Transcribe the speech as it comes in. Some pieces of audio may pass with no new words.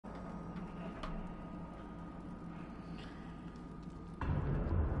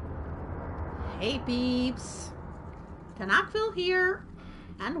Hey peeps, Tanakville here,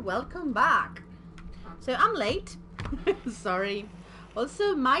 and welcome back. So I'm late, sorry.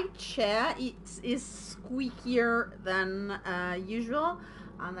 Also, my chair is squeakier than usual,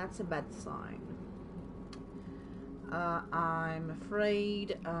 and that's a bad sign. I'm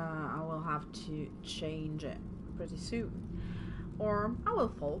afraid I will have to change it pretty soon, or I will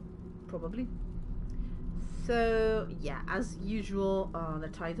fall, probably. So yeah, as usual, the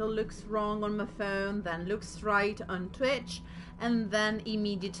title looks wrong on my phone, then looks right on Twitch, and then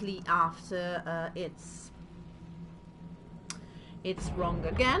immediately after it's wrong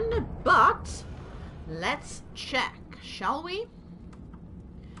again. But let's check, shall we?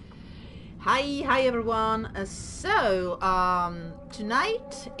 Hi everyone. So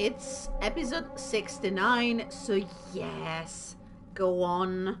tonight it's episode 69. So yes, go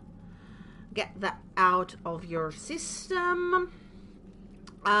on. Get that out of your system.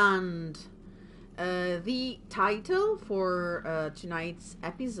 And the title for tonight's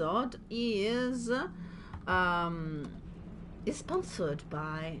episode is sponsored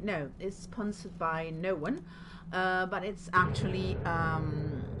by no one, but it's actually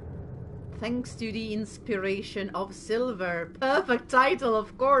thanks to the inspiration of Silver. Perfect title,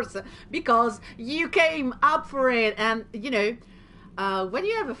 of course, because you came up for it, and you know. When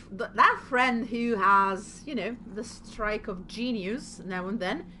you have that friend who has, you know, the strike of genius now and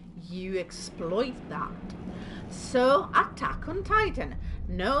then, you exploit that. So, Attack on Titan.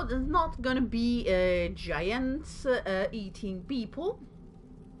 No, there's not gonna be giants eating people.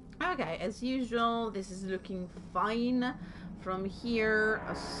 Okay, as usual, this is looking fine from here.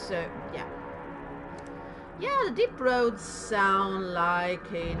 So, yeah. Yeah, the deep roads sound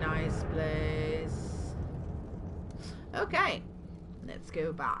like a nice place. Okay. Let's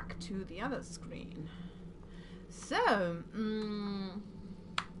go back to the other screen. So,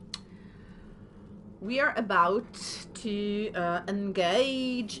 we are about to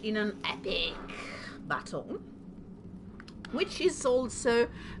engage in an epic battle, which is also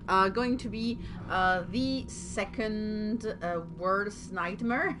going to be the second worst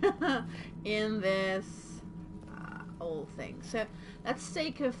nightmare in this whole thing. So let's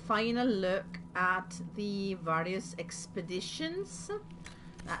take a final look at the various expeditions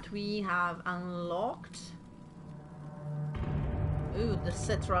that we have unlocked. Ooh, the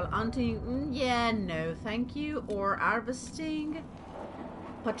Cetral hunting. Yeah, no, thank you. Or harvesting.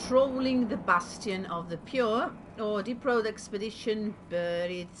 Patrolling the Bastion of the Pure. Or Deep Road Expedition,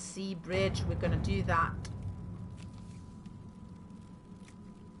 Buried Sea Bridge. We're gonna do that.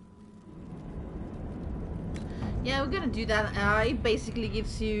 Yeah, we're gonna do that. It basically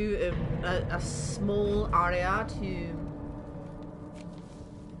gives you a small area to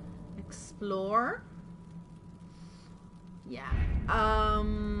explore. Yeah.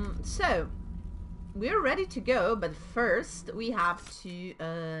 So we're ready to go, but first we have to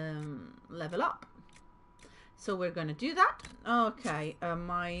level up. So we're gonna do that. Okay.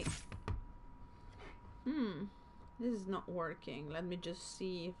 This is not working. Let me just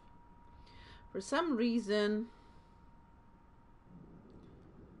see if for some reason.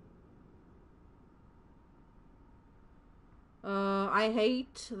 I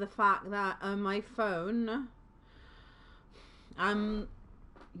hate the fact that on my phone I'm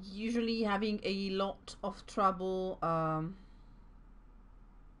usually having a lot of trouble a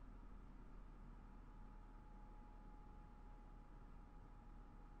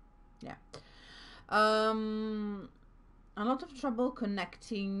lot of trouble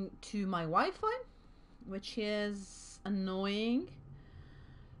connecting to my Wi-Fi, which is annoying.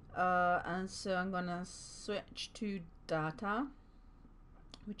 And so I'm gonna switch to data,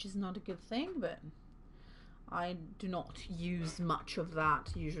 which is not a good thing, but I do not use much of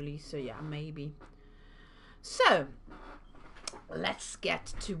that usually, so yeah, maybe. So let's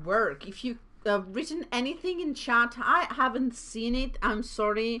get to work. If you written anything in chat, I haven't seen it, I'm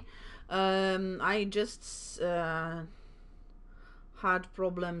sorry. I just had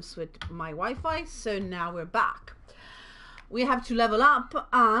problems with my Wi-Fi, so now we're back. We have to level up,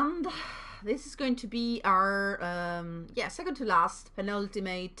 and this is going to be our second to last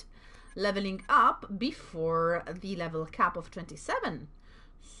penultimate leveling up before the level cap of 27.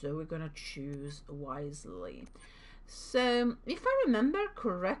 So we're gonna choose wisely. So if I remember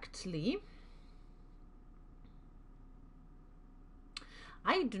correctly,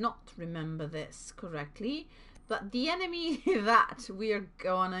 I do not remember this correctly, but the enemy that we're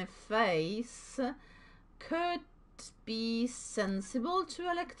gonna face could be sensible to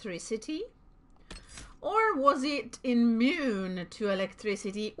electricity, or was it immune to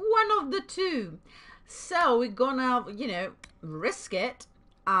electricity? One of the two. So we're gonna, you know, risk it.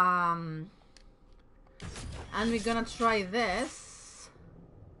 And we're gonna try this.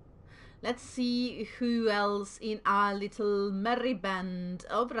 Let's see who else in our little merry band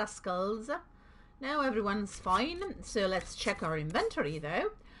of rascals. Now everyone's fine, so let's check our inventory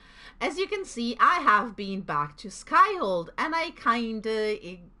though. As you can see, I have been back to Skyhold, and I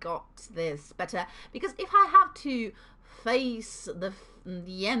kinda got this better, because if I have to face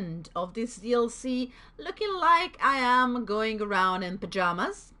the end of this DLC looking like I am going around in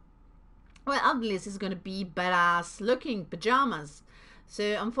pajamas, well, at least it's gonna be badass looking pajamas. So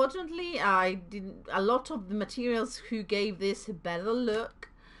unfortunately, a lot of the materials who gave this a better look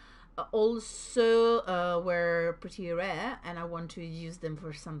also were pretty rare, and I want to use them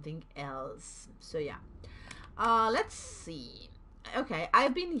for something else. So yeah, let's see. Okay,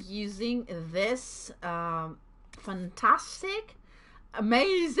 I've been using this fantastic,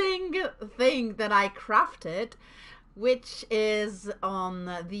 amazing thing that I crafted, which is on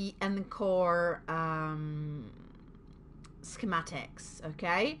the Encore schematics.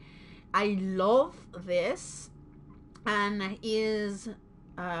 Okay, I love this, and is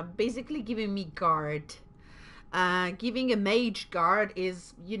basically giving me guard. Giving a mage guard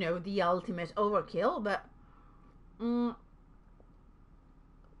is, you know, the ultimate overkill, but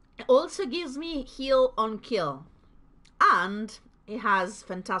it also gives me heal on kill, and it has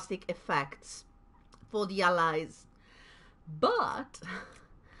fantastic effects for the allies. But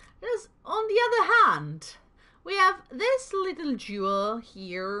there's, on the other hand, we have this little jewel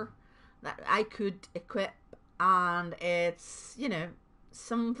here that I could equip, and it's, you know,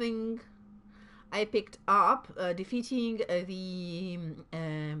 something I picked up defeating the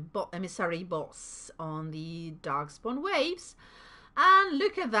emissary boss on the Darkspawn waves. And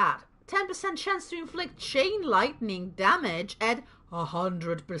look at that, 10% chance to inflict chain lightning damage at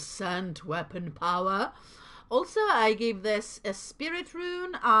 100% weapon power. Also, I gave this a spirit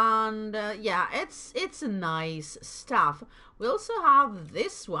rune, and yeah, it's nice stuff. We also have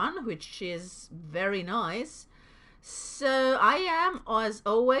this one, which is very nice. So I am, as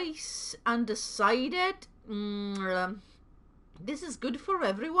always, undecided. This is good for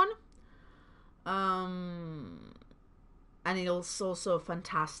everyone. And it's also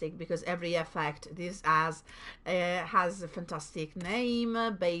fantastic because every effect this has a fantastic name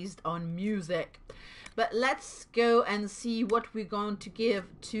based on music. But let's go and see what we're going to give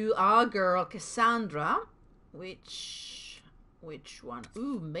to our girl Cassandra. Which one?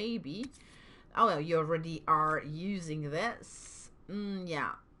 Ooh, maybe. Oh, well, you already are using this.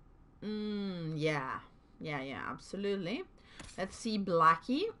 Yeah, absolutely. Let's see,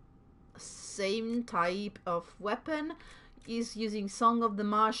 Blackie. Same type of weapon. Is using Song of the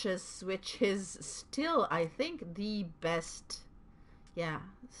Marshes, which is still, I think, the best. Yeah,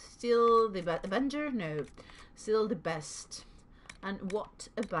 still the best. Avenger? No, still the best. And what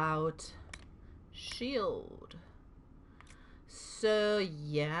about Shield? So,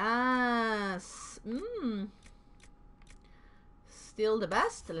 yes. Still the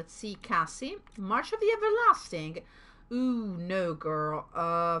best. Let's see, Cassie. March of the Everlasting. Ooh, no, girl.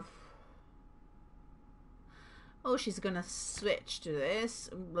 Oh, she's gonna switch to this.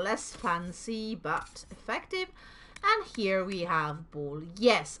 Less fancy, but effective. And here we have Bull.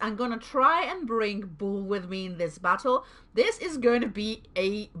 Yes, I'm gonna try and bring Bull with me in this battle. This is going to be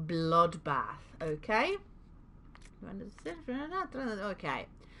a bloodbath, okay? Okay.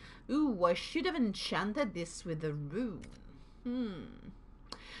 Ooh, I should have enchanted this with a rune.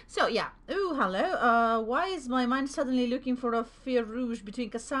 So, yeah. Ooh, hello. Why is my mind suddenly looking for a Feu Rouge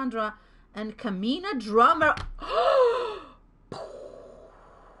between Cassandra and Kamina Drummer?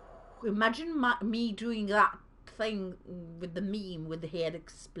 Imagine me doing that thing with the meme with the head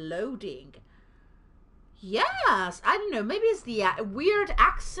exploding. Yes, I don't know. Maybe it's the weird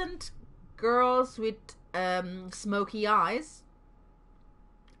accent girls with smoky eyes.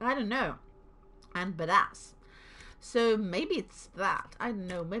 I don't know. And badass. So maybe it's that. I don't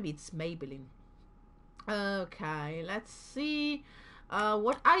know. Maybe it's Maybelline. Okay, let's see.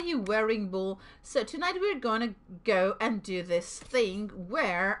 What are you wearing, Bull? So tonight we're gonna go and do this thing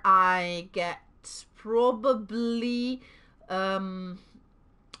where I get probably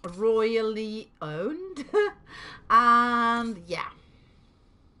royally owned. And yeah,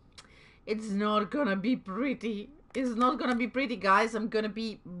 it's not gonna be pretty. It's not gonna be pretty, guys. I'm gonna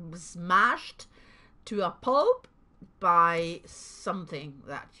be smashed to a pulp by something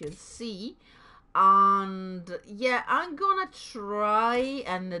that you'll see. And yeah, I'm gonna try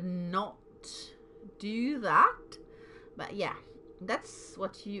and not do that. But yeah, that's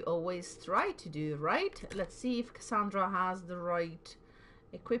what you always try to do, right? Let's see if Cassandra has the right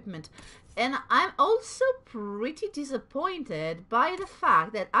equipment. And I'm also pretty disappointed by the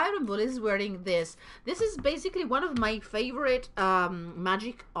fact that Iron Bull is wearing this. This is basically one of my favorite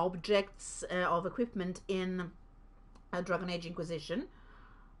magic objects of equipment in Dragon Age Inquisition.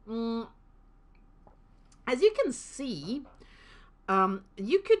 As you can see,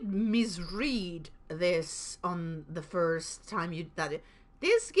 you could misread this on the first time you did it.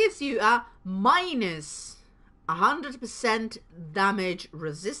 This gives you a minus 100% damage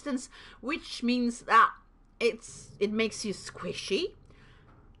resistance, which means that it makes you squishy,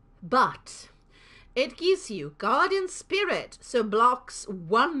 but it gives you Guardian Spirit, so blocks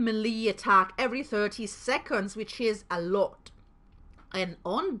 1 melee attack every 30 seconds, which is a lot. And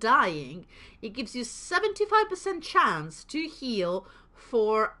on dying, it gives you 75% chance to heal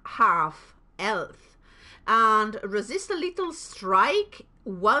for half health. And resist a little strike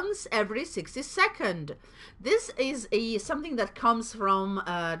once every 60 seconds. This is something that comes from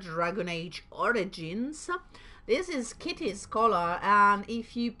Dragon Age Origins. This is Kitty's collar, and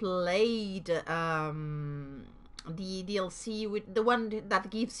if you played the DLC with the one that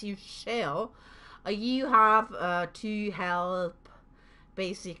gives you Shell, you have to help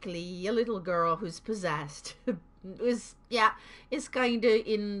basically a little girl who's possessed. is kind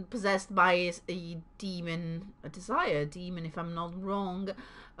of possessed by a demon, a desire demon if I'm not wrong,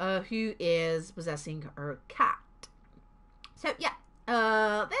 who is possessing her cat. So yeah,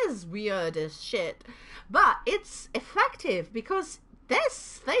 this is weird as shit, but it's effective because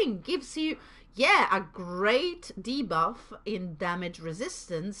this thing gives you a great debuff in damage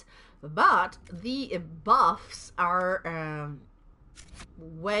resistance, but the buffs are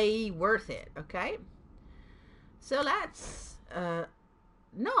way worth it. Okay, so let's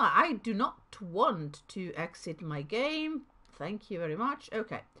no, I do not want to exit my game, thank you very much.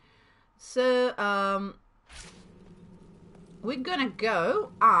 Okay, so we're gonna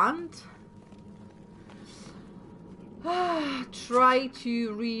go and try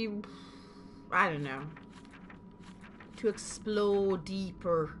to to explore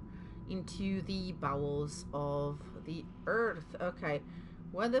deeper into the bowels of the earth. Okay,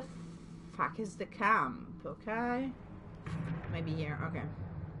 where the fuck is the camp? Okay, maybe here. Okay,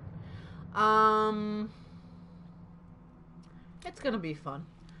 it's gonna be fun.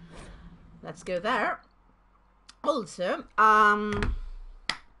 Let's go there. Also,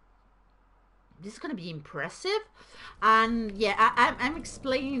 this is gonna be impressive, and yeah, I'm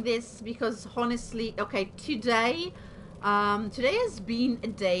explaining this because honestly, okay, today has been a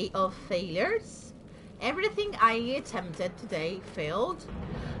day of failures. Everything I attempted today failed,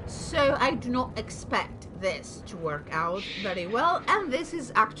 so I do not expect this to work out very well, and this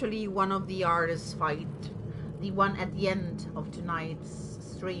is actually one of the hardest fights. The one at the end of tonight's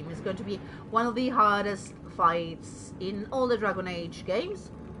stream is going to be one of the hardest fights in all the Dragon Age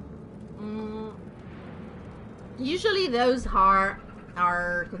games. Usually those are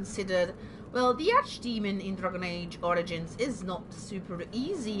considered, well, the Archdemon in Dragon Age Origins is not super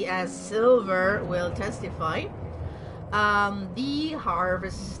easy, as Silver will testify. The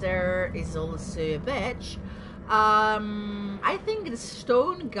Harvester is also a bitch. I think the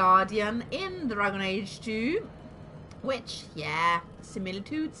Stone Guardian in Dragon Age 2, which, yeah,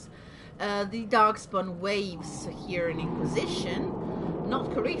 similitudes. The Darkspawn Waves here in Inquisition,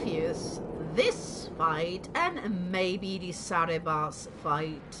 not Corypheus. This fight, and maybe the Sarebas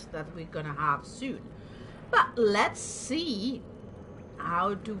fight that we're gonna have soon. But let's see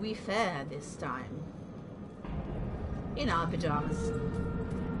how do we fare this time in our pajamas.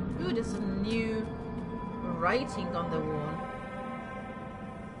 Ooh, there's a new writing on the wall.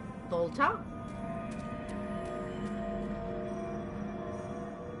 Volta?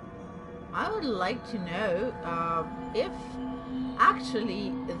 I would like to know if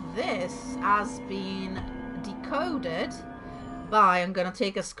actually this has been decoded by, I'm gonna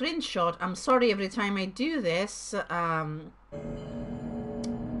take a screenshot. I'm sorry every time I do this. Yeah.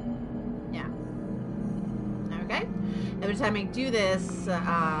 Okay. Every time I do this,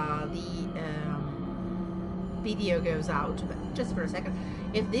 the video goes out. But just for a second,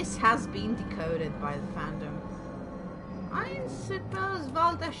 if this has been decoded by the fandom, I suppose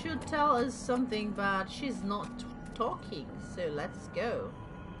Valda should tell us something, but she's not talking, so let's go.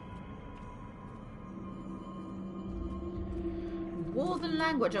 Dwarven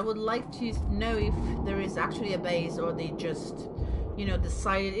language, I would like to know if there is actually a base, or they just, you know,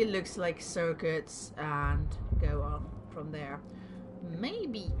 decided it looks like circuits and go on from there.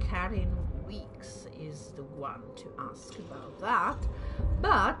 Maybe Karen Weeks is the one to ask about that,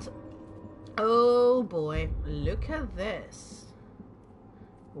 but oh boy, look at this.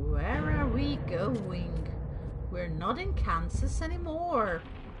 Where are we going? We're not in Kansas anymore.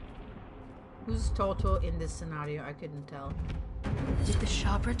 Who's Toto in this scenario? I couldn't tell. Did the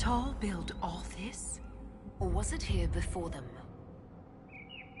Shabratal build all this? Or was it here before them?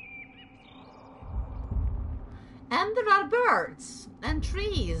 And there are birds and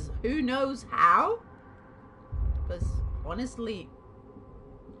trees. Who knows how? Because honestly...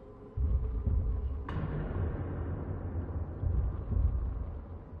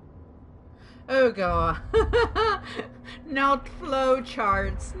 Oh god. Not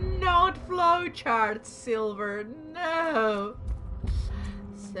flowcharts. Not flowcharts, Silver. No.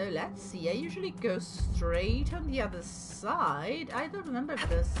 So let's see. I usually go straight on the other side. I don't remember if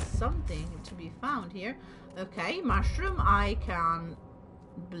there's something to be found here. Okay, mushroom I can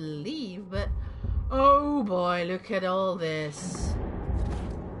believe, but oh boy, look at all this.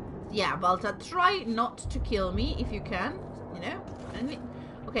 Yeah, Balta, try not to kill me if you can, you know.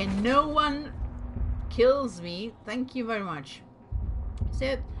 Okay, no one kills me. Thank you very much.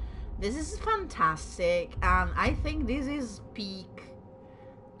 So, this is fantastic, and I think this is peak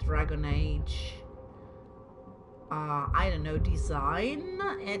Dragon Age. I don't know, design.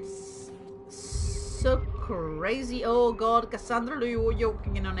 It's so crazy. Oh god, Cassandra, you're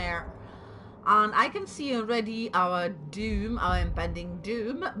joking on air. And I can see already our doom, our impending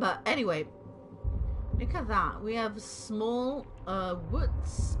doom. But anyway, look at that. We have small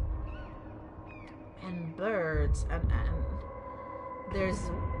woods and birds, and there's,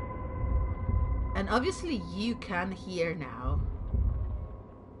 and obviously you can hear now.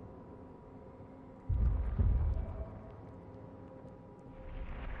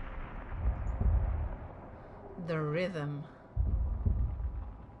 The rhythm,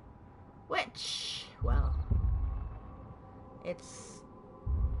 which, well, it's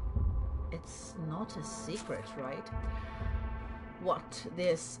not a secret, right? What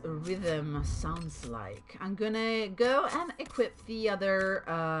this rhythm sounds like. I'm gonna go and equip the other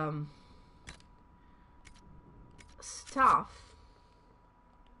stuff.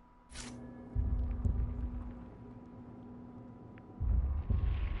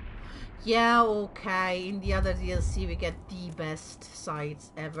 Yeah, okay, in the other DLC we get the best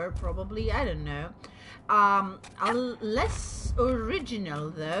sights ever, probably, I don't know. Less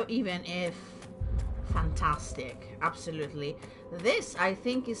original though, even if fantastic, absolutely. This, I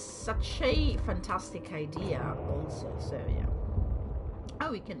think, is such a fantastic idea also, so yeah.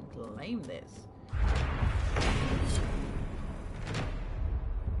 Oh, we can claim this.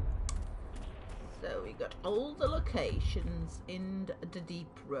 So we got all the locations in the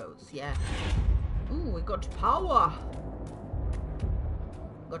deep roads, yeah. Ooh, we got power.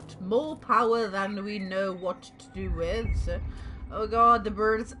 Got more power than we know what to do with. So, oh god, the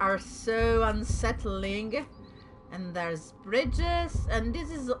birds are so unsettling. And there's bridges, and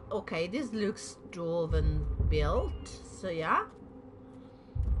this is okay. This looks dwarven built, so yeah.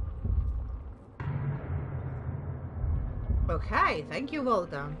 Okay, thank you,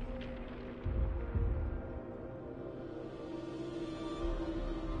 Volta.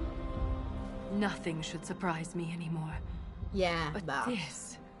 Nothing should surprise me anymore. Yeah, but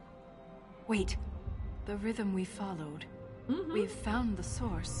this... Wait, the rhythm we followed. Mm-hmm. We've found the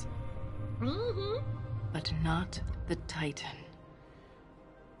source. Mm-hmm. But not the Titan.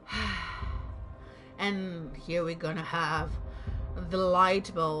 And here we're gonna have the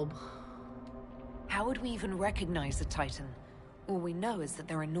light bulb. How would we even recognize a Titan? All we know is that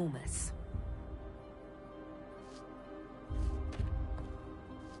they're enormous.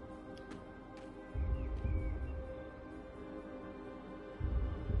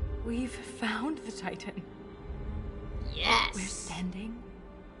 We've found the Titan. Yes! We're standing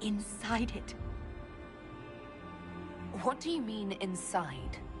inside it. What do you mean,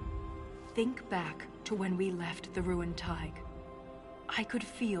 inside? Think back to when we left the ruined Tig. I could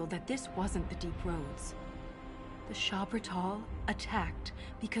feel that this wasn't the deep roads. The Shabratal attacked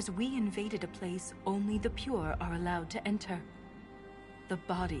because we invaded a place only the pure are allowed to enter. The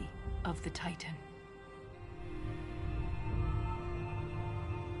body of the Titan.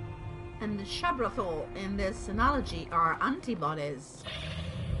 And the Shabratal in this analogy are antibodies.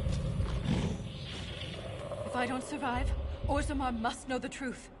 If I don't survive, Orzammar must know the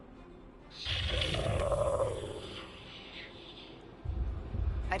truth.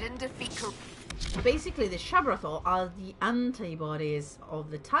 I didn't defeat Kor... Basically, the Shabratal are the antibodies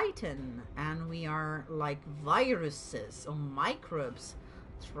of the Titan, and we are like viruses or microbes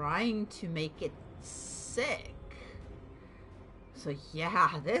trying to make it sick. So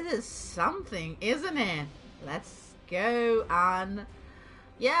yeah, this is something, isn't it? Let's go and...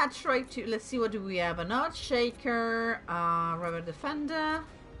 yeah, try to... let's see, what do we have? An Earth Shaker, Rubber Defender,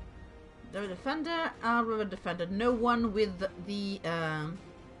 River Defender, River Defender. No one with the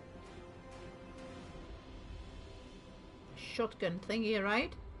shotgun thingy,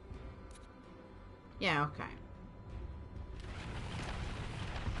 right? Yeah, okay.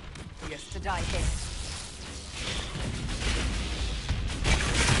 He has to die here.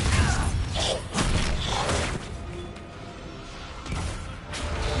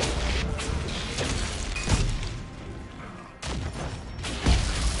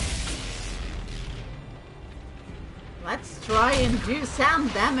 Let's try and do some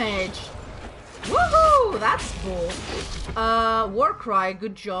damage. Woohoo! That's cool. Warcry,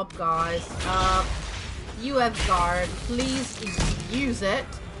 good job, guys. You have guard. Please use it.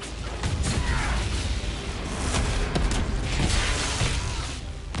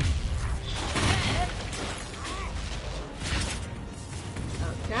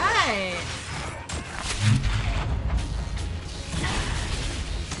 Okay.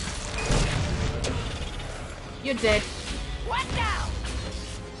 You're dead. What now?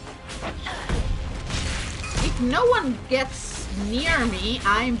 If no one gets near me,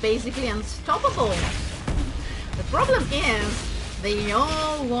 I'm basically unstoppable. The problem is, they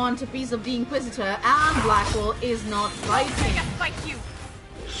all want a piece of the Inquisitor, and Blackwall is not fighting. Fight you.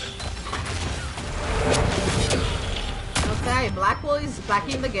 Okay, Blackwall is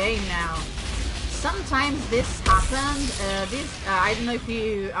back in the game now. Sometimes this happened. I don't know if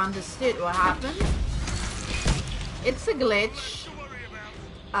you understood what happened. It's a glitch.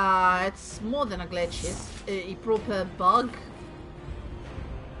 It's more than a glitch. It's a proper bug.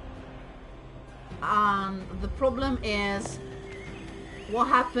 And the problem is, what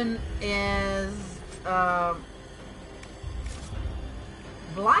happened is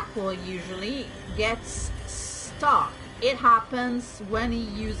Blackwall usually gets stuck. It happens when he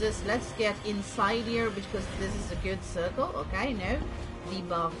uses, let's get inside here because this is a good circle. Okay, no,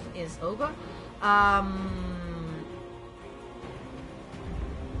 debuff is over.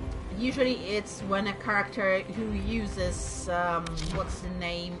 Usually it's when a character who uses, what's the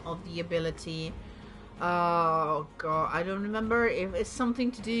name of the ability? Oh god, I don't remember if it's something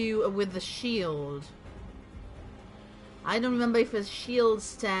to do with the shield. I don't remember if it's shield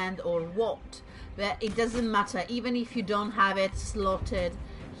stand or what, but it doesn't matter. Even if you don't have it slotted,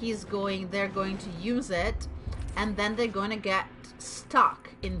 they're going to use it, and then they're going to get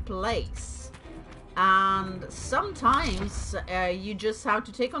stuck in place. And sometimes you just have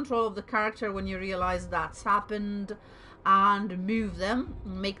to take control of the character when you realize that's happened and move them,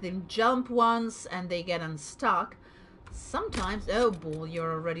 make them jump once and they get unstuck. Sometimes, oh boy,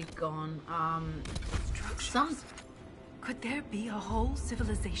 you're already gone. Could there be a whole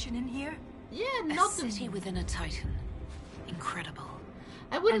civilization in here? Yeah, A not city within a Titan. Incredible.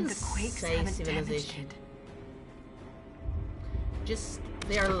 I wouldn't And the quakes say haven't civilization. damaged it. Just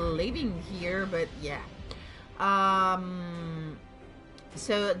they're living here, but yeah.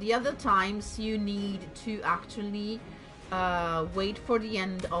 So the other times you need to actually wait for the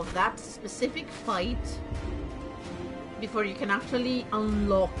end of that specific fight before you can actually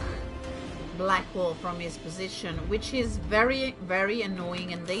unlock Blackwall from his position, which is very, very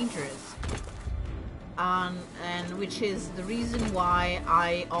annoying and dangerous. And which is the reason why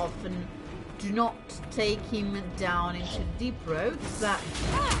I often do not take him down into deep roads. That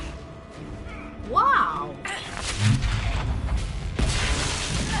wow.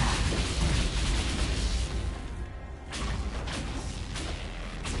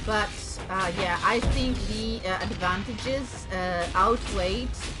 But yeah, I think the advantages outweigh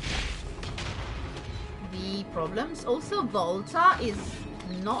the problems. Also, Volta is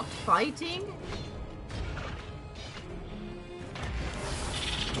not fighting.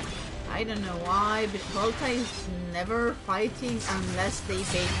 I don't know why, but Volta is never fighting unless they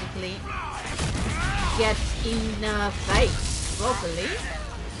basically get in face properly.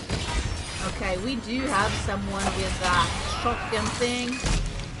 Okay, we do have someone with that shotgun thing.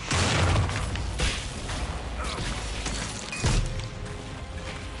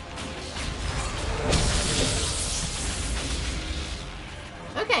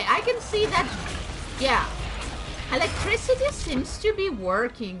 Okay, I can see that, yeah. Electricity seems to be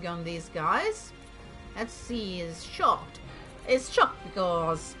working on these guys. Let's see, is shocked. It's shocked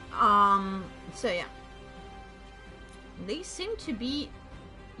because, so yeah. They seem to be,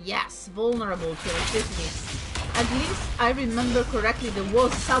 yes, vulnerable to electricity. At least I remember correctly, there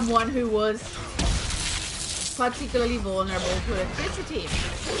was someone who was particularly vulnerable to electricity.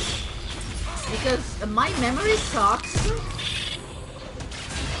 Because my memory sucks.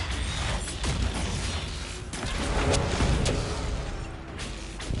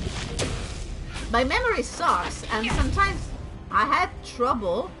 My memory sucks, and sometimes I had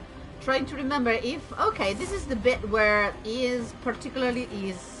trouble trying to remember if... Okay, this is the bit where is particularly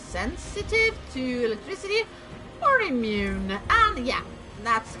is sensitive to electricity or immune. And yeah,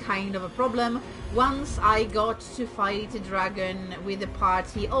 that's kind of a problem. Once I got to fight a dragon with a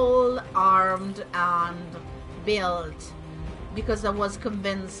party all armed and built, because I was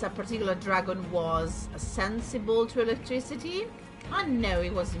convinced a particular dragon was sensible to electricity. And no,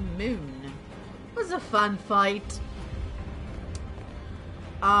 it was immune. It was a fun fight.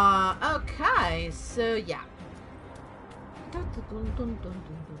 Okay, so yeah.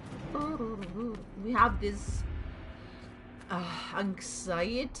 We have this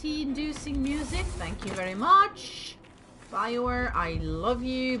anxiety-inducing music. Thank you very much. Bioware, I love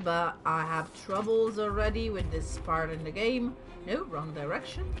you, but I have troubles already with this part in the game. No, wrong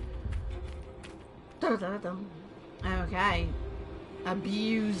direction. Okay.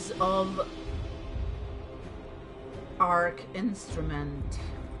 Abuse of arc instrument.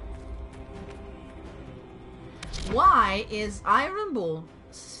 Why is Iron Bull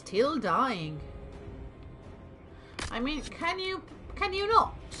still dying? I mean, can you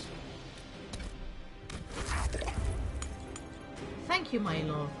not? Thank you, my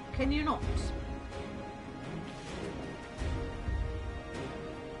love. Can you not?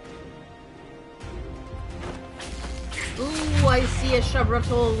 Ooh, I see a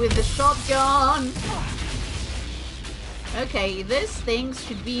Shabratol with the shotgun. Okay, these things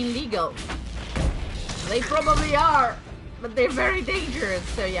should be illegal. They probably are, but they're very dangerous,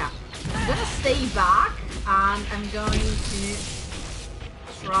 so yeah. I'm gonna stay back, and I'm going to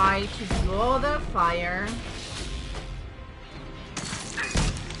try to draw the fire.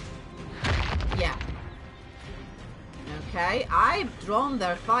 Yeah. Okay, I've drawn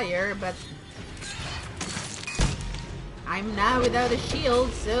their fire, but I'm now without a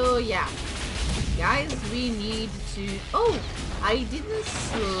shield, so yeah. Guys, we need to... Oh! I didn't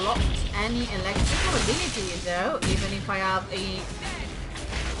slot any electrical ability, though, even if I have a...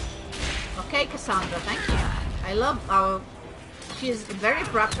 Okay, Cassandra, thank you. I love how she's very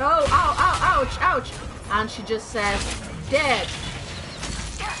practical. Oh, ow, ow, ouch, ouch! And she just says, dead.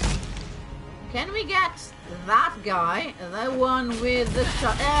 Can we get that guy, the one with the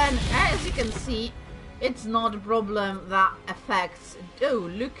shot? And as you can see, it's not a problem that affects... Oh,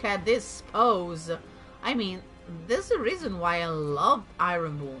 look at this pose. I mean, there's a reason why I love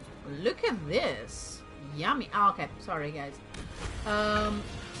Iron Bull. Look at this. Yummy. Oh, okay, sorry guys.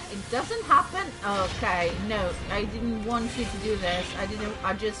 It doesn't happen. Okay, no, I didn't want you to do this.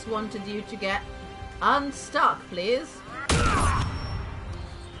 I just wanted you to get unstuck, please.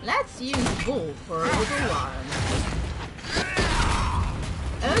 Let's use Bull for a little while.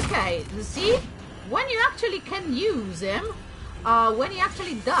 Okay, see? When you actually can use him, when he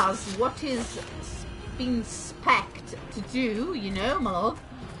actually does what is being spec'd to do, you know, my love,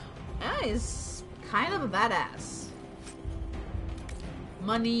 is kind of a badass.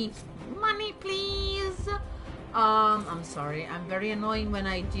 Money, money, please. I'm sorry, I'm very annoying when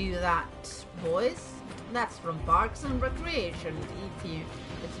I do that voice. That's from Parks and Recreation.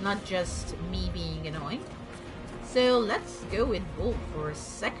 It's not just me being annoying. So let's go with Bull for a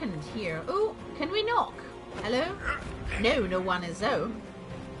second here. Oh, can we knock? Hello? No, no one is home.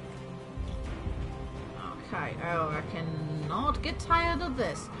 Okay, oh, I cannot get tired of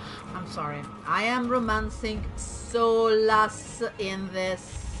this. I'm sorry. I am romancing Solas in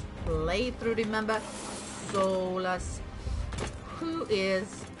this playthrough, remember? Solas, who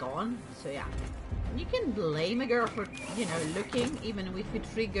is gone. So yeah, you can blame a girl for, you know, looking, even if we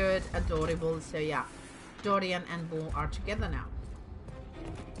triggered adorable. So yeah, Dorian and Bull are together now.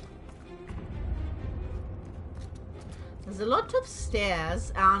 There's a lot of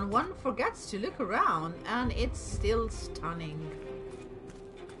stairs and one forgets to look around and it's still stunning.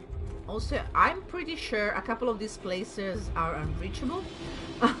 Also, I'm pretty sure a couple of these places are unreachable.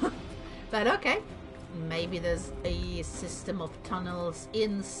 But okay, maybe there's a system of tunnels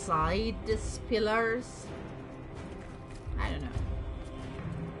inside these pillars. I don't know.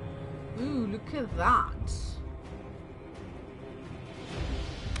 Ooh, look at that.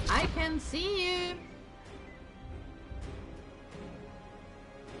 I can see you.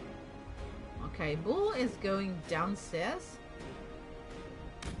 Okay, Bull is going downstairs.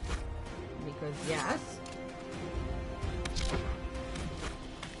 Because yes.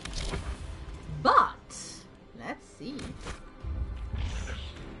 But let's see.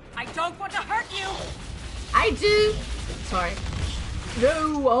 I don't want to hurt you! I do! Sorry.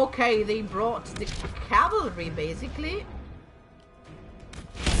 No, okay, they brought the cavalry basically.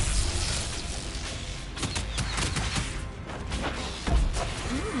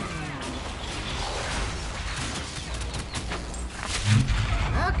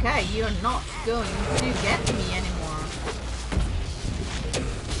 Okay, Okay, you're not going to get me anymore.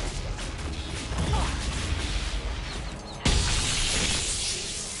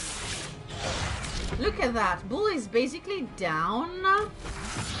 Look at that. Bull is basically down. And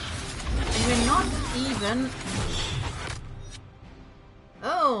we're not even...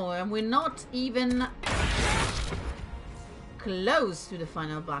 Oh, and we're not even close to the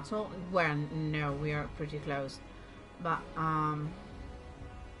final battle. Well, no, we are pretty close. But,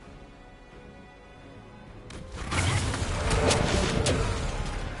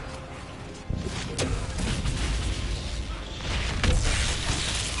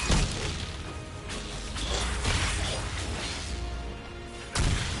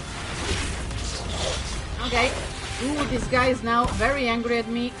 okay. Ooh, this guy is now very angry at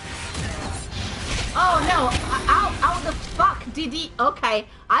me. Oh no! How the fuck did he... Okay,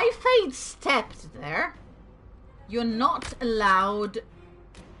 I fade stepped there. You're not allowed...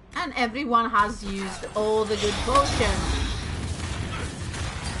 And everyone has used all the good potions.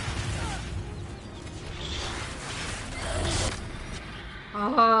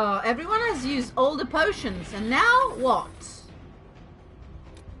 Oh, everyone has used all the potions. And now what?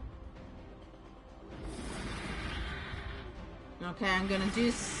 Okay, I'm gonna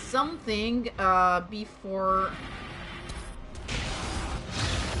do something before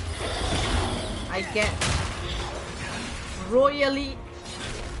I get royally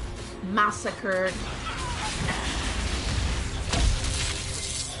massacred.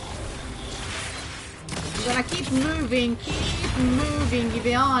 I'm gonna keep moving,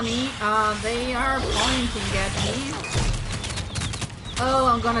 Giviani. They are pointing at me. Oh,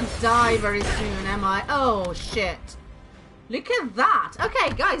 I'm gonna die very soon, am I? Oh, shit. Look at that. Okay,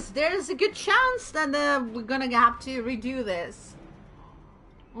 guys, there's a good chance that we're gonna have to redo this.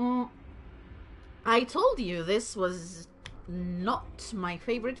 I told you this was not my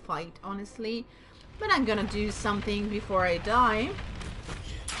favorite fight, honestly. But I'm gonna do something before I die.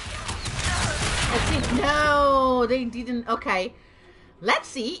 Let's see. No, they didn't. Okay. Let's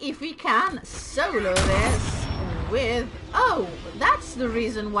see if we can solo this with... Oh, that's the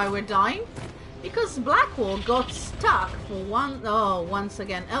reason why we're dying. Because Blackwall got stuck for once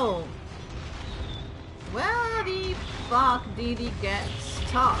again. Oh. Where the fuck did he get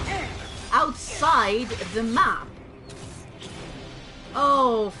stuck? Outside the map.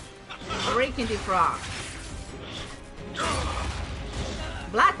 Oh, freaking defrag.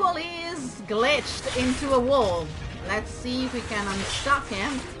 Blackwall is glitched into a wall. Let's see if we can unstuck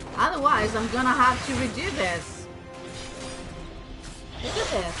him. Otherwise, I'm gonna have to redo this. Look at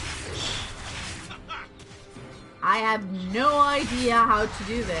this. I have no idea how to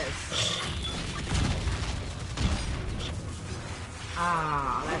do this.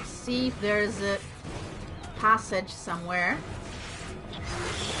 Let's see if there's a passage somewhere.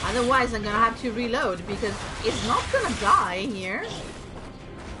 Otherwise, I'm gonna have to reload because it's not gonna die here.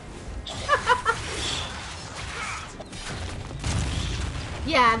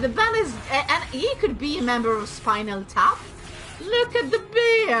 Yeah, the ban is... And he could be a member of Spinal Tap. Look at the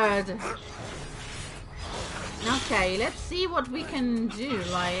beard! Okay, let's see what we can do,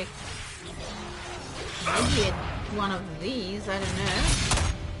 like... Maybe one of these, I don't know.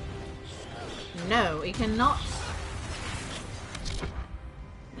 No, it cannot...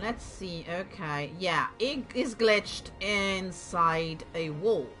 Let's see, okay. Yeah, it is glitched inside a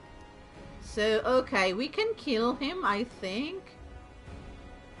wall. So, okay, we can kill him, I think.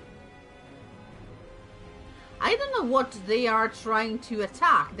 I don't know what they are trying to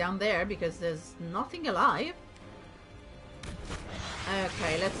attack down there because there's nothing alive.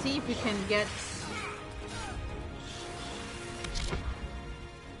 Okay, let's see if we can get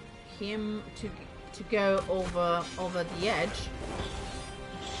him to go over the edge.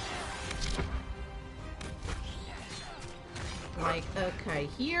 Like, okay,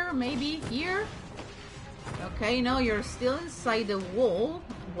 here, maybe here. Okay, no, you're still inside the wall.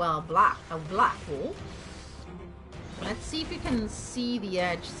 Well, a black wall. Let's see if we can see the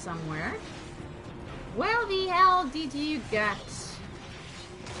edge somewhere. Where the hell did you get?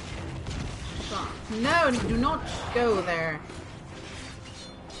 No, do not go there.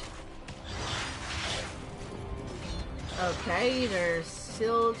 Okay, they're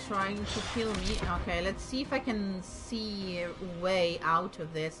still trying to kill me. Okay, let's see if I can see a way out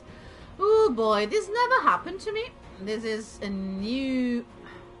of this. Oh boy, this never happened to me. This is a new...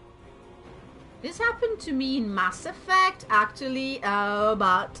 This happened to me in Mass Effect, actually,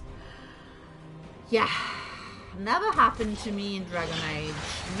 but... Yeah, never happened to me in Dragon Age.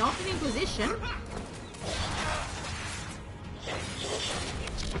 Not in Inquisition.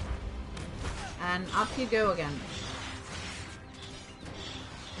 And up you go again.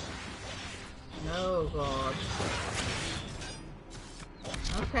 Oh god.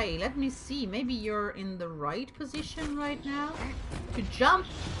 Okay, let me see. Maybe you're in the right position right now to jump.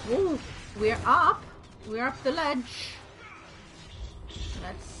 Ooh, we're up. We're up the ledge.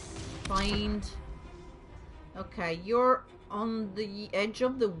 Let's find... Okay, you're on the edge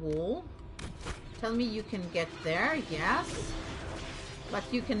of the wall. Tell me you can get there. Yes. But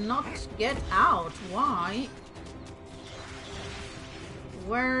you cannot get out. Why?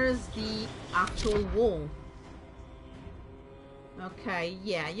 Where's the actual wall? Okay,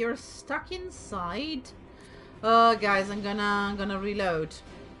 yeah, you're stuck inside. Oh, guys, I'm gonna reload.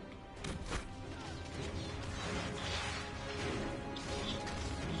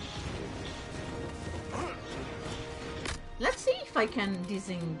 Let's see if I can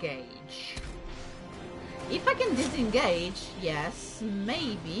disengage. If I can disengage, yes,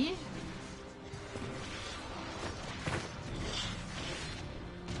 maybe.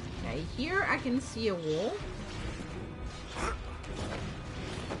 Okay, here I can see a wall.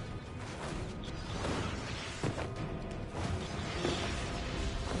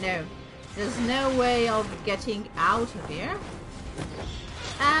 No, there's no way of getting out of here.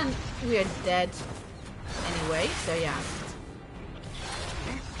 And we're dead anyway, so yeah.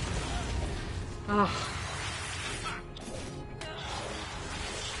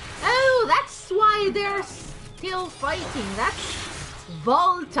 Oh, that's why they're still fighting. That's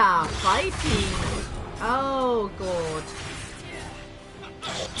Volta fighting. Oh, God.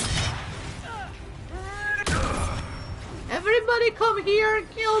 Everybody come here and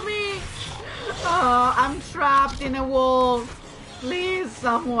kill me. Oh, I'm trapped in a wall. Please,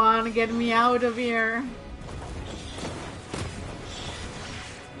 someone get me out of here.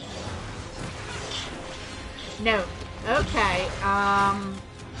 No. Okay.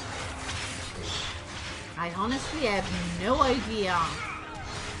 I honestly have no idea.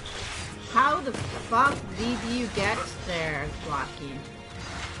 How the fuck did you get there, Blackie?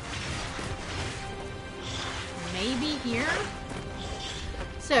 Maybe here?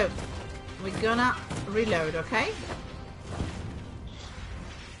 So, we're gonna reload, okay?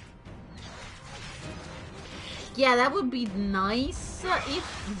 Yeah, that would be nice if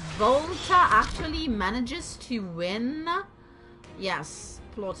Volta actually manages to win. Yes,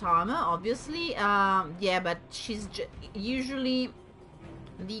 plot armor, obviously. Yeah, but she's usually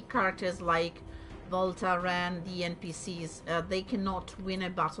the characters like Volta and the NPCs. They cannot win a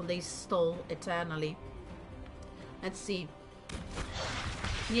battle; they stall eternally. Let's see.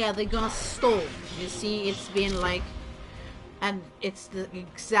 Yeah, they're gonna stall. You see, it's been like... And it's the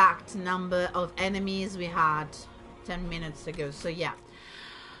exact number of enemies we had 10 minutes ago. So yeah.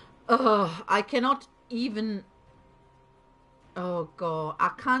 Oh, I cannot even... Oh god, I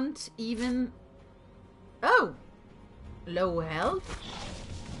can't even... Oh! Low health.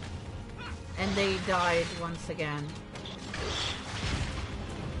 And they died once again.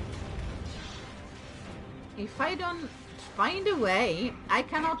 If I don't find a way, I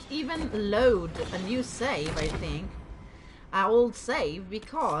cannot even load a new save, I think. I will save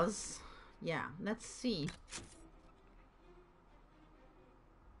because... Yeah, let's see.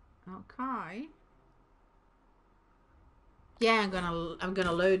 Okay. Yeah, I'm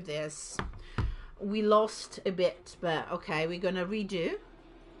gonna load this. We lost a bit, but okay, we're gonna redo.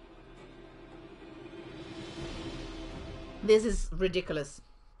 This is ridiculous.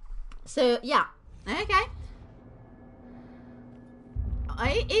 So yeah, okay.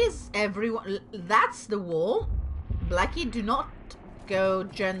 Is everyone... That's the wall. Blackie, do not go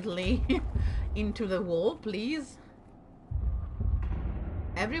gently into the wall, please.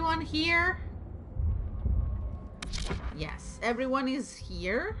 Everyone here? Yes, everyone is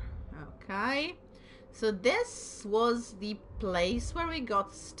here. Okay. So this was the place where we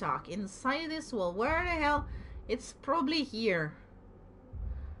got stuck. Inside this wall. Where the hell? It's probably here.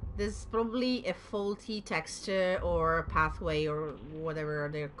 There's probably a faulty texture or pathway or whatever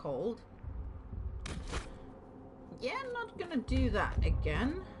they're called. Yeah, I'm not gonna do that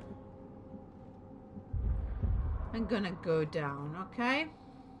again. I'm gonna go down, okay?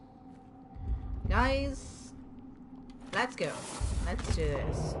 Guys, let's go. Let's do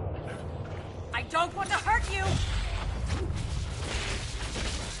this. I don't want to hurt you!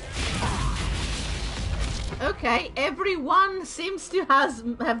 Okay, everyone seems to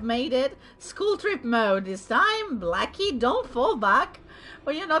have made it. School trip mode this time. Blackie, don't fall back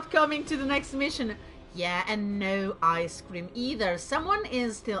or you're not coming to the next mission. Yeah, and no ice cream either. Someone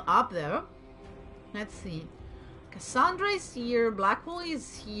is still up though. Let's see. Cassandra is here. Blackwall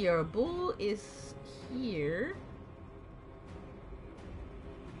is here. Bull is here.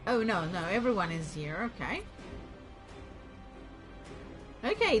 Oh, no, everyone is here. Okay.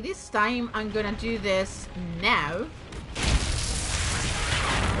 Okay, this time I'm gonna do this now.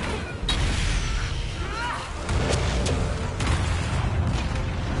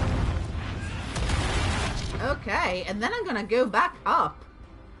 Okay, and then I'm gonna go back up.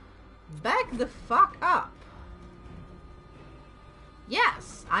 Back the fuck up.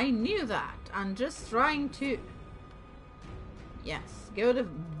 Yes, I knew that. I'm just trying to... Yes, go to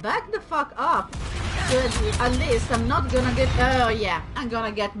back the fuck up. So at least I'm not gonna get... Oh yeah, I'm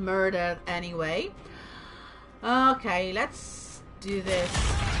gonna get murdered anyway. Okay, let's do this.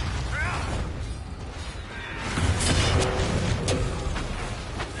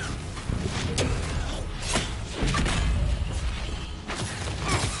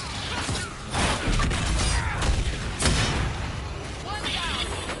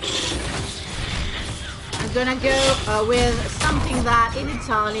 I'm gonna go with something that in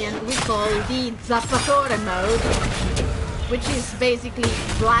Italian we call the zappatore mode, which is basically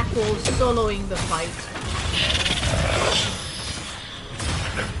Blackwall soloing the fight.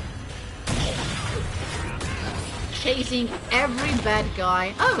 Chasing every bad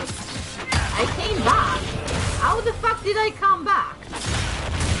guy. Oh! I came back! How the fuck did I come back?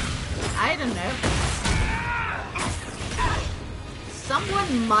 I don't know.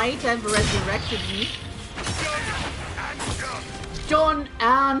 Someone might have resurrected me. Done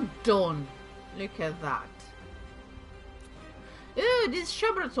and done. Look at that. Ooh, this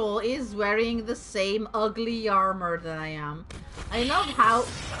Shabratol is wearing the same ugly armor that I am. I love how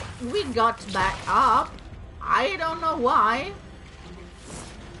we got back up. I don't know why.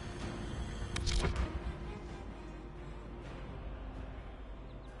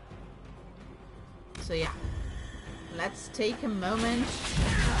 So yeah. Let's take a moment.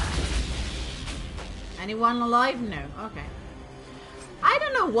 Anyone alive? No. Okay. I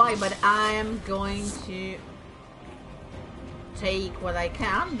don't know why, but I am going to take what I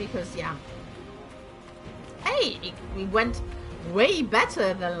can because, yeah. Hey, we went way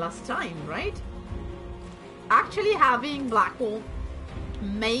better than last time, right? Actually, having Blackwall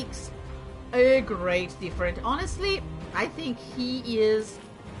makes a great difference. Honestly, I think he is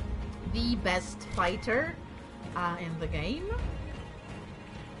the best fighter in the game.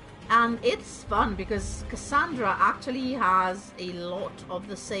 And it's fun because Cassandra actually has a lot of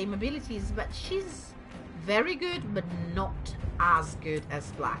the same abilities, but she's very good, but not as good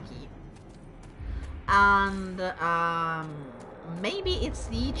as Blackie. And maybe it's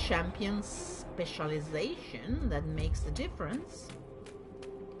the champion's specialization that makes the difference.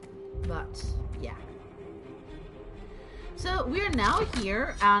 But yeah. So we're now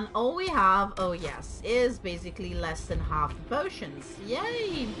here, and all we have, oh yes, is basically less than half the potions.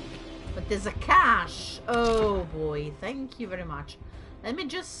 Yay! But there's a cache. Oh boy, thank you very much. Let me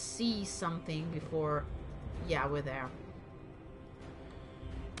just see something before... Yeah, we're there.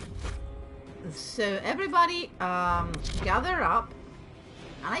 So everybody, gather up.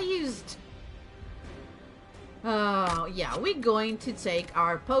 And I used... Oh, yeah, we're going to take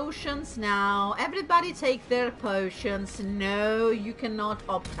our potions now. Everybody take their potions. No, you cannot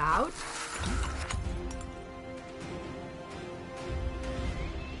opt out.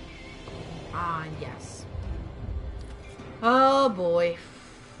 Ah, yes. Oh boy.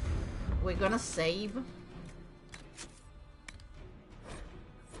 We're gonna save.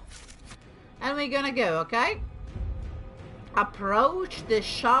 And we're gonna go, okay? Approach the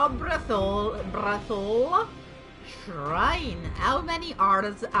Shabratol Shrine. How many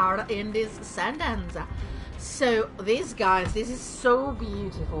artists are in this sentence? So, these guys, this is so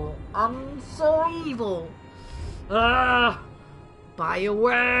beautiful and so evil. Ah!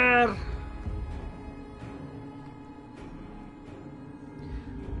 BioWare!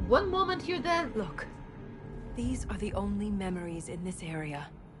 One moment you're there. Look, these are the only memories in this area.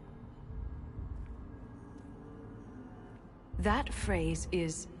 That phrase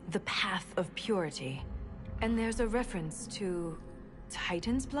is the path of purity. And there's a reference to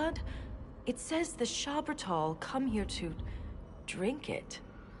Titan's blood. It says the Shabratol come here to drink it.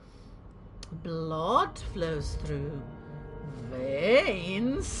 Blood flows through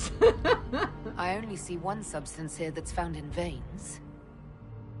veins. I only see one substance here that's found in veins.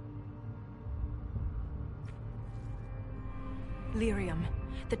 Lyrium.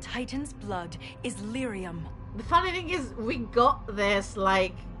 The Titan's blood is lyrium. The funny thing is, we got this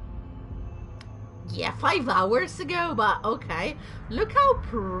like... Yeah, 5 hours ago, but okay. Look how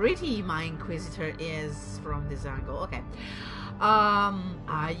pretty my Inquisitor is from this angle. Okay.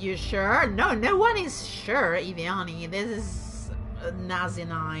 Are you sure? No, no one is sure, Eviani. This is a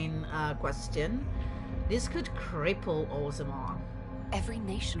Nazinine question. This could cripple Ozamar. Every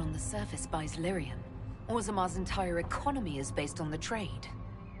nation on the surface buys lyrium. Orzamar's entire economy is based on the trade.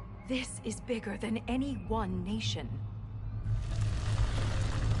 This is bigger than any one nation.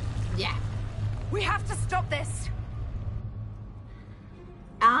 Yeah. We have to stop this!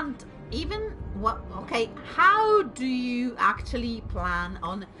 And even what? Okay, how do you actually plan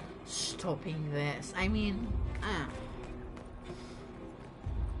on stopping this? I mean,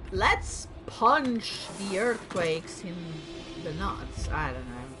 let's punch the earthquakes in the nuts. I don't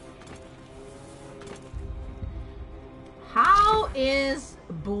know. How is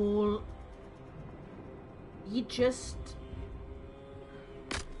Bull? He just.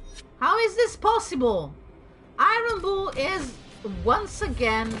 How is this possible? Iron Bull is once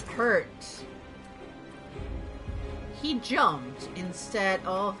again hurt. He jumped instead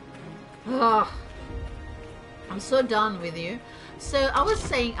of... Ugh. I'm so done with you. So I was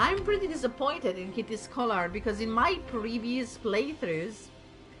saying I'm pretty disappointed in Kitty's collar because in my previous playthroughs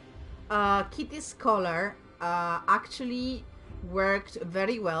Kitty's collar actually worked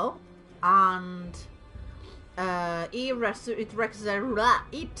very well, and it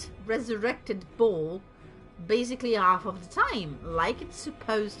resurrected Bull basically half of the time, like it's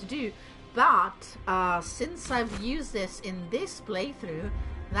supposed to do. But since I've used this in this playthrough,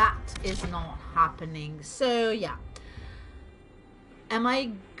 that is not happening. So yeah, am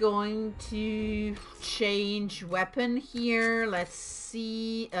I going to change weapon here? Let's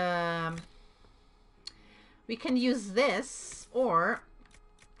see. We can use this, or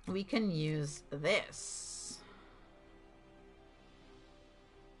we can use this.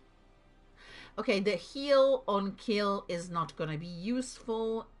 Okay, the heal on kill is not gonna be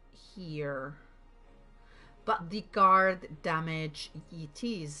useful here, but the guard damage it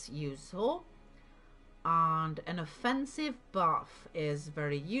is useful, and an offensive buff is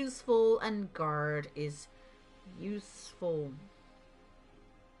very useful, and guard is useful.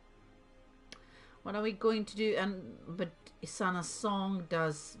 What are we going to do? But Isana's song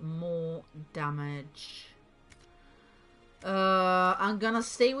does more damage. I'm gonna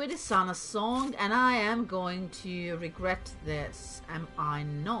stay with Isana's song, and I am going to regret this. Am I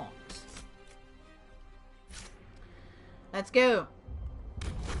not? Let's go.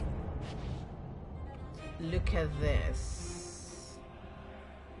 Look at this.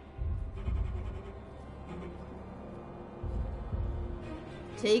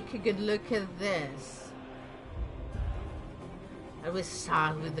 Take a good look at this. I will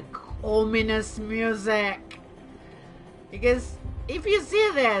start with the ominous music. Because if you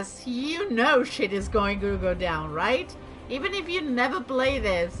see this, you know shit is going to go down, right? Even if you never play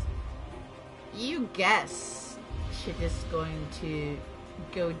this, you guess shit is going to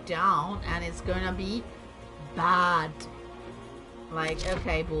go down, and it's gonna be bad. Like,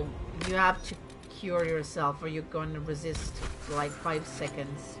 okay, Bull, you have to cure yourself or you're going to resist for like 5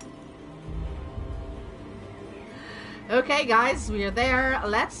 seconds. Okay, guys, we're there.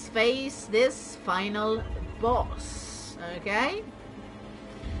 Let's face this final boss. Okay?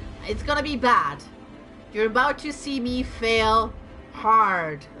 It's gonna be bad. You're about to see me fail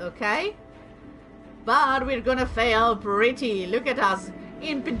hard, okay? But we're gonna fail pretty. Look at us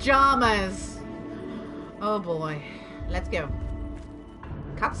in pajamas. Oh boy. Let's go.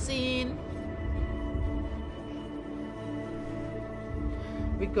 Cutscene.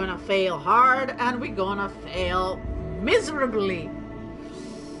 We're gonna fail hard, and we're gonna fail miserably.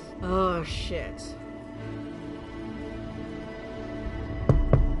 Oh shit.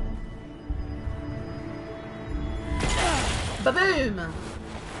 Ba-boom!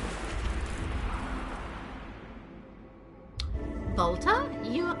 Volta,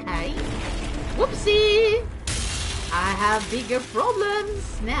 you okay? Whoopsie! I have bigger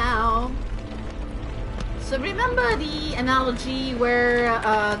problems now. So remember the analogy where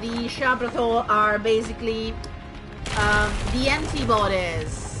the Shabrathol are basically the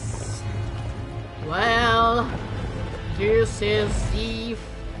antibodies? Well, this is the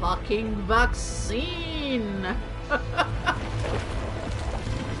fucking vaccine.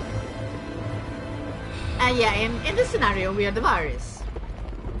 Yeah, in this scenario, we are the virus.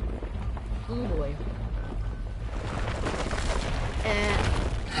 Oh boy.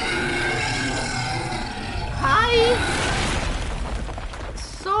 Hi!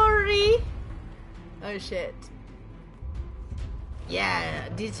 Sorry! Oh shit. Yeah,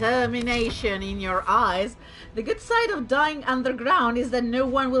 determination in your eyes. The good side of dying underground is that no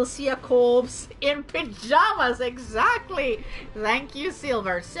one will see a corpse in pajamas. Exactly! Thank you,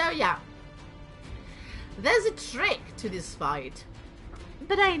 Silver. So yeah. There's a trick to this fight,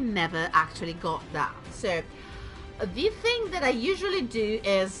 but I never actually got that. So the thing that I usually do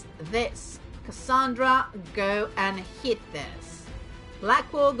is this. Cassandra, go and hit this.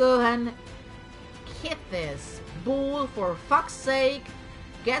 Blackwall, go and hit this. Bull, for fuck's sake,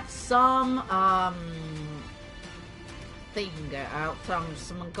 get some thing out from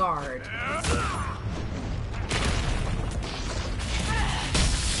some guard.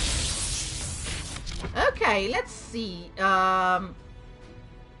 Okay, let's see.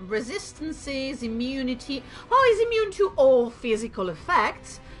 Resistances, immunity. Oh, he's immune to all physical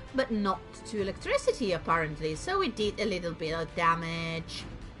effects, but not to electricity apparently. So it did a little bit of damage.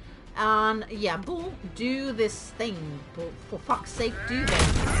 And yeah, Bull, do this thing. Bull, for fuck's sake, do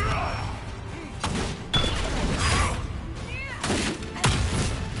this.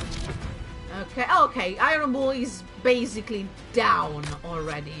 Okay, okay, Iron Bull is basically down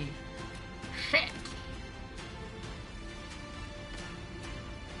already. Shit.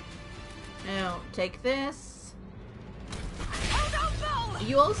 Now, take this.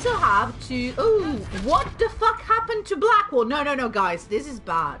 You also have to... Oh, what the fuck happened to Blackwall? No, no, no, guys, this is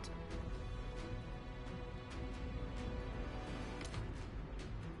bad.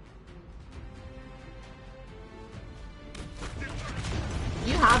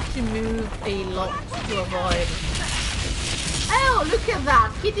 You have to move a lot to avoid. Oh, look at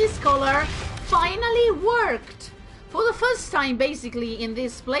that. Kitty's collar finally worked. For the first time, basically, in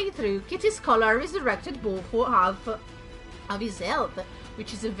this playthrough, Kitty's collar resurrected Bull for half of his health,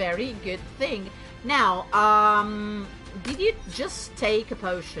 which is a very good thing. Now, did you just take a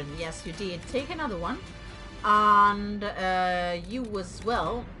potion? Yes, you did. Take another one. And you as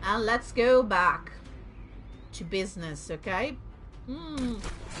well. And let's go back to business, okay?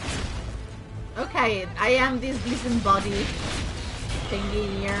 Okay, I am this disembodied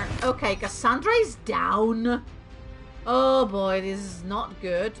thingy here. Okay, Cassandra is down. Oh boy, this is not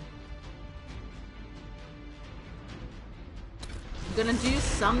good. I'm gonna do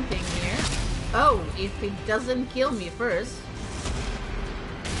something here. Oh, if it doesn't kill me first.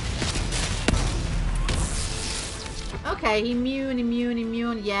 Okay, immune, immune,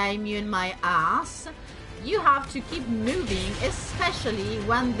 immune. Yeah, immune my ass. You have to keep moving, especially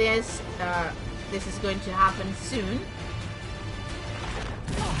when this is going to happen soon.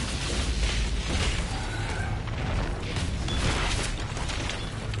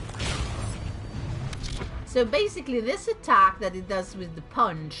 So basically this attack that it does with the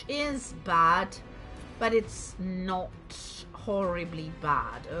punch is bad, but it's not horribly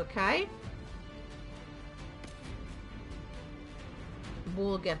bad, okay?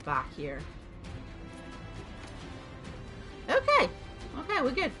 We'll get back here. Okay, okay,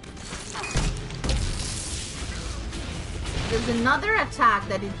 we're good. There's another attack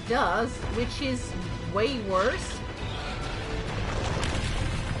that it does, which is way worse.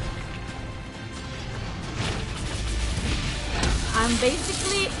 I'm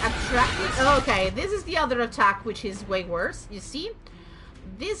basically attracted. Okay, this is the other attack, which is way worse. You see,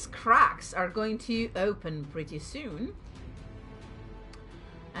 these cracks are going to open pretty soon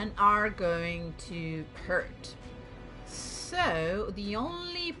and are going to hurt. So the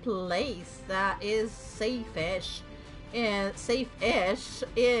only place that is safe-ish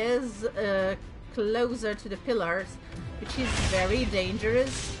is closer to the pillars, which is very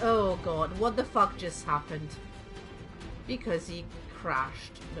dangerous. Oh god, what the fuck just happened? Because he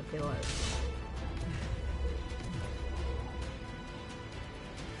crashed the pillars.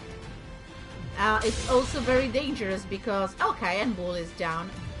 It's also very dangerous because, okay, and Bull is down.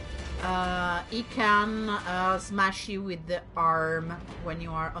 He can smash you with the arm when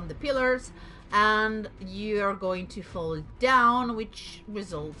you are on the pillars, and you are going to fall down, which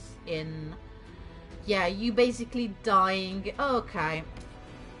results in, yeah, you basically dying. Okay,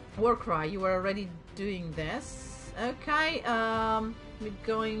 Warcry, you are already doing this. Okay, we're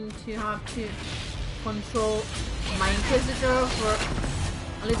going to have to control my Inquisitor for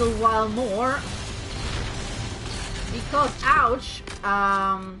a little while more because, ouch,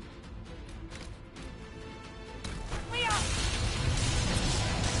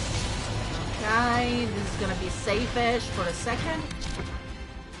 okay, this is gonna be safe-ish for a second.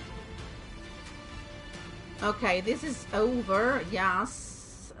 Okay, this is over,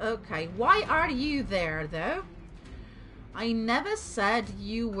 yes. Okay, why are you there though? I never said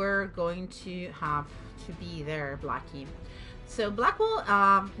you were going to have to be there, Blackie. So Blackwall,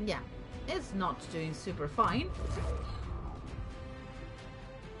 yeah, is not doing super fine.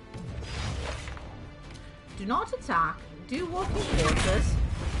 Do not attack. Do walking quarters,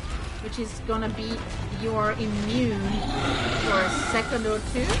 which is gonna be your immune for a second or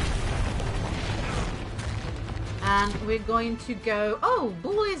two. And we're going to go... Oh,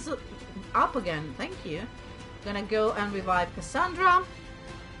 Bull is up again. Thank you. Gonna go and revive Cassandra.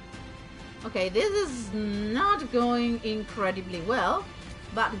 Okay, this is not going incredibly well,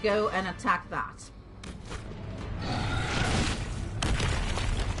 but go and attack that.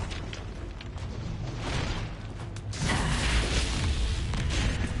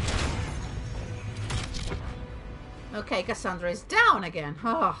 Okay, Cassandra is down again.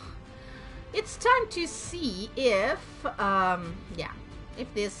 Oh. It's time to see if, yeah,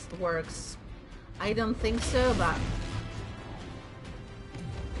 if this works. I don't think so, but...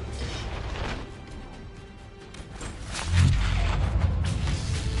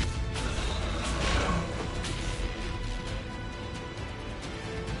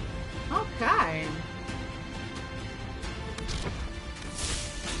 Okay.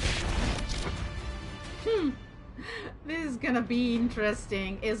 This is gonna be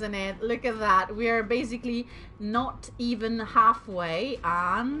interesting, isn't it? Look at that. We are basically not even halfway,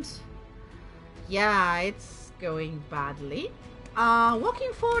 and yeah, it's going badly.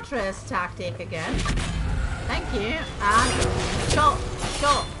 Walking fortress tactic again. Thank you. And chop,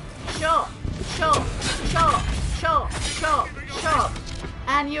 chop, chop, chop, chop, chop, chop, chop.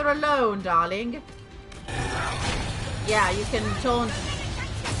 And you're alone, darling. Yeah, you can taunt.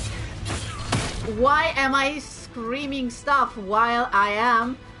 Why am I screaming stuff while I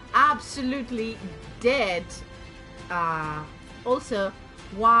am absolutely dead? Also,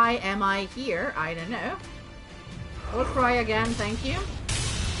 why am I here? I don't know. We'll try again, thank you.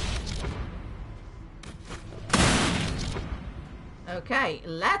 Okay,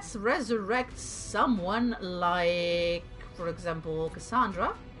 let's resurrect someone like, for example,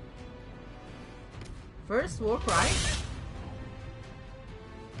 Cassandra. First war cry.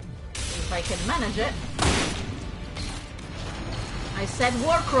 If I can manage it. I said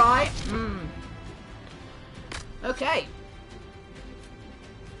war cry. Okay.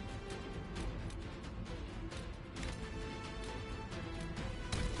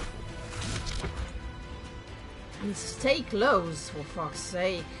 And stay close, for fuck's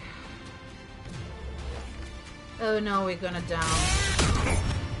sake. Oh no, we're gonna down.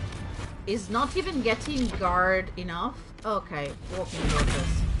 Is not even getting guard enough? Okay, walking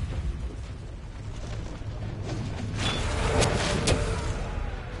fortress.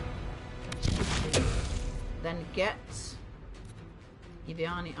 Then get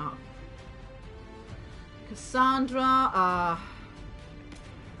Iviani up. Cassandra,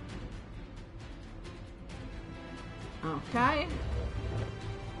 okay.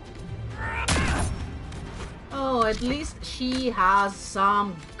 Oh, at least she has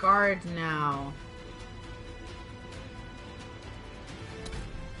some guard now.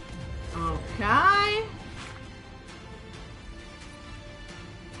 Okay.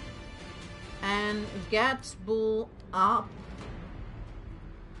 And get Bull up.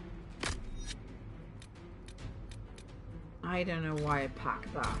 I don't know why I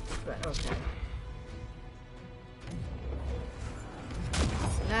packed that, but okay.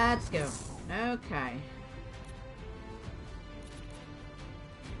 Let's go. Okay.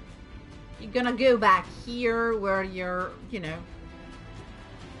 You're gonna go back here where you're, you know,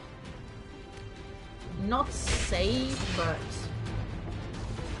 not safe, but...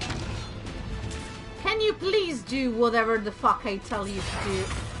 Can you please do whatever the fuck I tell you to do?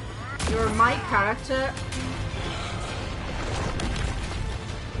 You're my character.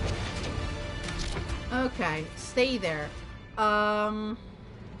 Okay, stay there.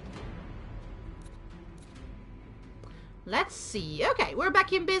 Let's see. Okay, we're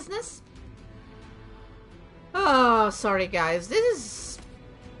back in business. Oh, sorry guys. This is...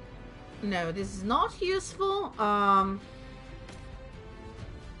 No, this is not useful.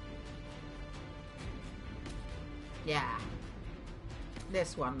 Yeah.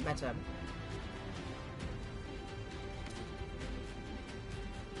 This one, better.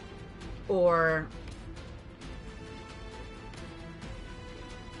 Or...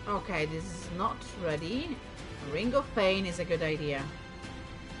 Okay, this is not ready. Ring of Pain is a good idea.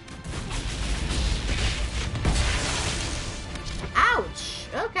 Ouch!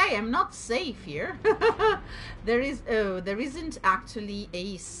 Okay, I'm not safe here. There isn't actually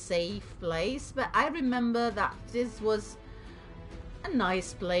a safe place, but I remember that this was a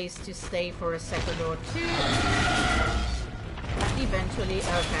nice place to stay for a second or two. Eventually,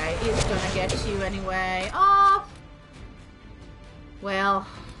 okay, it's gonna get you anyway. Oh! Well...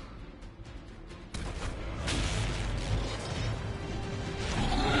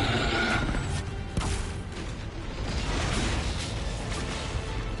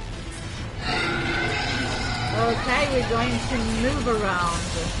 Okay, we're going to move around.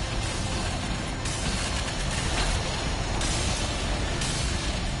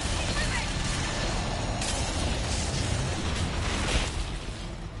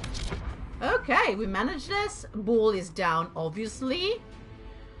 Okay, we managed this. Bull is down, obviously.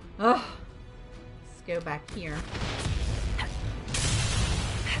 Ugh. Let's go back here.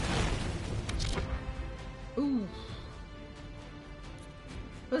 Ooh.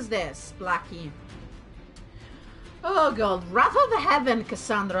 Who's this? Blackie. Oh god, Wrath of the Heaven,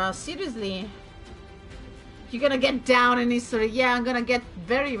 Cassandra, seriously. You're gonna get down in history. Yeah, I'm gonna get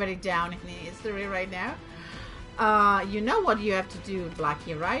very, very down in history right now. You know what you have to do,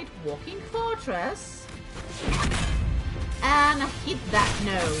 Blackie, right? Walking Fortress. And hit that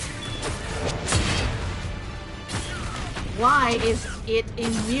node. Why is it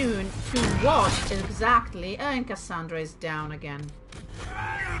immune to what exactly? And Cassandra is down again.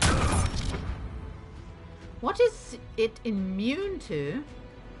 What is it immune to?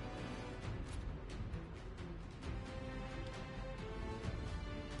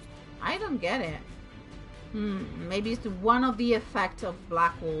 I don't get it. Maybe it's one of the effects of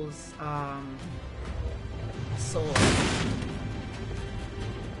Blackwall's sword.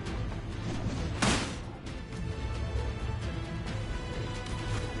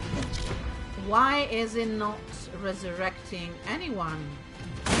 Why is it not resurrecting anyone?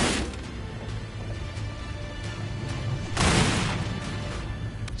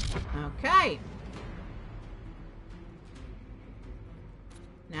 Okay.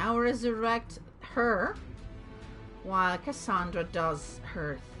 Now resurrect her while Cassandra does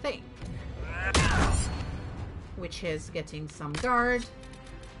her thing, which is getting some guard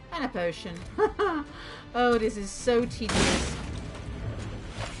and a potion. Oh, this is so tedious.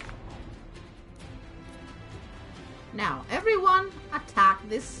 Now, everyone attack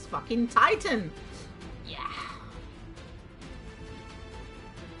this fucking Titan. Yeah.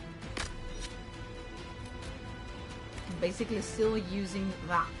 I'm basically still using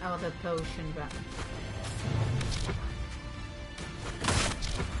that other potion, but...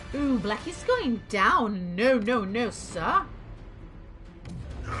 Ooh, Blackie's going down. No, no, no, sir.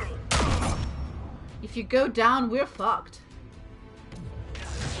 If you go down, we're fucked.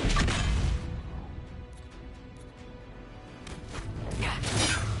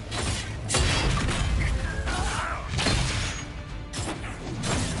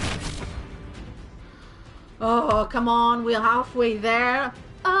 Oh, come on, we're halfway there.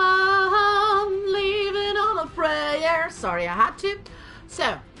 I'm leaving on a prayer. Sorry, I had to.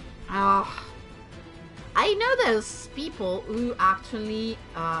 So, I know those people who actually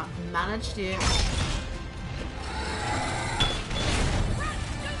managed to...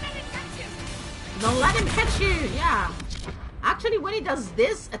 Don't let him catch you, yeah. Actually, when he does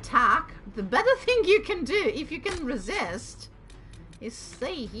this attack, the better thing you can do, if you can resist, is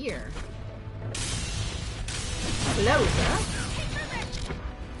stay here. Closer.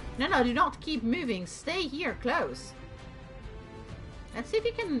 No, no, do not keep moving. Stay here, close. Let's see if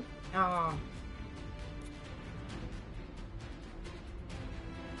you can... Oh.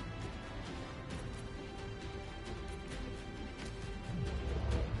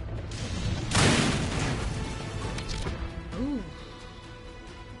 Ooh.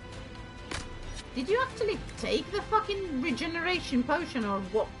 Did you actually take the fucking regeneration potion or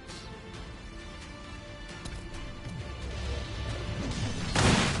what?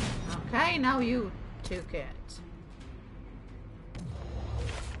 Okay, now you took it.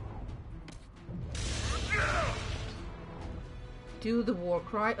 Do the war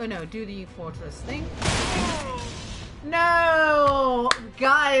cry. Oh no, do the fortress thing. No!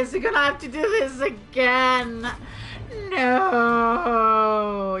 Guys, you're gonna have to do this again.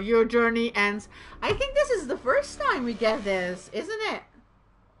 No! Your journey ends. I think this is the first time we get this, isn't it?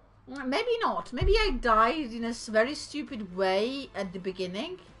 Maybe not. Maybe I died in a very stupid way at the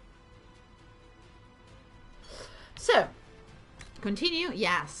beginning. So, continue.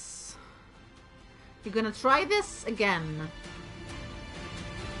 Yes. You're gonna try this again.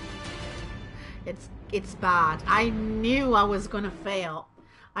 It's bad. I knew I was gonna fail.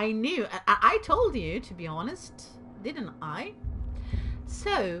 I knew. I told you, to be honest, didn't I?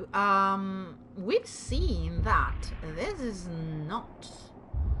 So, we've seen that this is not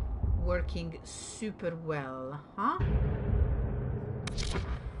working super well, huh?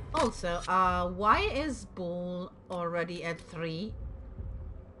 Also, why is Bull already at 3?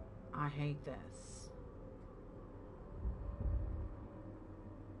 I hate this.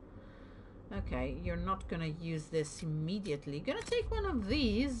 Okay, you're not gonna use this immediately. Gonna take one of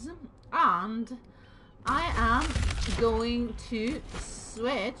these, and I am going to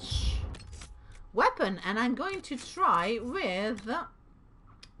switch weapon, and I'm going to try with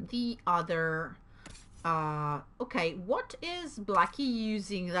the other... okay, what is Blackie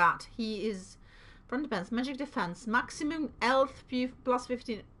using that? He is front defense, magic defense, maximum health plus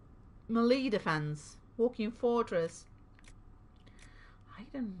 15, melee defense, walking fortress. I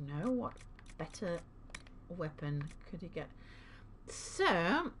don't know what better weapon could he get.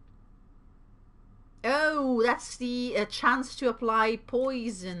 So, oh, that's the chance to apply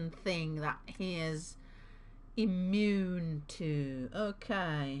poison thing that he is Immune to.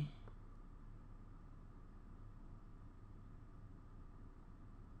 Okay.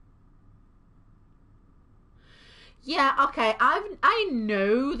 Yeah, okay. I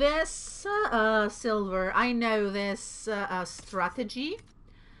know this, Silver. I know this strategy,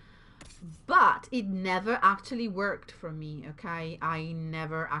 but it never actually worked for me. Okay, I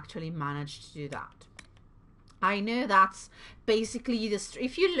never actually managed to do that. I know that's basically this.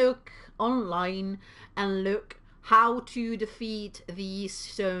 If you look online and look how to defeat the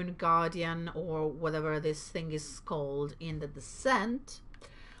Stone Guardian or whatever this thing is called in the Descent,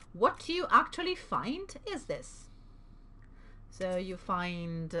 what you actually find is this. So you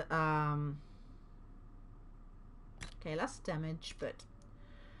find okay, less damage, but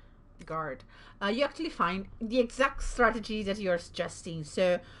guard. You actually find the exact strategy that you're suggesting.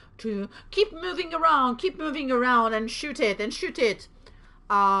 So to keep moving around and shoot it.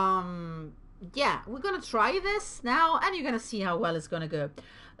 Yeah, we're gonna try this now, and you're gonna see how well it's gonna go.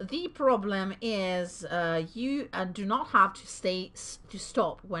 The problem is you do not have to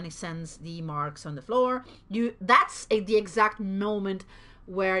stop when he sends the marks on the floor. That's the exact moment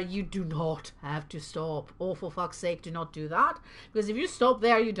where you do not have to stop. Oh, for fuck's sake, do not do that, because if you stop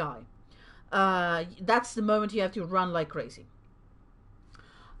there, you die. That's the moment you have to run like crazy.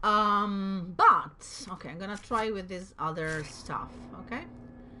 But okay, I'm gonna try with this other stuff. Okay,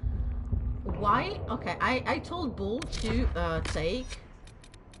 why? Okay, I told Bull to take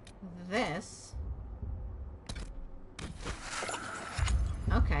this.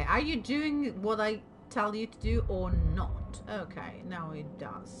 Okay, are you doing what I tell you to do or not? Okay, now it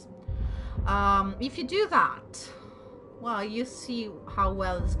does. If you do that, well, you see how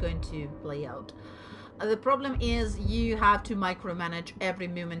well it's going to play out. The problem is you have to micromanage every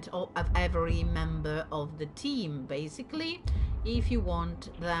movement of every member of the team, basically, if you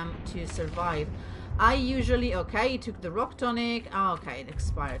want them to survive. I usually, okay, took the rock tonic. Oh, okay, it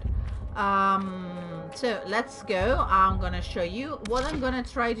expired. So let's go. I'm gonna show you what I'm gonna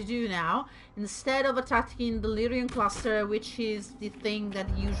try to do now. Instead of attacking the Lyrian cluster, which is the thing that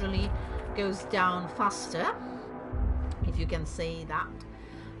usually goes down faster, if you can say that,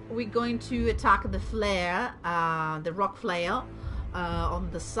 we're going to attack the flare, the rock flail on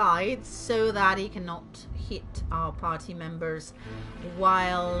the sides, so that he cannot hit our party members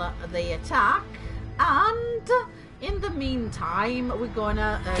while they attack. And in the meantime, we're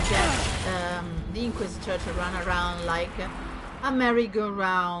gonna get the Inquisitor to run around like a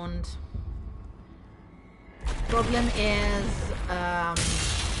merry-go-round. Problem is,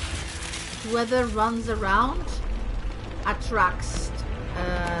 whoever runs around attracts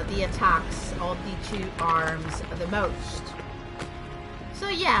the attacks of the two arms the most. So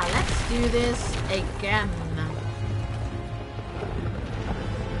yeah, let's do this again.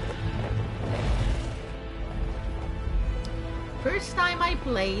 First time I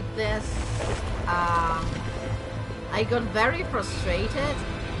played this, I got very frustrated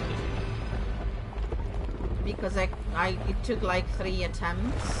because it took like 3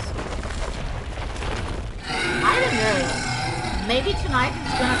 attempts. I don't know. Maybe tonight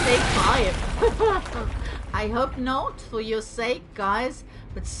it's gonna take 5. I hope not, for your sake, guys.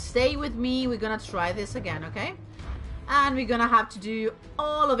 But stay with me. We're gonna try this again, okay? And we're gonna have to do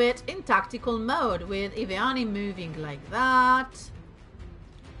all of it in tactical mode with Iveani moving like that.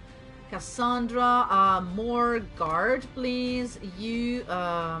 Cassandra, more guard, please. You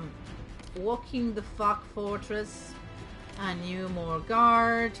walking the fuck fortress, and you more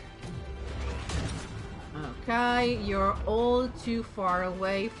guard. Okay, you're all too far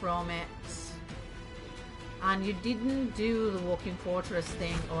away from it. And you didn't do the walking fortress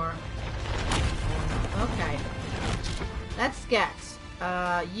thing, or... Okay. Let's get...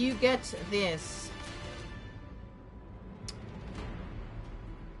 you get this.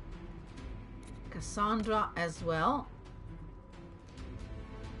 Cassandra as well.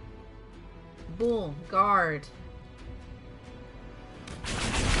 Bull, guard.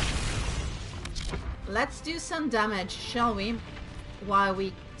 Let's do some damage, shall we? While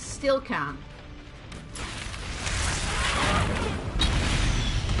we still can.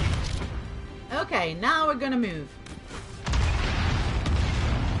 Okay, now we're gonna move.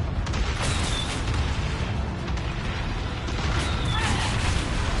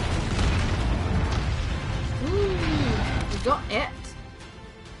 Ooh, we got it.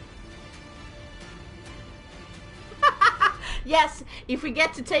 Yes, if we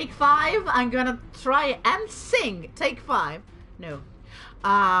get to take 5, I'm gonna try and sing take 5. No.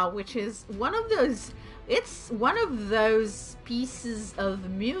 Which is one of those... It's one of those pieces of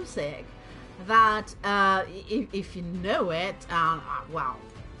music that, if you know it, well,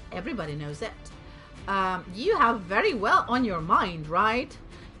 everybody knows it. you have very well on your mind, right?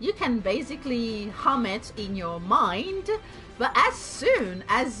 You can basically hum it in your mind, but as soon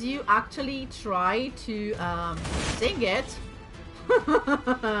as you actually try to sing it,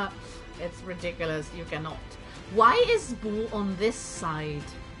 it's ridiculous. You cannot. Why is Bull on this side?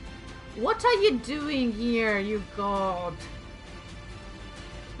 What are you doing here, you god?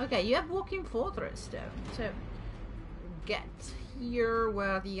 Okay, you have Walking Fortress though, so get here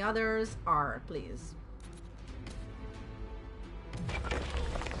where the others are, please.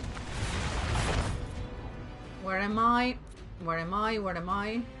 Where am I? Where am I? Where am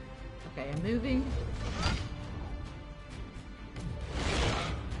I? Okay, I'm moving.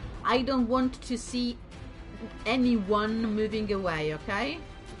 I don't want to see anyone moving away, okay?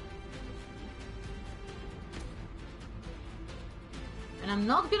 And I'm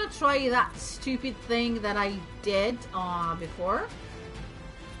not gonna try that stupid thing that I did before,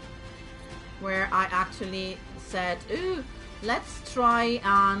 where I actually said, ooh, let's try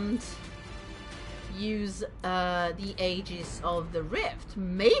and use the Aegis of the Rift.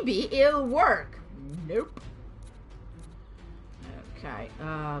 Maybe it'll work. Nope. Okay,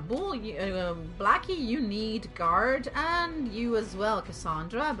 Bull, Blackie, you need guard, and you as well,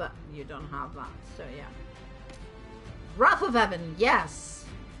 Cassandra, but you don't have that, so yeah. Wrath of Heaven, yes!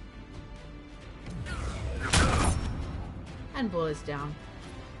 And Bull is down.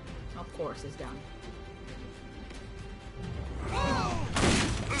 Of course he's down.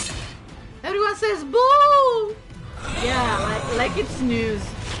 Everyone says Bull! Yeah, like it's news.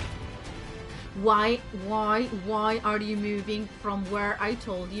 Why are you moving from where I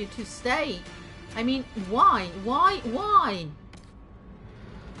told you to stay? I mean, why?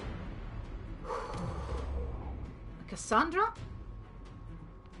 Cassandra?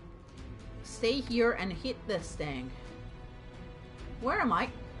 Stay here and hit this thing. Where am I?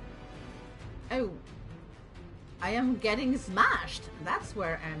 Oh. I am getting smashed. That's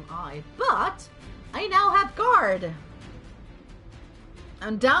where am I. But I now have guard.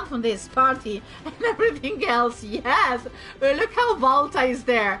 I'm down from this party and everything else. Yes. Look how Valta is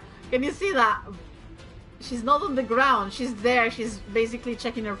there. Can you see that? She's not on the ground. She's there. She's basically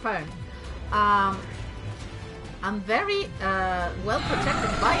checking her phone. I'm very well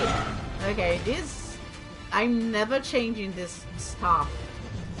protected by it. Okay, this... I'm never changing this stuff.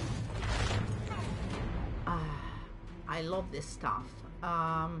 I love this stuff.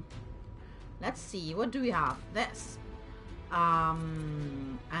 Let's see, what do we have? This.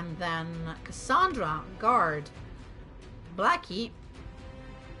 And then Cassandra, guard. Blackie,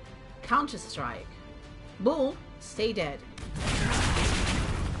 Counter-Strike. Bull, stay dead.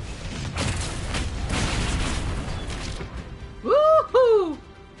 Woohoo!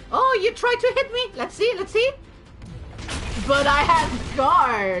 Oh, you tried to hit me? Let's see, let's see. But I have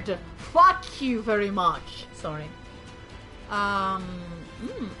guard. Fuck you very much. Sorry.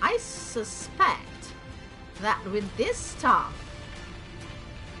 I suspect that with this stuff,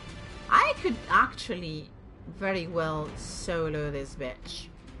 I could actually very well solo this bitch.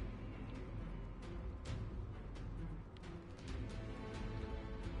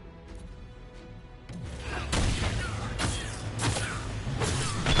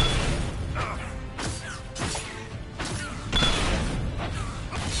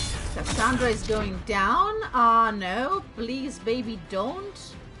 Cassandra is going down. No, please, baby,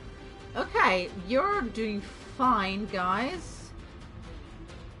 don't. Okay, you're doing fine, guys.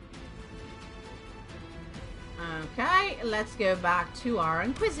 Okay, let's go back to our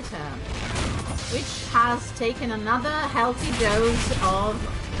Inquisitor, which has taken another healthy dose of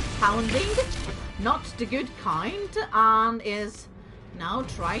pounding, not the good kind, and is now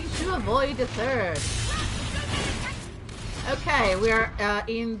trying to avoid a third. Okay, we're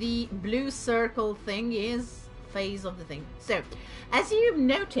in the blue circle thing is phase of the thing. So, as you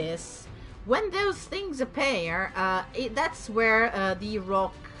notice, when those things appear, that's where the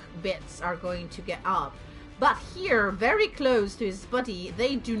rock bits are going to get up. But here, very close to his body,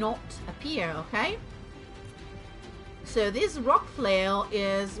 they do not appear, okay? So this rock flail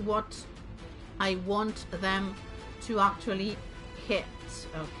is what I want them to actually hit,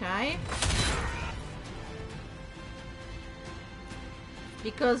 okay?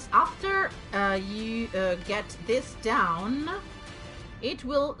 Because after you get this down, it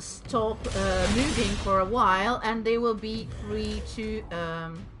will stop moving for a while and they will be free to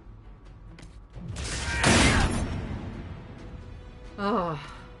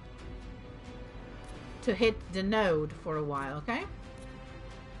hit the node for a while, okay?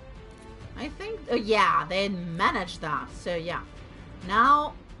 I think, yeah, they managed that, so yeah.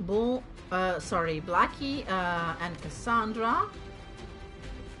 Now, Blackie and Cassandra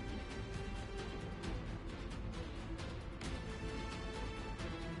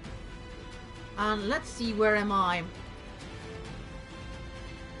And let's see, where am I?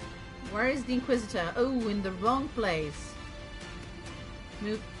 Where is the Inquisitor? Oh, in the wrong place.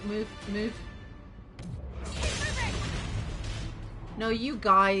 Move, move, move. No, you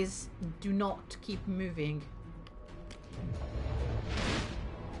guys do not keep moving.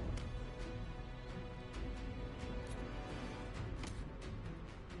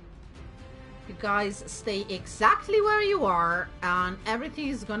 You guys stay exactly where you are and everything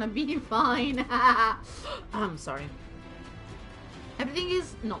is gonna be fine. I'm sorry. Everything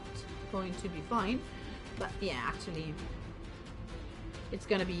is not going to be fine, but yeah, actually it's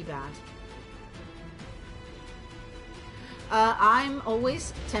gonna be bad. I'm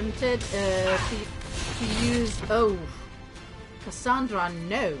always tempted to use... Oh, Cassandra,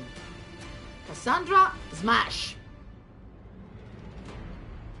 no. Cassandra, smash.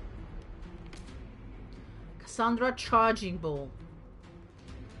 Cassandra, charging ball.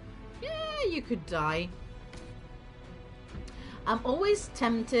 Yeah, you could die. I'm always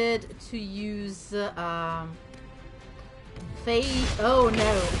tempted to use fade. Oh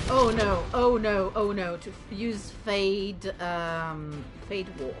no! Oh no! Oh no! Oh no! To use fade, fade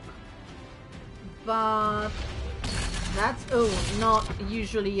walk. But that's not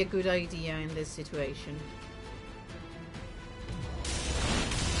usually a good idea in this situation.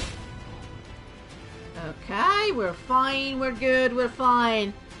 Okay, we're fine. We're good. We're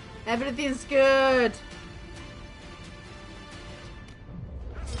fine. Everything's good.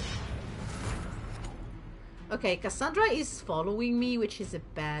 Okay, Cassandra is following me, which is a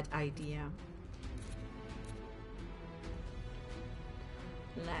bad idea.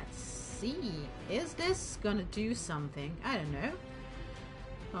 Let's see. Is this gonna do something? I don't know.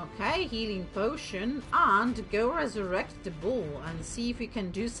 Okay, healing potion. And go resurrect the bull and see if we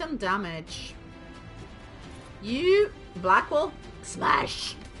can do some damage. You, Blackwall,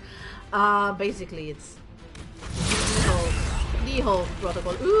 smash! Basically it's the whole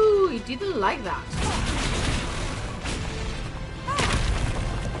protocol. Ooh, he didn't like that.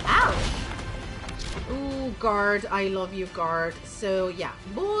 Ouch! Ooh, guard, I love you, guard. So yeah,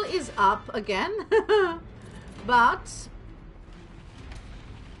 bull is up again. But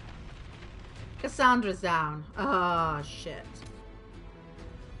Cassandra's down. Ah, shit.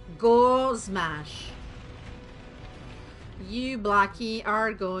 Go smash. You, Blackie,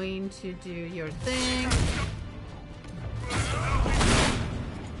 are going to do your thing.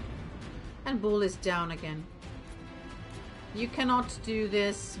 And bull is down again. You cannot do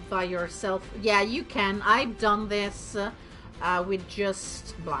this by yourself. Yeah, you can. I've done this with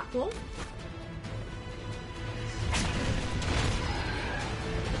just Blackwall.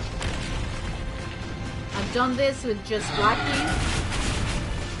 I've done this with just Blackie.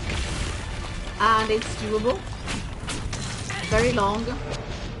 And it's doable. Very long.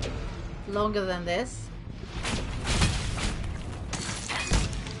 Longer than this.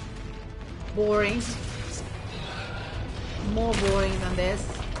 Boring. More boring than this.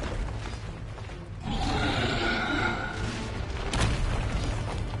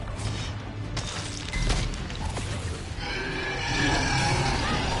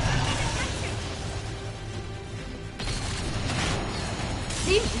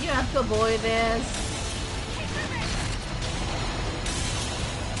 See, you have to avoid this.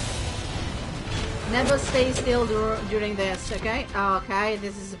 Never stay still during this, okay? Okay,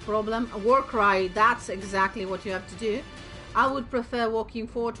 this is a problem. A war cry, that's exactly what you have to do. I would prefer Walking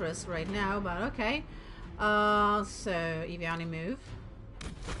Fortress right now, but okay. So, Eviani, move.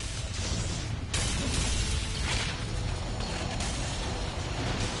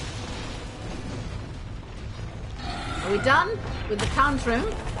 Are we done with the count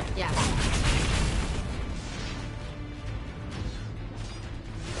room? Yes.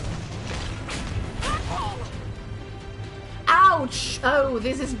 Ouch! Oh,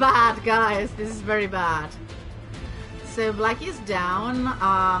 this is bad, guys. This is very bad. So Black is down.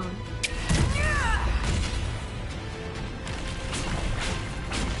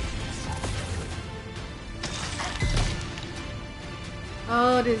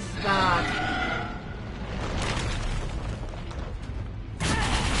 Oh, this is bad.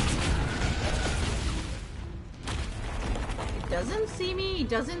 It doesn't see me. He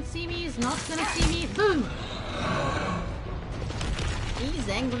doesn't see me. He's not gonna see me. Boom! He's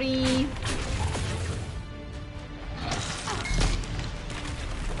angry.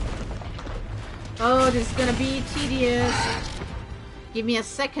 Oh, this is gonna be tedious. Give me a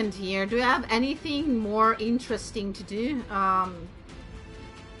second here. Do I have anything more interesting to do?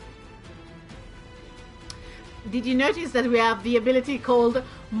 Did you notice that we have the ability called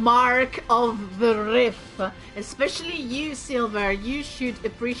Mark of the Riff? Especially you, Silver. You should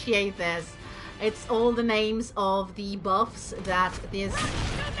appreciate this. It's all the names of the buffs that this...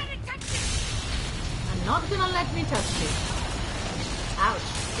 I'm not gonna let me touch you. Ouch,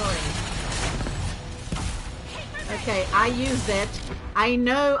 sorry. Okay, I used it. I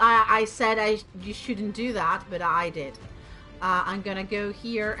know I said you shouldn't do that, but I did. I'm gonna go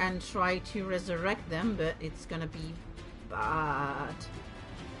here and try to resurrect them, but it's gonna be bad.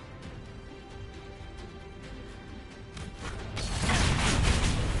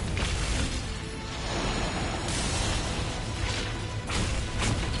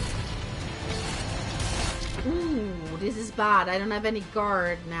 Ooh, this is bad. I don't have any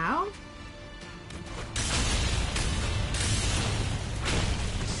guard now.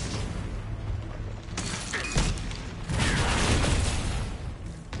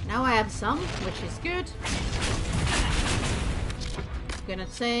 Now I have some, which is good. Gonna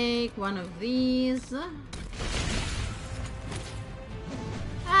take one of these.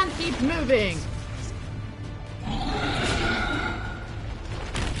 And keep moving.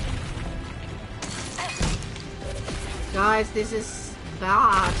 Guys, this is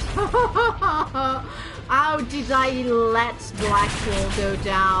bad. How did I let Blackwall go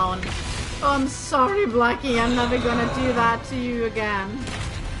down? Oh, I'm sorry, Blackie. I'm never gonna do that to you again.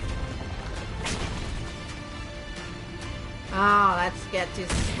 Ah, let's get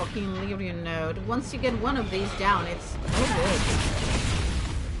this fucking Lyrian node. Once you get one of these down, it's no good.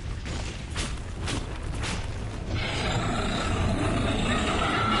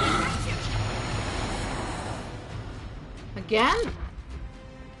 Again?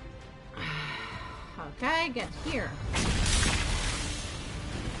 Okay, get here.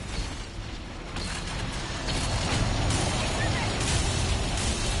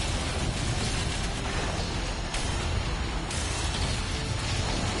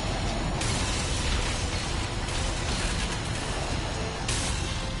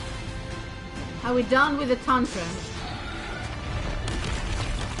 Are we done with the tantrum?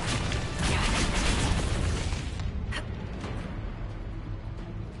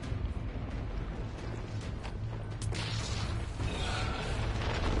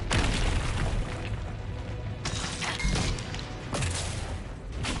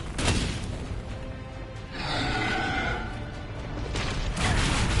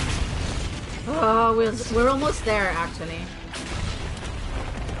 Oh, we're almost there, actually.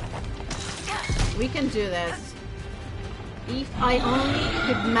 We can do this. If I only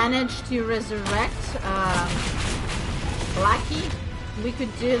could manage to resurrect Blackie, we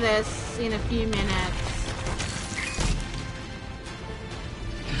could do this in a few minutes.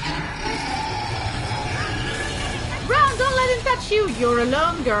 Run! Don't let him touch you! You're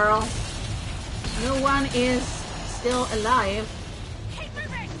alone, girl. No one is still alive.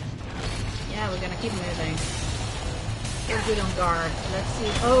 Yeah, we're gonna keep moving. You're good on guard. Let's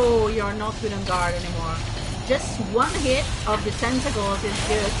see. Oh, you're not good on guard anymore. Just one hit of the tentacles is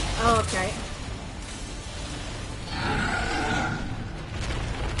good. Oh, okay.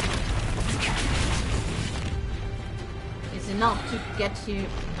 It's enough to get you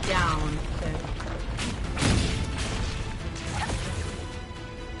down. So.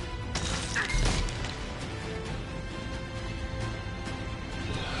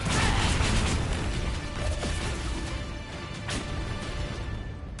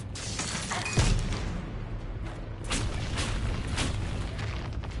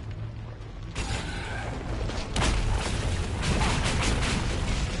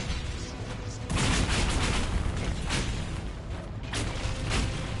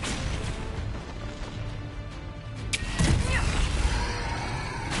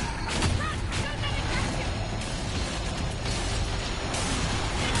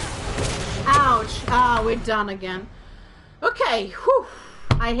 Ah, we're done again. Okay, whew.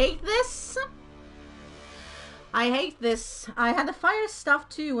 I hate this. I hate this. I had the fire stuff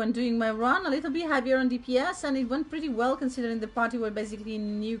too when doing my run, a little bit heavier on DPS, and it went pretty well considering the party were basically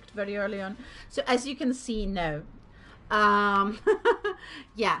nuked very early on. So as you can see, no.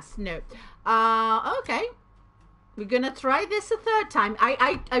 Yes, no. Okay. We're gonna try this a third time.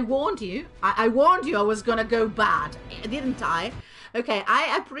 I warned you. I warned you I was gonna go bad, didn't I? Okay,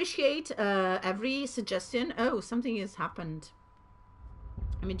 I appreciate every suggestion. Oh, something has happened.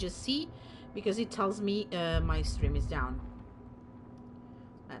 Let me just see, because it tells me my stream is down.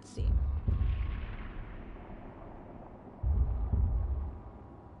 Let's see.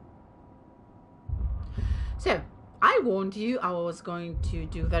 So, I warned you I was going to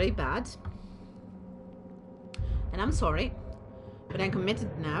do very bad. And I'm sorry, but I'm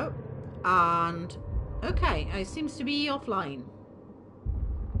committed now. And, okay, it seems to be offline.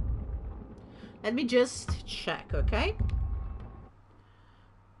 Let me just check, okay?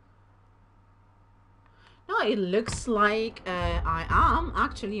 it looks like I am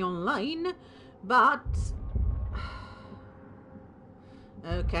actually online, but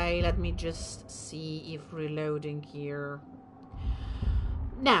okay, let me just see if reloading here.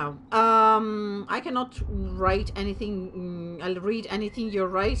 Now, I cannot write anything. I'll read anything you're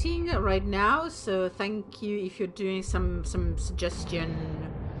writing right now. So thank you if you're doing some suggestion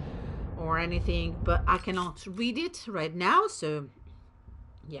or anything, but I cannot read it right now. So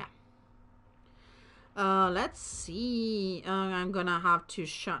yeah. Let's see. I'm gonna have to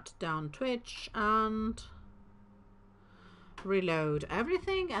shut down Twitch and reload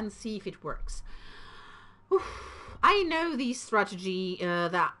everything and see if it works. Oof. I know the strategy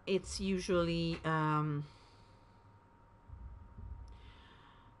that it's usually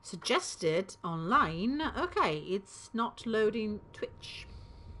suggested online. Okay, it's not loading Twitch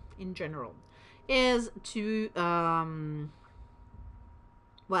in general. Is to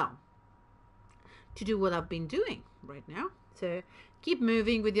well, to do what I've been doing right now. So keep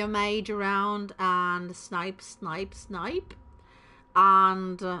moving with your mage around and snipe, snipe, snipe,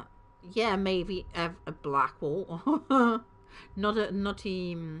 and yeah, maybe a black wall. not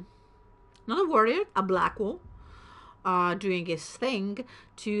a warrior, a black wall, doing his thing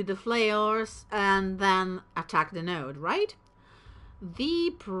to the flares and then attack the node, right?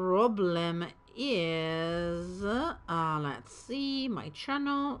 The problem is, let's see, my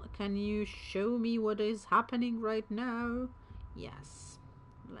channel. Can you show me what is happening right now? Yes.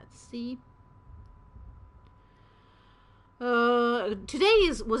 Let's see.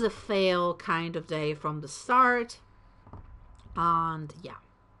 Today was a fail kind of day from the start, and yeah,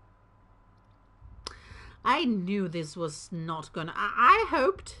 I knew this was not gonna. I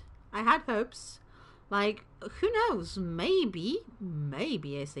had hopes, like, who knows, maybe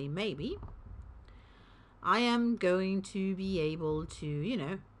I say maybe I am going to be able to, you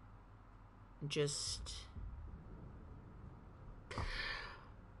know, just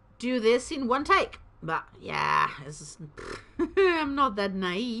do this in one take. But yeah, I'm not that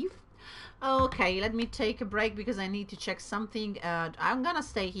naive. Okay, let me take a break because I need to check something. I'm gonna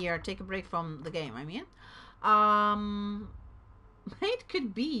stay here, take a break from the game, I mean. It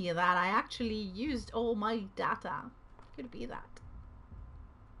could be that I actually used all my data. Could be that.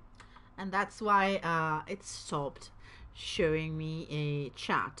 And that's why it stopped showing me a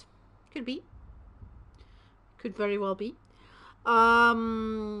chat. Could be. Could very well be.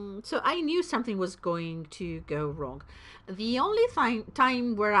 So I knew something was going to go wrong. The only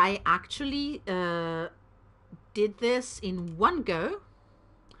time where I actually did this in one go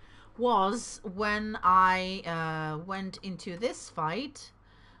was when I went into this fight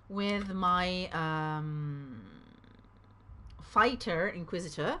with my fighter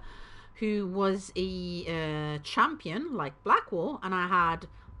Inquisitor, who was a champion like Blackwall, and I had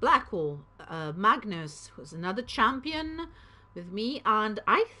Blackwall, Magnus was another champion with me, and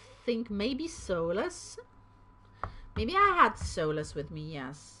I think maybe Solus. Maybe I had Solus with me,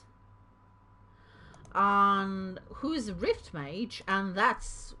 yes. And who's Rift Mage, and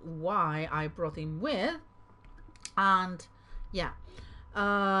that's why I brought him with. And yeah.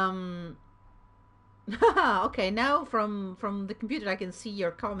 Okay, now from the computer I can see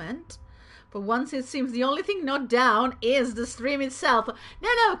your comment. For once it seems the only thing not down is the stream itself.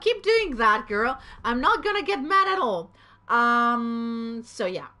 No, keep doing that, girl. I'm not gonna get mad at all. So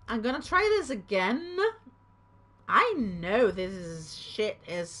yeah, I'm gonna try this again. I know this shit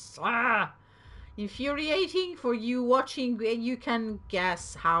is infuriating for you watching. You can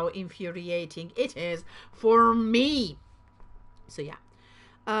guess how infuriating it is for me. So yeah,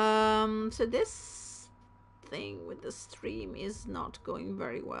 so this thing with the stream is not going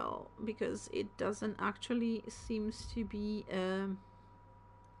very well because it doesn't actually seems to be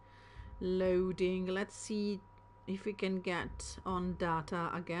loading. Let's see if we can get on data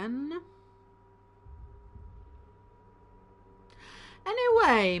again.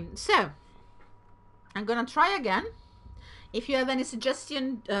 Anyway, so I'm gonna try again. If you have any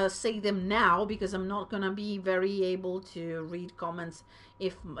suggestion, say them now, because I'm not gonna be very able to read comments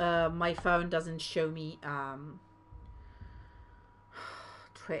if my phone doesn't show me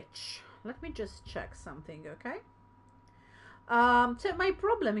Twitch. Let me just check something, okay? So my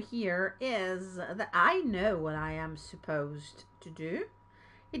problem here is that I know what I am supposed to do.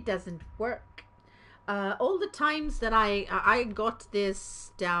 It doesn't work. All the times that I got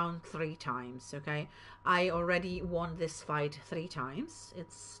this down 3 times, okay? I already won this fight 3 times.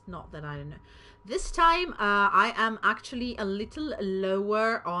 It's not that I don't know. This time, I am actually a little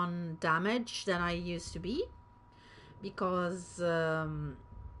lower on damage than I used to be. Because,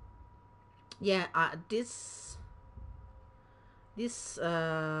 yeah, this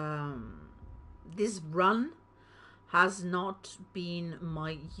this run has not been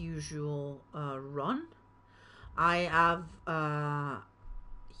my usual run. I have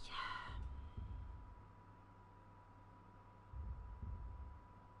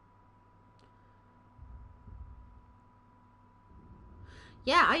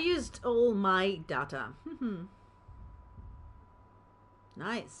yeah, I used all my data.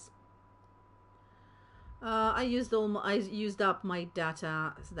 Nice. I used up my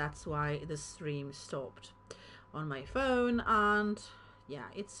data, so that's why the stream stopped on my phone, and yeah,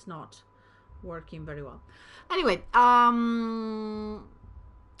 it's not working very well. Anyway, I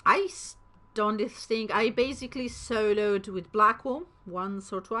done this thing. I basically soloed with Blackwall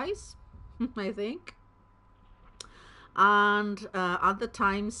once or twice, I think, and other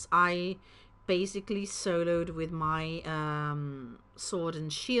times I basically soloed with my Sword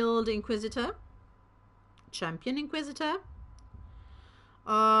and Shield Inquisitor, Champion Inquisitor.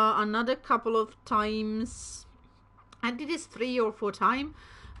 Another couple of times, I did this 3 or 4 times.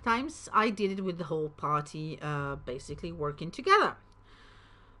 I did it with the whole party, basically working together.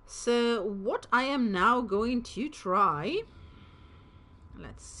 So what I am now going to try,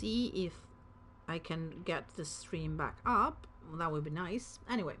 let's see if I can get the stream back up. Well, that would be nice.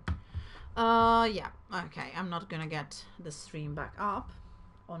 Anyway, yeah, okay, I'm not gonna get the stream back up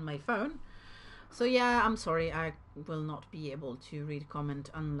on my phone. So yeah, I'm sorry, I will not be able to read comment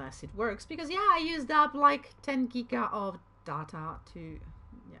unless it works, because yeah, I used up like 10 giga of data to,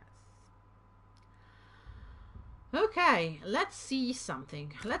 yes. Okay, let's see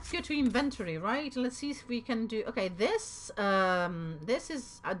something. Let's go to inventory, right? Let's see if we can do, okay, this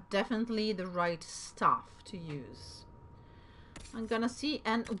is definitely the right stuff to use. I'm gonna see,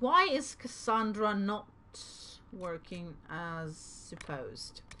 and why is Cassandra not working as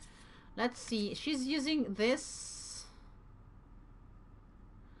supposed? Let's see. She's using this.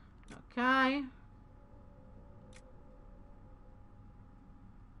 Okay.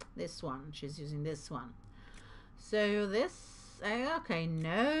 This one. She's using this one. So this. Okay,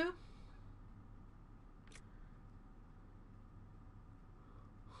 no.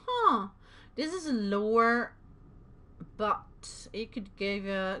 Huh. This is lower, but it could give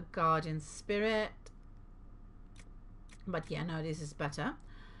a guardian spirit. But yeah, no, this is better.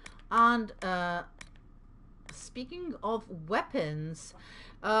 And speaking of weapons,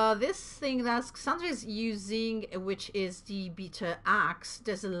 this thing that Cassandra is using, which is the Bitter Axe,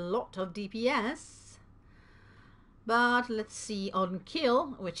 there's a lot of DPS. But let's see, on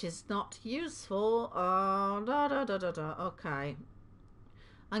kill, which is not useful. Okay.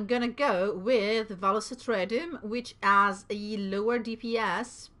 I'm gonna go with Velocitredum, which has a lower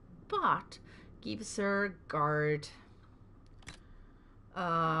DPS, but gives her guard.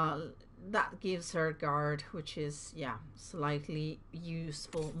 That gives her guard, which is, yeah, slightly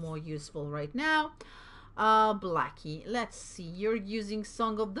useful, more useful right now. Blackie, let's see, you're using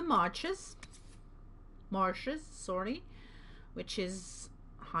Song of the Marshes, sorry, which is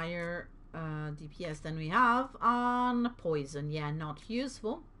higher DPS than we have. On Poison, yeah, not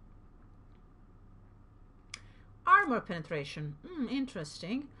useful. Armor penetration,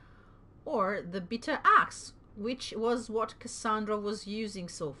 interesting. Or the Bitter Axe, which was what Cassandra was using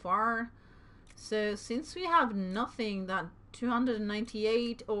so far. So since we have nothing that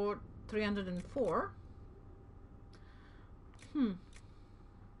 298 or 304,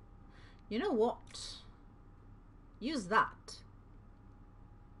 you know what? Use that.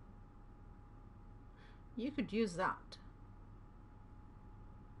 You could use that.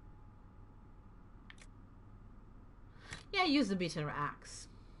 Yeah, use the Bitter Axe.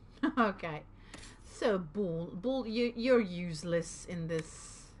 Okay. So, Bull, you're useless in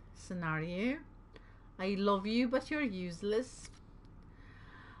this scenario. I love you, but you're useless.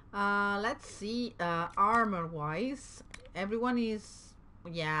 Let's see, armor-wise, everyone is,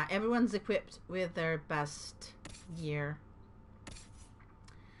 yeah, everyone's equipped with their best gear.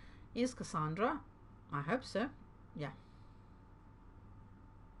 Is Cassandra? I hope so. Yeah.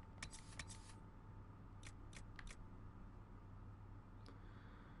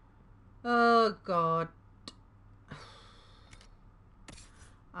 Oh god.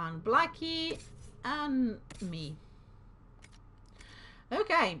 And Blackie and me.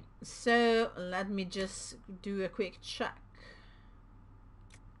 Okay, so let me just do a quick check.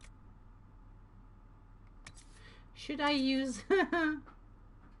 Should I use...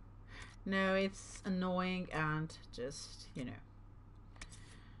 No, it's annoying and just, you know.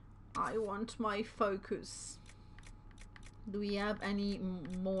 I want my focus. Do we have any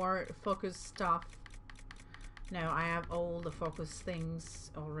more focus stuff? No, I have all the focus things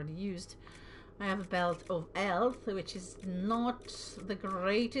already used. I have a belt of health, which is not the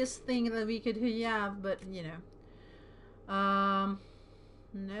greatest thing that we could have, but you know.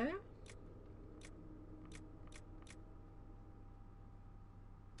 No.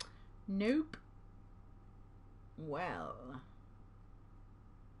 Nope. Well.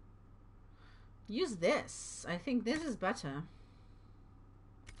 Use this. I think this is better.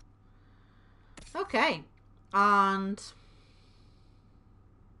 Okay. And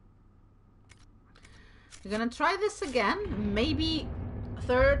we're gonna try this again. Maybe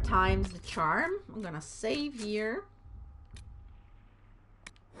third time's the charm. I'm gonna save here.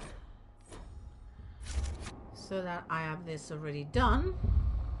 So that I have this already done.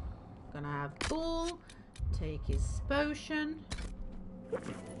 Gonna have Bull take his potion.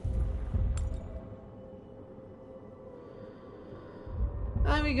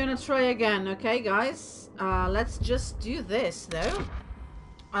 And we're gonna try again, okay guys? Let's just do this though.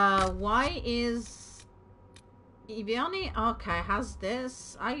 Why is Iviani? Okay, has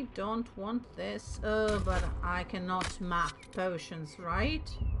this. I don't want this. But I cannot map potions, right?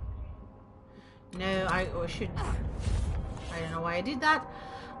 No, I should. I don't know why I did that.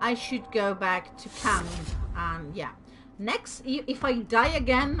 I should go back to camp and yeah. Next, if I die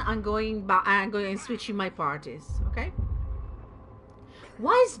again, I'm going back. I'm going switching my parties. Okay.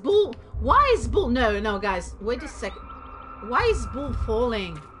 Why is Bull? Why is Bull? No, no, guys. Wait a second. Why is Bull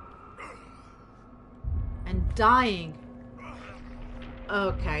falling and dying?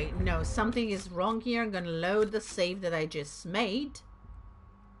 Okay, no, something is wrong here. I'm gonna load the save that I just made.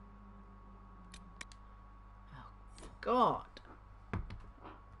 Oh God.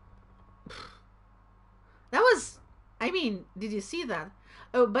 That was, I mean, did you see that?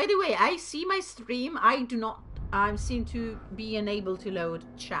 Oh, by the way, I see my stream. I do not, I seem to be unable to load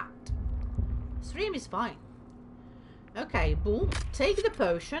chat. Stream is fine. Okay, boom. Take the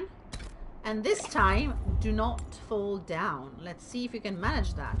potion. And this time, do not fall down. Let's see if you can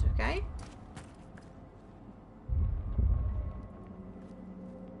manage that, okay?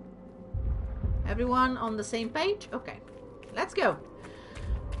 Everyone on the same page? Okay, let's go.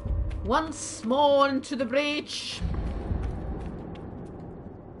 Once more into the breach.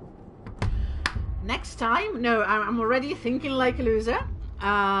 Next time, no, I'm already thinking like a loser.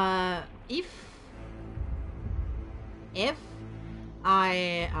 If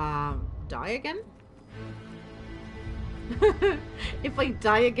I die again, if I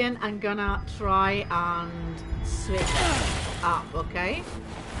die again, I'm gonna try and switch up. Okay.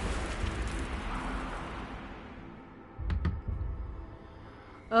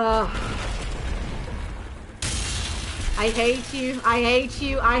 I hate you, I hate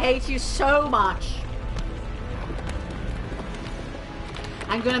you, I hate you so much.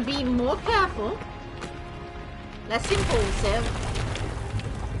 I'm gonna be more careful, less impulsive.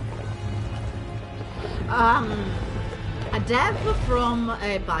 A dev from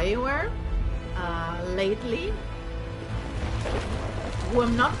BioWare lately, who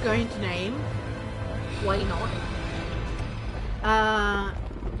I'm not going to name, why not?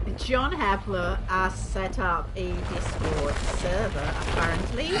 John Hepler has set up a Discord server,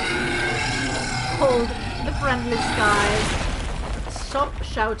 apparently, called The Friendly Skies. Stop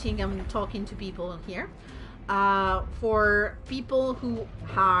shouting, I'm talking to people here. For people who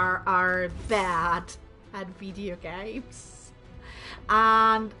are bad at video games.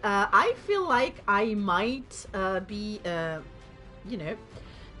 And I feel like I might be, you know,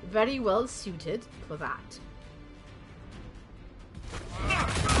 very well suited for that.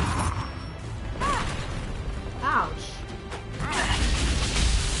 Ouch.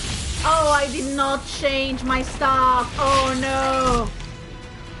 Oh, I did not change my stuff. Oh no.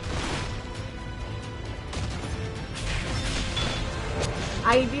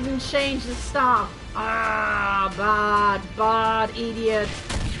 I didn't change the stuff. Ah, bad idiot.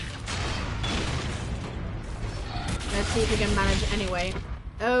 Let's see if we can manage anyway.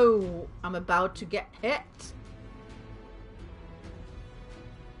 Oh, I'm about to get hit.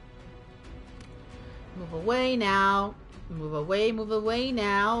 Move away now. Move away, move away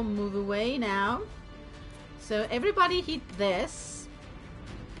now. Move away now. So everybody hit this.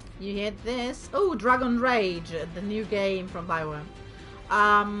 You hit this. Oh, Dragon Rage, the new game from BioWare.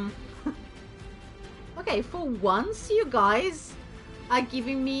 Okay, for once you guys are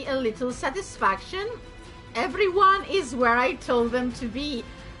giving me a little satisfaction. Everyone is where I told them to be.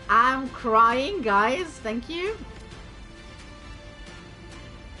 I'm crying, guys. Thank you.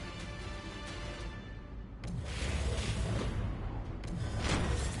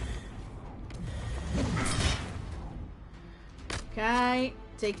 Okay,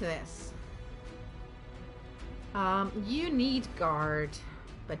 take this. You need guard.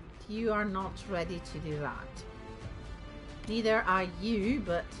 but you are not ready to do that. Neither are you,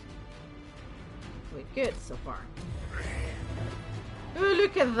 but we're good so far. Oh,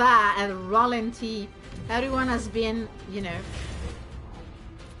 look at that, at Rollin-T. Everyone has been, you know,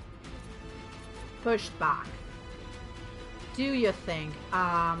 pushed back. Do your thing.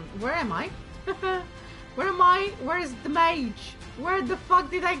 Where am I? Where am I? Where is the mage? Where the fuck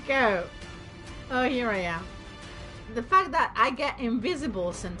did I go? Oh, here I am. The fact that I get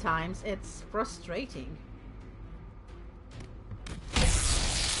invisible sometimes, it's frustrating.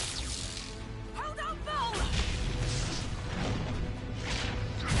 Hold on, Bull!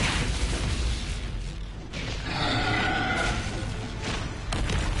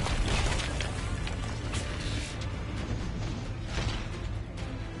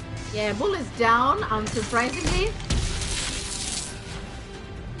 Yeah, Bull is down, unsurprisingly.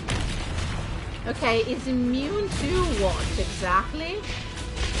 Okay, is immune to what exactly?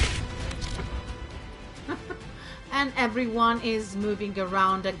 And everyone is moving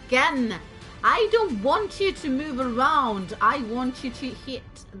around again. I don't want you to move around. I want you to hit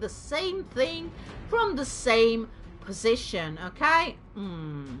the same thing from the same position, okay?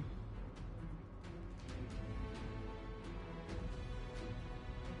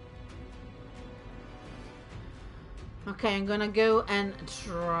 Okay, I'm gonna go and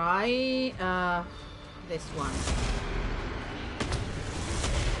try this one.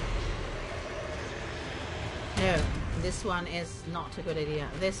 No, this one is not a good idea.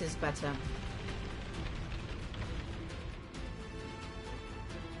 This is better.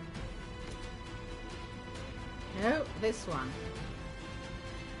 No, this one.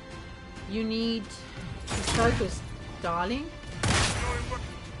 You need to focus, darling.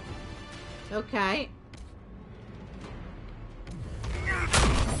 Okay.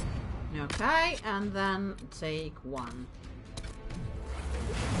 Okay, and then take one.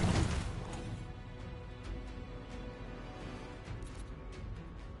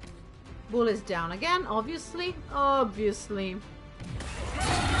 Bull is down again, obviously. Obviously.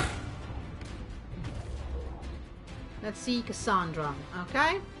 Let's see Cassandra,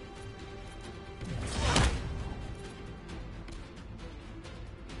 okay?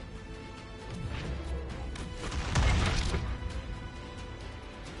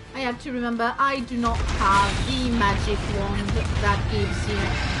 I have to remember I do not have the magic wand that gives you.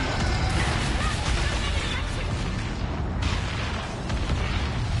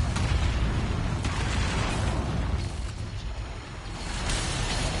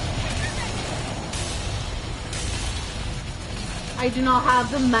 I do not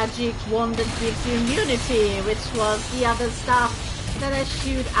have the magic wand that gives you immunity, which was the other stuff that I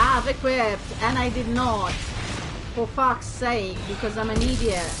should have equipped, and I did not. For fuck's sake, because I'm an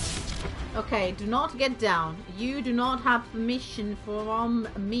idiot. Okay, do not get down. You do not have permission from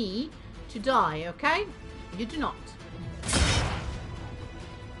me to die, okay? You do not.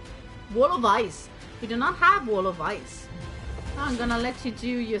 Wall of ice. We do not have wall of ice. I'm gonna let you do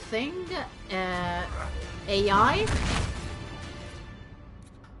your thing. AI.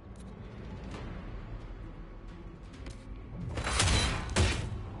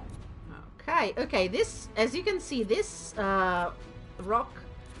 Okay, this, as you can see, this rock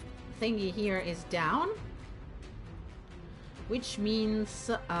thingy here is down, which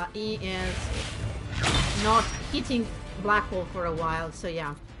means he is not hitting black hole for a while, so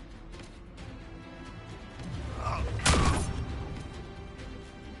yeah.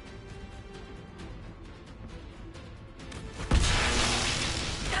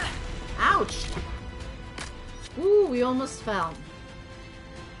 Ouch! Ooh, we almost fell.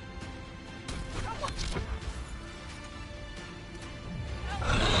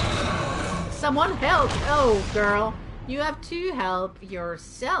 Someone help! Oh, girl, you have to help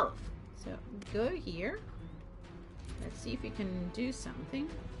yourself. So go here. Let's see if we can do something.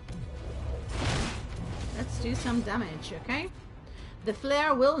 Let's do some damage, okay? The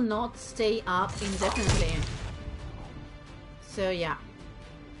flare will not stay up indefinitely. So yeah.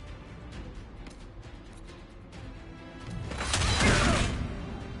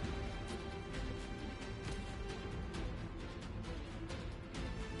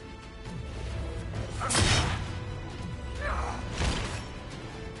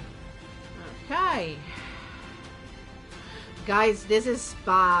 Okay. Guys, this is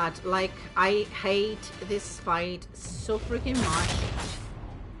bad. Like, I hate this fight so freaking much.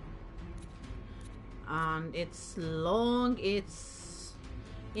 And it's long, it's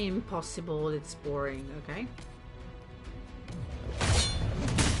impossible, it's boring, okay?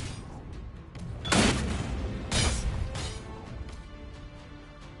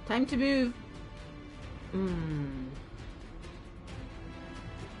 Time to move.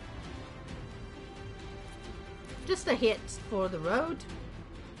 Just a hit for the road.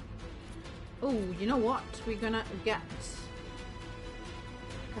 Oh, you know what? We're gonna get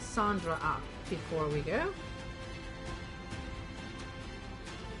Cassandra up before we go.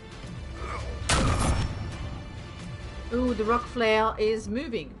 Ooh, the rock flail is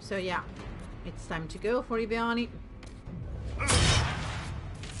moving. So yeah, it's time to go for Iviani.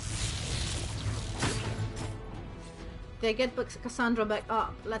 They get Cassandra back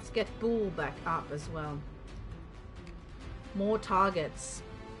up. Let's get Bull back up as well. More targets.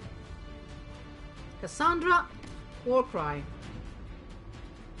 Cassandra, Warcry.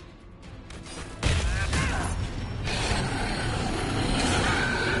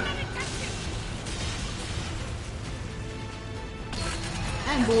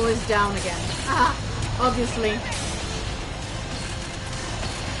 And Bull is down again. Obviously.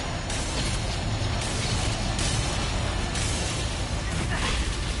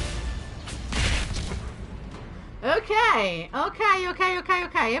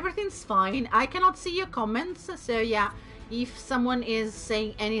 Okay. Everything's fine. I cannot see your comments, so yeah. If someone is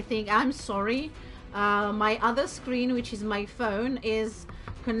saying anything, I'm sorry. My other screen, which is my phone, is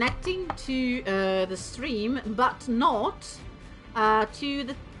connecting to the stream, but not to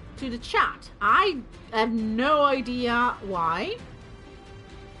the chat. I have no idea why,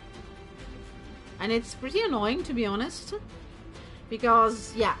 and it's pretty annoying, to be honest,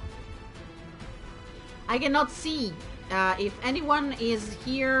 because yeah, I cannot see if anyone is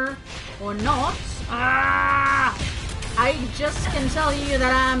here or not. I just can tell you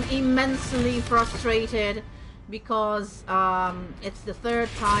that I'm immensely frustrated because it's the third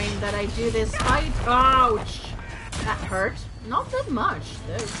time that I do this fight. Ouch! That hurt. Not that much,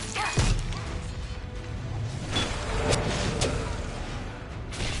 though.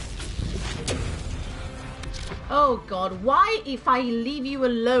 Oh god, why if I leave you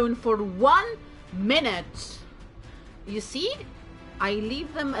alone for 1 minute? You see? I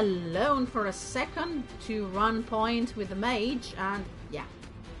leave them alone for a second to run point with the mage, and yeah.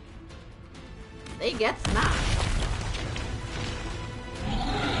 They get smashed.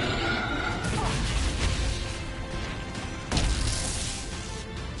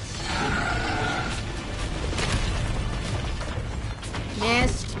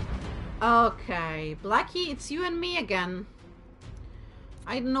 Missed. Okay, Blackie, it's you and me again.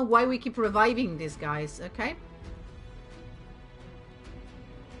 I don't know why we keep reviving these guys, okay?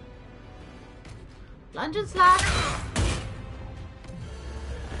 Lunge and slash.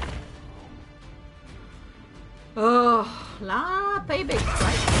 Oh, pay big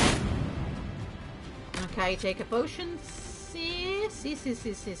strike. Okay, take a potion. See.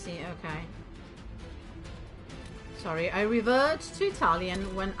 Okay. Sorry, I revert to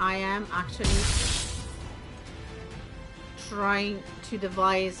Italian when I am actually trying to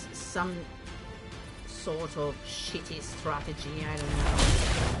devise some sort of shitty strategy. I don't know.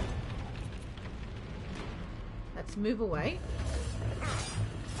 Let's move away.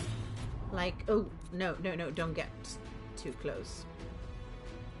 Like, oh, no, don't get too close.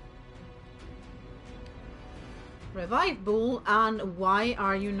 Revive Bull, and why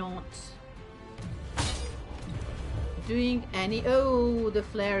are you not doing any... Oh, the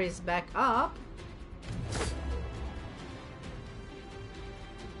flare is back up.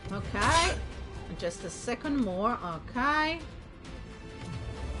 Okay. Just a second more. Okay.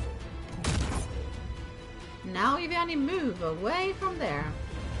 Now Iviani, move away from there.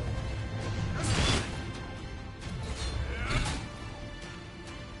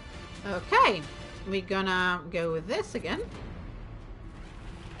 Okay. We're gonna go with this again.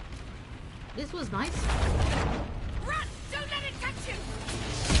 This was nice. Run! Don't let it touch you!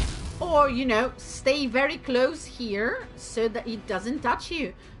 Or, you know, stay very close here so that it doesn't touch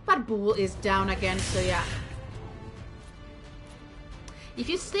you. But Bull is down again, so yeah. If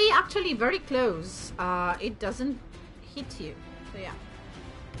you stay actually very close, it doesn't hit you. So yeah.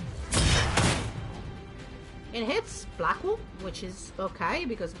 It hits Blackwall, which is okay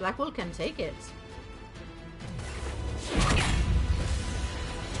because Blackwall can take it.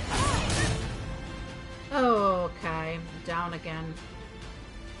 Okay, down again.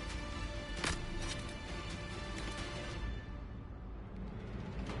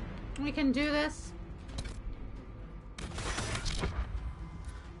 We can do this.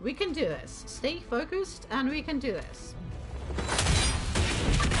 We can do this. Stay focused and we can do this.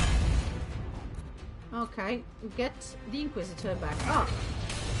 Okay, get the Inquisitor back up.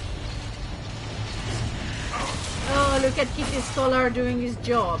 Oh, look at Kitty Scholar doing his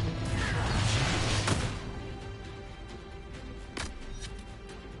job.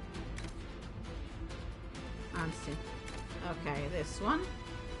 Okay, this one.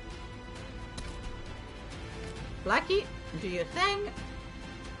 Blackie, do your thing.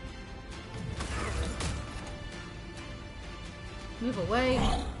 Move away.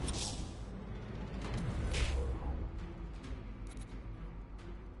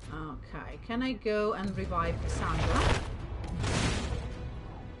 Okay, can I go and revive Cassandra?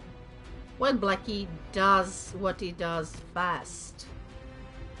 Well, Blackie does what he does best.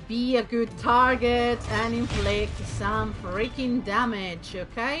 Be a good target and inflict some freaking damage,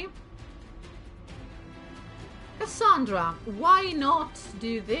 okay? Cassandra, why not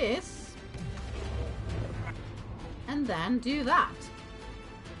do this and then do that?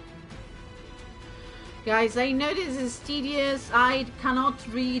 Guys, I know this is tedious. I cannot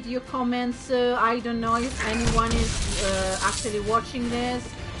read your comments, so I don't know if anyone is actually watching this.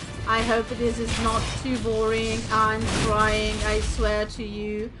 I hope this is not too boring. I'm trying, I swear to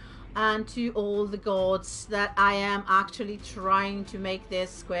you and to all the gods that I am actually trying to make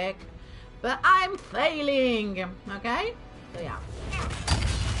this quick, but I'm failing, okay? So yeah.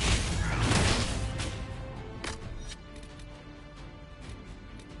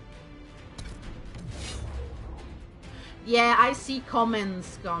 Yeah, I see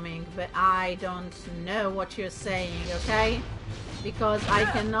comments coming, but I don't know what you're saying, okay? Because I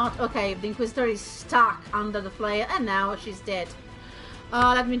cannot... Okay, the Inquisitor is stuck under the flare, and now she's dead.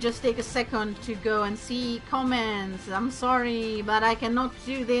 Let me just take a second to go and see comments. I'm sorry, but I cannot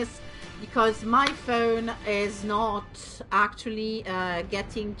do this because my phone is not actually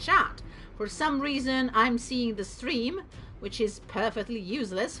getting chat. For some reason, I'm seeing the stream, which is perfectly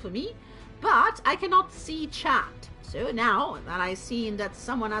useless for me, but I cannot see chat. So now that I see that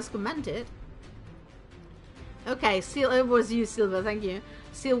someone has commented... Okay, still, it was you, Silver, thank you.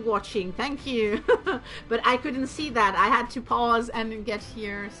 Still watching, thank you. But I couldn't see that. I had to pause and get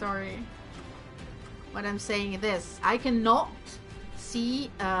here, sorry. What I'm saying is this. I cannot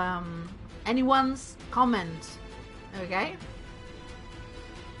see anyone's comment. Okay?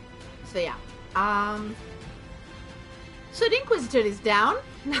 So yeah. So the Inquisitor is down.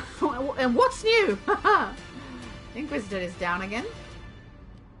 And what's new? The Inquisitor is down again.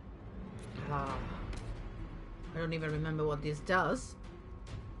 I don't even remember what this does.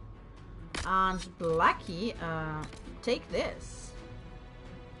 And Blackie, take this.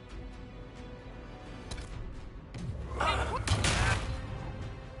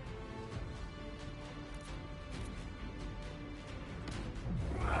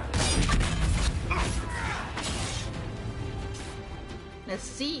 Let's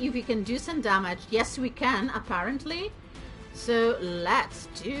see if we can do some damage. Yes, we can, apparently. So let's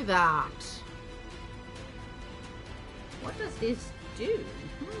do that. What does this do?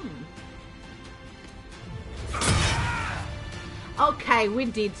 Okay, we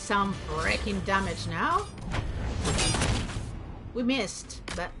did some freaking damage now. We missed,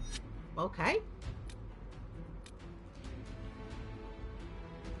 but okay.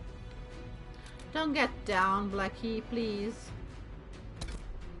 Don't get down, Blackie, please.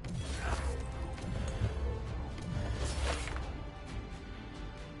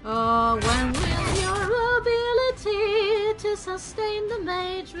 Oh, when will your ability to sustain the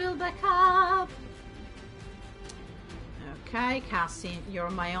mage will back up? Okay, Cassie, you're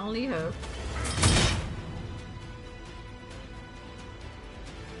my only hope.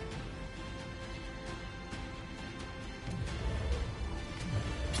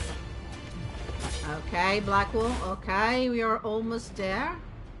 Okay, Blackwall, okay, we are almost there.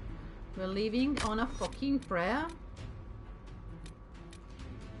 We're leaving on a fucking prayer.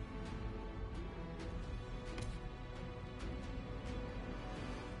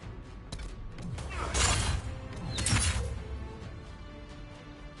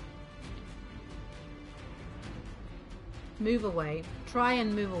 Move away. Try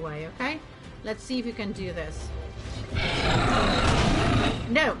and move away, okay? Let's see if you can do this.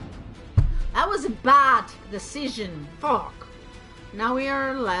 No! That was a bad decision. Fuck. Now we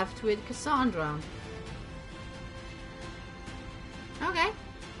are left with Cassandra. Okay.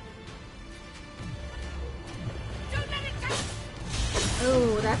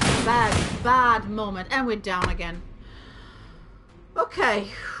 Oh, that's a bad moment. And we're down again.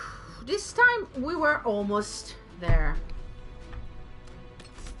 Okay. This time we were almost there.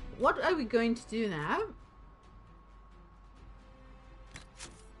 What are we going to do now?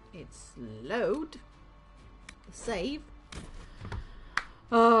 It's load. Save.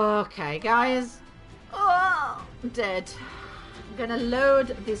 Okay, guys. Oh, dead. I'm gonna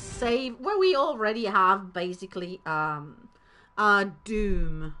load this save where we already have basically Doom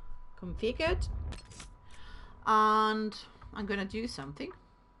configured. And I'm gonna do something.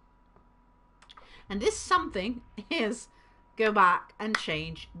 And this something is go back and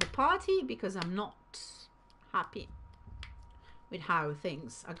change the party because I'm not happy with how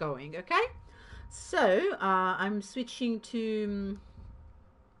things are going. Okay, so I'm switching to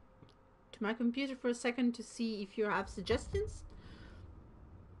my computer for a second to see if you have suggestions.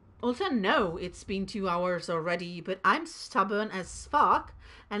 Also, no, it's been 2 hours already, but I'm stubborn as fuck,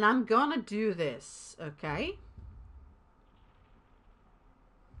 and I'm gonna do this, okay?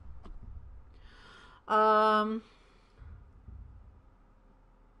 Yeah,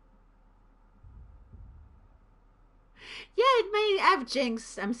 it may have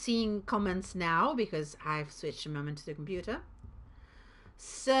jinxed. I'm seeing comments now because I've switched a moment to the computer.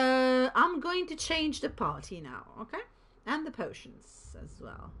 So I'm going to change the party now, okay? And the potions as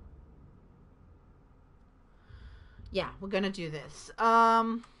well. Yeah, we're gonna do this.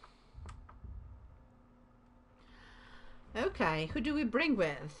 Okay, who do we bring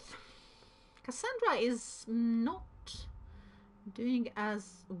with? Cassandra is not doing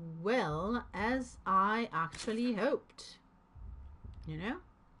as well as I actually hoped. You know?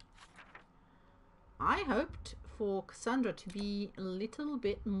 I hoped for Cassandra to be a little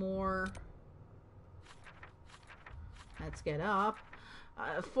bit more... Let's get up.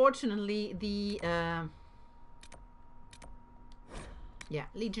 Fortunately, the... yeah,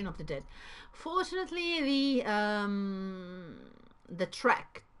 Legion of the Dead. Fortunately, the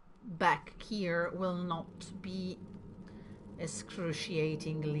trek back here will not be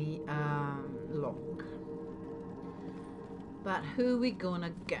excruciatingly long. But who we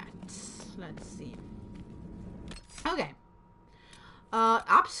gonna get? Let's see. Okay.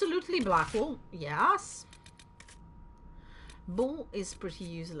 Absolutely Blackwall, yes. Bull is pretty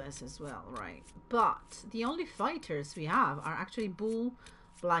useless as well, right? But the only fighters we have are actually Bull,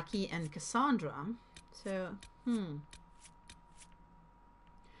 Blackie, and Cassandra. So,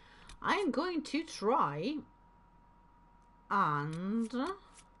 I'm going to try and...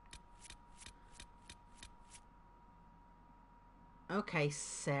 Okay,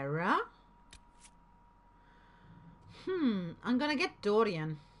 Sarah. I'm gonna get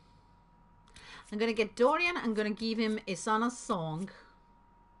Dorian. I'm gonna give him Isana's song.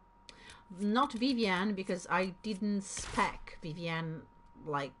 Not Vivienne, because I didn't spec Vivienne,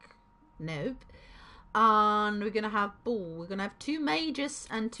 like, nope. And we're gonna have Bull. We're gonna have 2 mages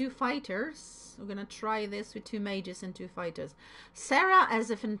and 2 fighters. We're gonna try this with 2 mages and 2 fighters. Sarah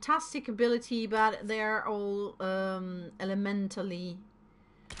has a fantastic ability, but they're all elementally...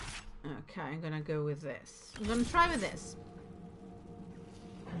 Okay, I'm gonna go with this. I'm gonna try with this.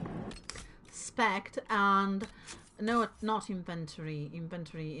 Spect and... No, not inventory.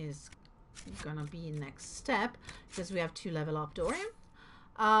 Inventory is gonna be next step, because we have 2 level up Dorian.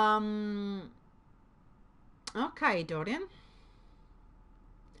 Okay, Dorian.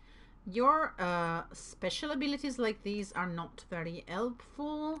 Your special abilities like these are not very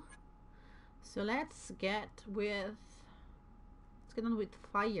helpful. So let's get with... Let's get on with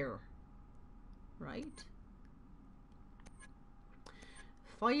fire. Right?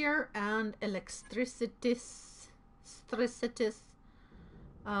 Fire and electricity.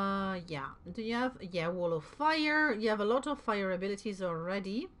 Yeah. Do you have... Yeah, wall of fire. You have a lot of fire abilities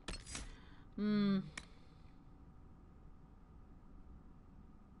already. No.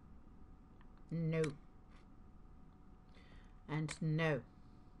 And no.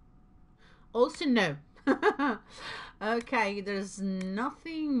 Also no. Okay, there's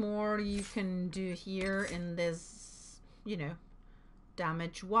nothing more you can do here in this, you know,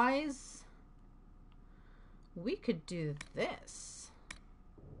 damage wise. We could do this.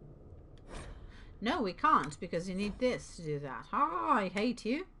 No, we can't, because you need this to do that. Oh, I hate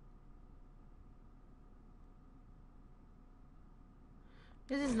you.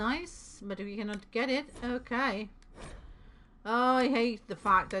 This is nice, but we cannot get it. Okay. Oh, I hate the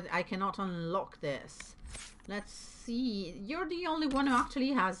fact that I cannot unlock this. Let's see. You're the only one who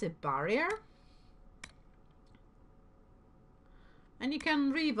actually has a barrier. And you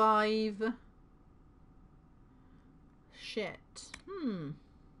can revive. Shit.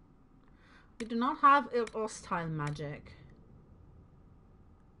 We do not have a hostile magic.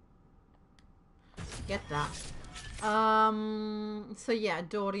 Get that. So yeah,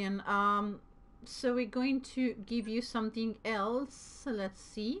 Dorian. So we're going to give you something else. Let's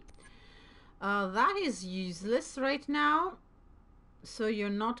see. That is useless right now. So you're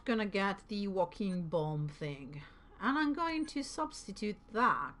not gonna get the walking bomb thing. And I'm going to substitute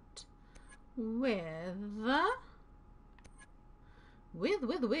that with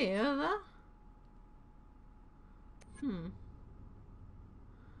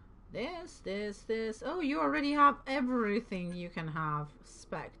this. Oh, you already have everything you can have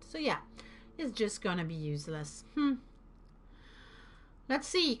spec'd. So yeah, it's just gonna be useless. Let's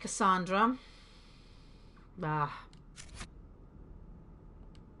see, Cassandra. Ah.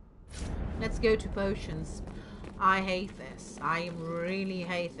 Let's go to potions. I hate this. I really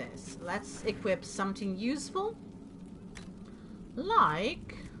hate this. Let's equip something useful.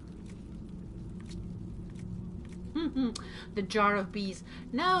 Like... the jar of bees.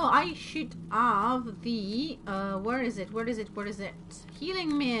 No, I should have the... where is it? Where is it? Where is it?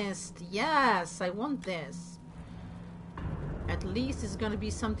 Healing mist. Yes, I want this. At least it's gonna be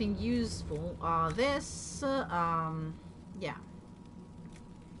something useful. Yeah.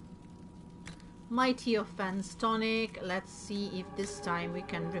 Mighty Offense Tonic. Let's see if this time we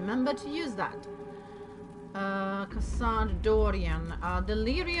can remember to use that. Cassandra Dorian.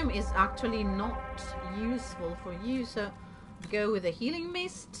 Delirium is actually not useful for you, so go with the Healing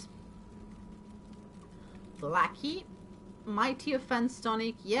Mist. Blackie. Mighty Offense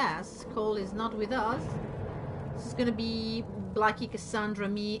Tonic. Yes, Cole is not with us. This is gonna be Blackie, Cassandra,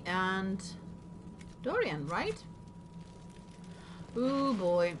 me, and Dorian, right? Ooh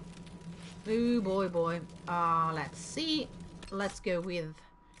boy. Ooh boy, boy. Let's see. Let's go with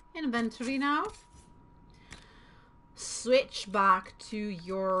inventory now. Switch back to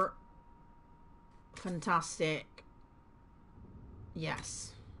your fantastic,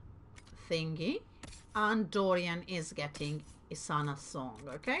 yes, thingy. And Dorian is getting Isana's song,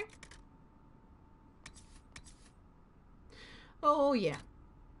 okay? Oh yeah.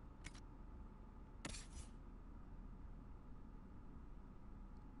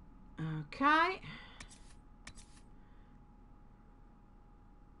 Okay.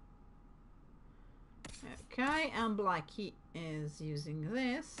 Okay, and Blackie is using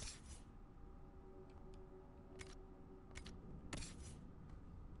this.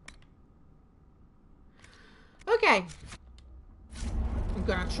 Okay. I'm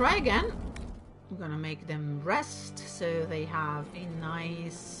gonna try again. I'm gonna make them rest so they have a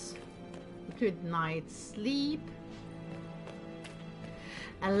nice, good night's sleep.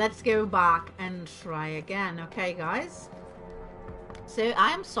 And let's go back and try again, okay guys? So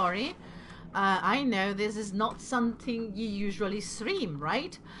I'm sorry, I know this is not something you usually stream,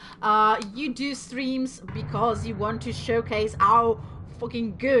 right? You do streams because you want to showcase how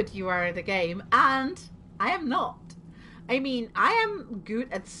fucking good you are at the game, and I am not. I mean, I am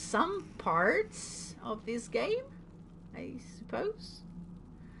good at some parts of this game, I suppose.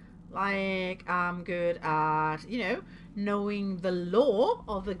 Like, I'm good at, you know, knowing the lore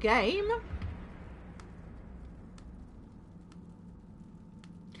of the game.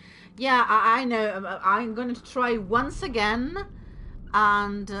 Yeah, I know. I'm going to try once again.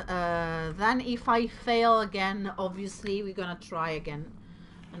 And then if I fail again, obviously, we're going to try again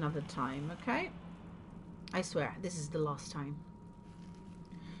another time, okay? I swear, this is the last time.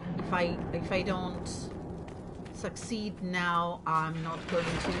 If I don't succeed now, I'm not going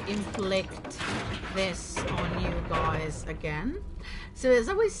to inflict this on you guys again. So as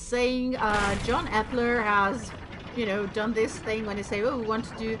I was saying, John Epler has, you know, done this thing when they say, oh, we want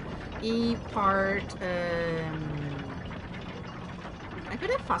to do E part. I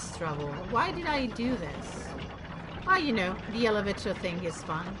could have fast travel. Why did I do this? Ah, you know, the elevator thing is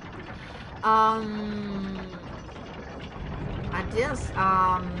fun. A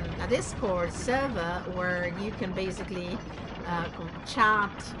Discord server where you can basically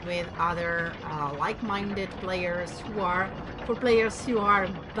chat with other like-minded players who are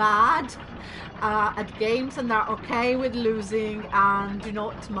bad at games and are okay with losing and do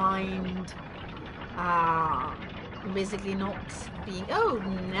not mind basically not being... Oh,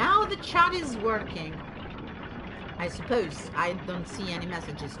 now the chat is working. I suppose. I don't see any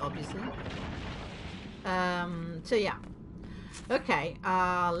messages, obviously. So yeah. Okay,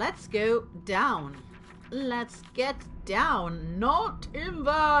 let's go down. Let's get down. Not in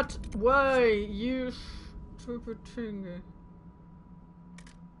that way, you stupid thingy.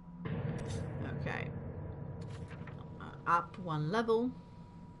 Okay. Up one level.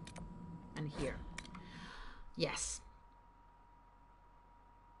 And here. Yes.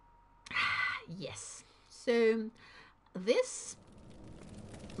 Yes. So, this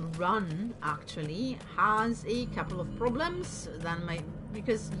run actually has a couple of problems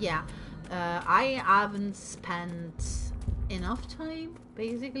because yeah, I haven't spent enough time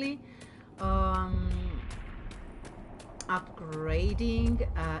basically upgrading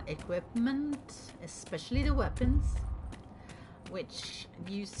equipment, especially the weapons, which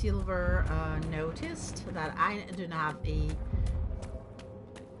you Silver noticed that I don't have a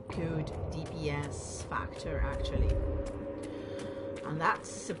good DPS factor actually. And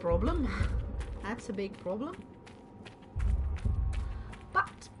that's a problem. That's a big problem.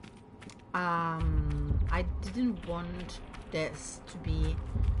 But I didn't want this to be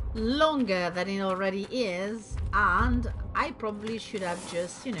longer than it already is, and I probably should have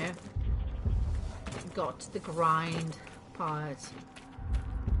just, you know, got the grind part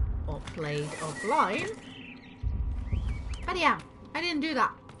or played offline. But yeah, I didn't do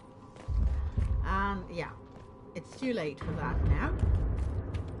that. And yeah, it's too late for that now.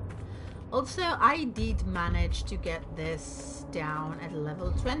 Also, I did manage to get this down at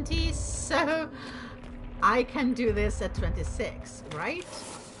level 20, so I can do this at 26, right?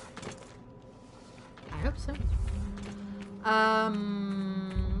 I hope so.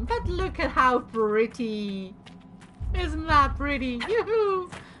 But look at how pretty. Isn't that pretty? Yoo-hoo!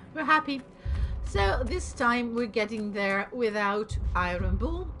 We're happy. So this time we're getting there without Iron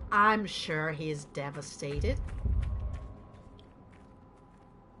Bull. I'm sure he is devastated.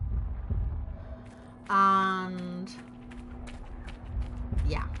 And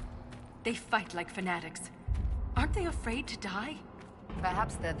yeah. They fight like fanatics. Aren't they afraid to die?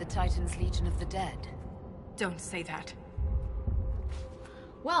 Perhaps they're the Titans' Legion of the Dead. Don't say that.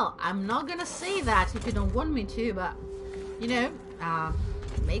 Well, I'm not gonna say that if you don't want me to, but you know,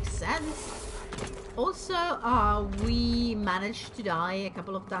 makes sense. Also, we managed to die a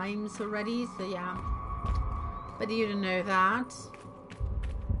couple of times already, so yeah. But you didn't know that.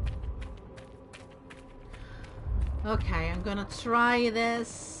 Okay, I'm gonna try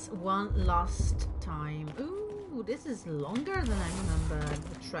this one last time. Ooh, this is longer than I remember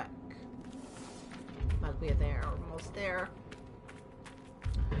the trek. But we're there, almost there.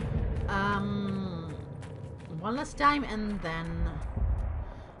 One last time and then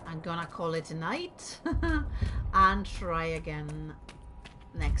I'm gonna call it a night and try again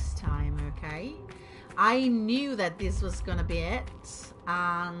next time, okay? I knew that this was gonna be it,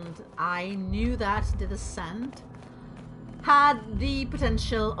 and I knew that the descent had the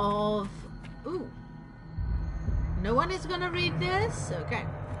potential of... Ooh. No one is gonna read this? Okay.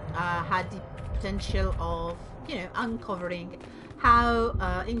 Had the potential of, you know, uncovering how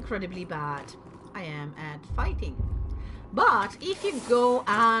incredibly bad I am at fighting. But if you go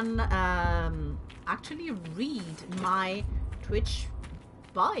and actually read my Twitch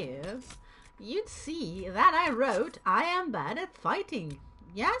bio, you'd see that I wrote, I am bad at fighting.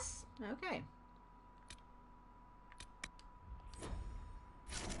 Yes? Okay.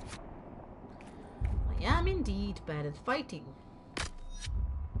 I am indeed bad at fighting.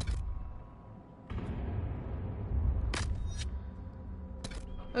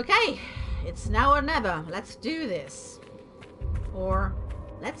 Okay, it's now or never. Let's do this. Or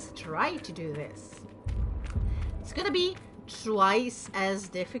let's try to do this. It's gonna be twice as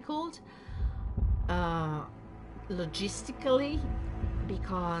difficult logistically,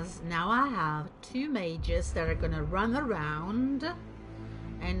 because now I have two mages that are gonna run around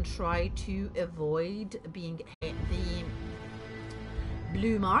and try to avoid being hit the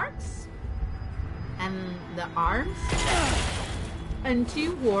blue marks and the arms, and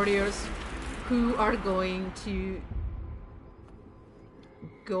two warriors who are going to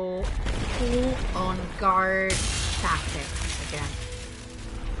go full on guard tactics again.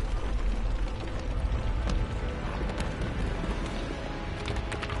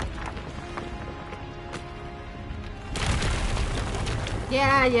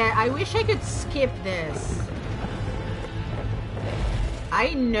 Yeah, I wish I could skip this.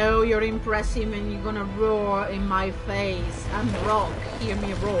 I know you're impressive and you're gonna roar in my face. I'm Rock, hear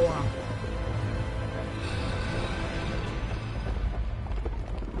me roar.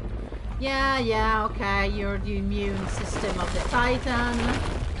 Yeah, okay, you're the immune system of the Titan.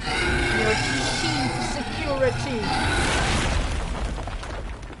 You're chief security.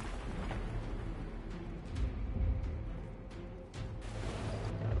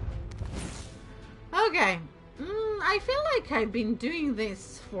 Okay. I feel like I've been doing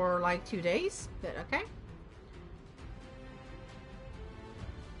this for like 2 days, but okay.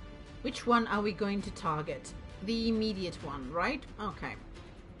 Which one are we going to target? The immediate one, right? Okay.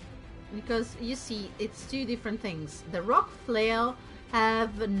 Because you see, it's two different things. The rock flail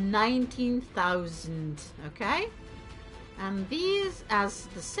have 19,000, okay? And these as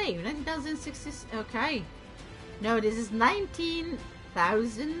the same, 19,060, okay. No, this is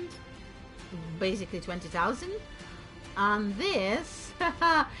 19,000, basically 20,000. And this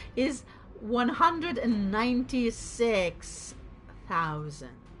is 196,000.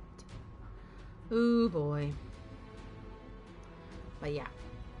 Oh boy. But yeah.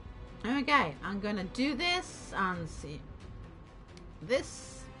 Okay, I'm gonna do this and see.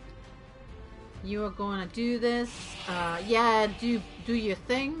 This. You are gonna do this. Yeah, do your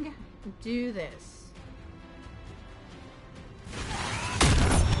thing. Do this.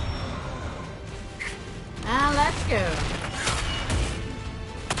 And let's go.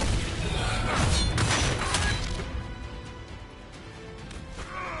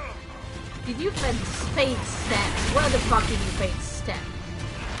 Did you fade step? Where the fuck did you fade step?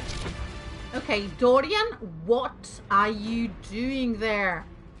 Okay, Dorian, what are you doing there?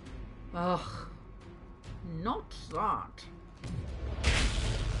 Ugh. Not that.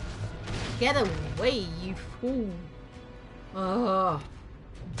 Get away, you fool. Ugh.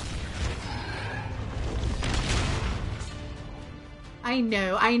 I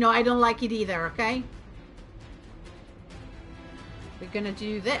know, I don't like it either, okay? We're gonna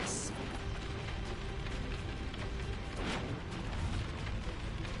do this.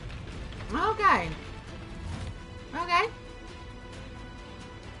 Okay. Okay.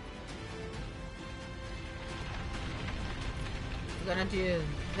 We're gonna do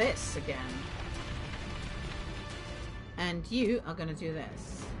this again. And you are gonna do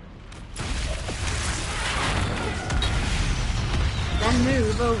this. Then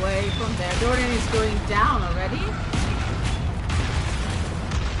move away from there. Dorian is going down already.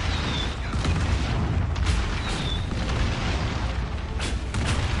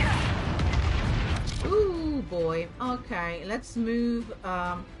 Ooh, boy. Okay, let's move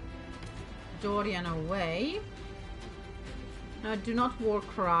Dorian away. No, do not war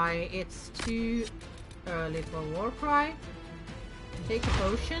cry. It's too early for war cry. Take a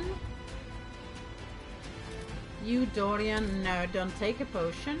potion. You, Dorian, no, don't take a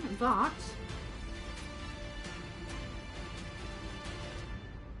potion, but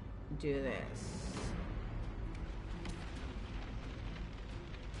do this.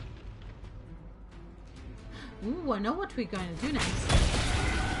 Ooh, I know what we're going to do next.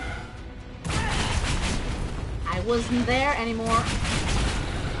 I wasn't there anymore.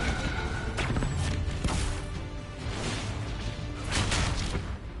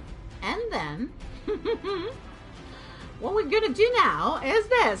 And then what we're gonna do now is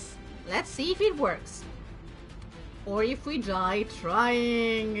this. Let's see if it works. Or if we die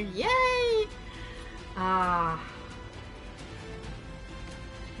trying. Yay!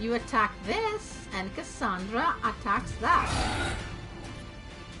 You attack this, and Cassandra attacks that.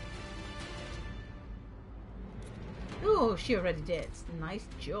 Oh, she already did. Nice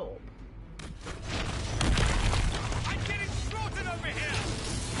job. I'm getting slaughtered over here!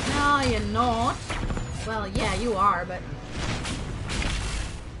 No, you're not. Well, yeah, you are, but...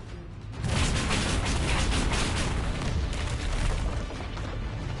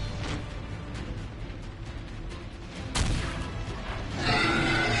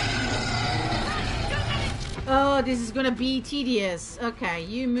 Oh, this is gonna be tedious. Okay,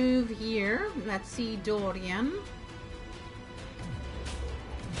 you move here. Let's see Dorian.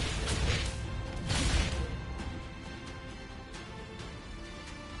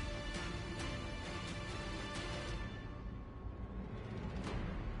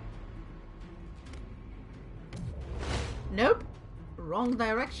 Nope. Wrong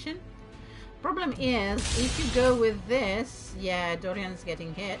direction. Problem is, if you go with this... Yeah, Dorian's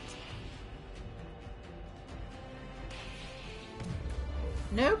getting hit.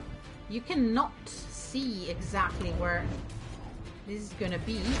 Nope. You cannot see exactly where this is gonna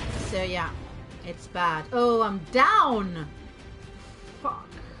be. So yeah, it's bad. Oh, I'm down! Fuck.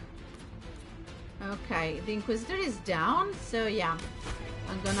 Okay, the Inquisitor is down. So yeah,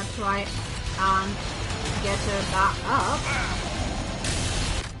 I'm gonna try and get her back up.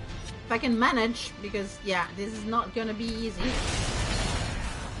 If I can manage, because yeah, this is not gonna be easy.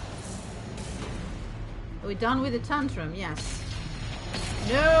 Are we done with the tantrum? Yes.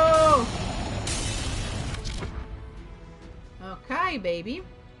 No! Okay, baby.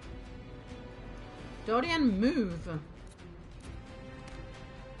 Dorian, move.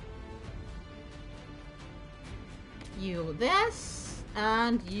 You this,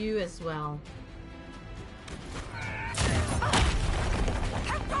 and you as well.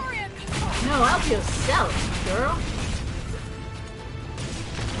 No, help yourself, girl.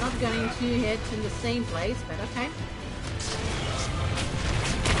 Not going to hit in the same place, but okay.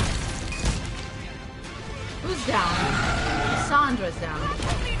 Who's down? Sandra's down.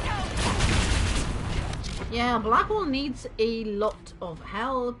 Yeah, Blackwall needs a lot of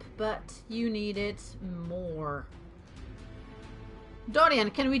help, but you need it more. Dorian,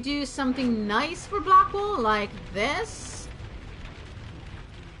 can we do something nice for Blackwall? Like this?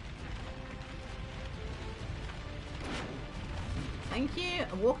 Thank you.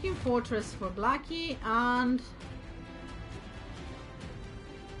 A walking fortress for Blackie and...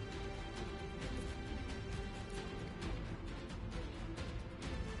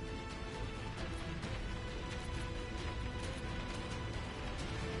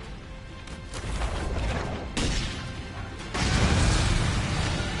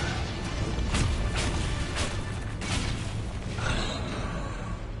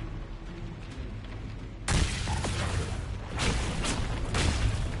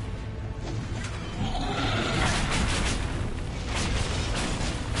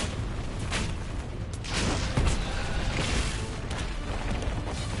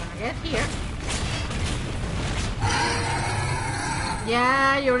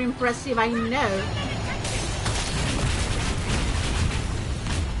 Yeah, you're impressive, I know.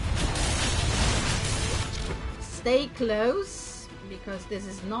 Stay close, because this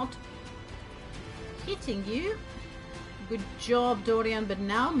is not hitting you. Good job, Dorian, but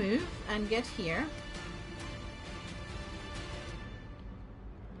now move and get here.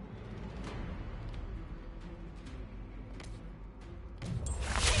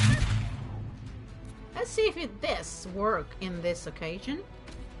 Let's see if this work in this occasion.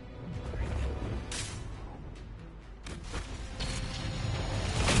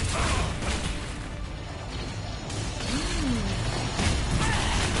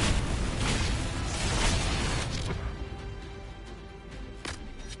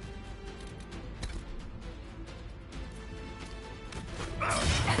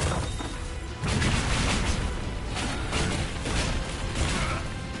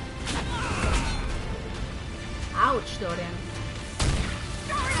 Ouch, Dorian.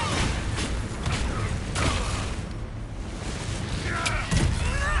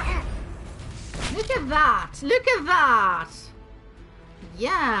 Look at that! Look at that!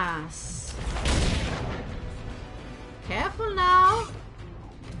 Yes! Careful now!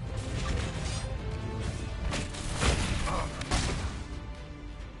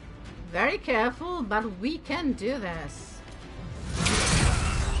 Very careful, but we can do this.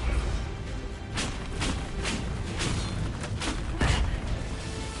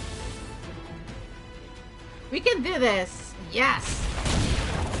 We can do this! Yes!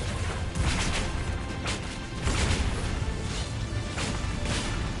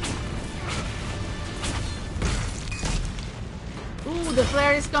 Ooh, the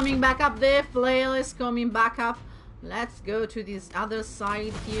flare is coming back up. The flail is coming back up. Let's go to this other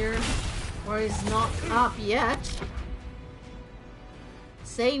side here, where it's not up yet.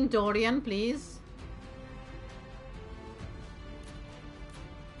 Same Dorian, please.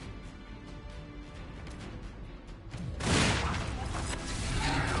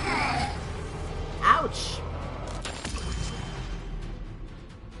 Ouch!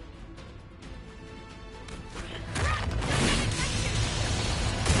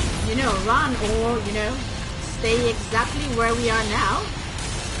 You know, run or, you know, stay exactly where we are now.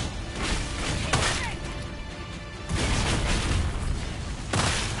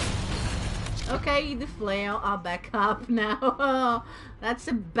 Okay, the flail are back up now. That's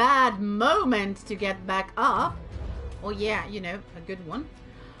a bad moment to get back up. Oh yeah, you know, a good one.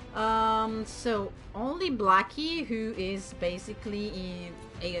 So only Blackie, who is basically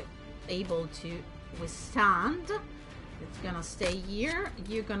able to withstand, it's gonna stay here.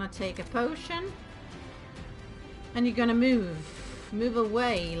 You're gonna take a potion and you're gonna move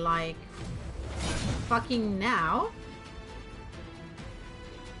away like fucking now.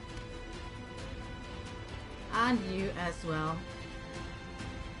 And you as well.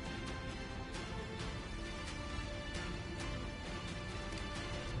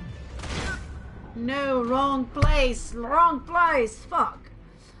 No, wrong place, fuck.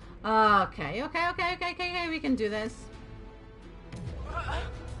 Okay, we can do this.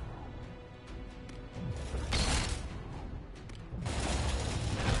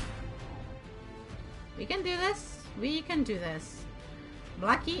 We can do this, we can do this.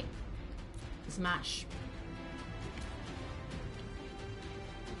 Blackie, smash.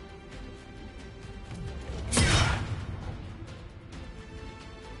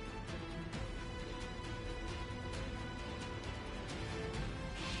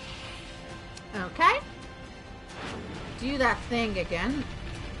 Okay. Do that thing again.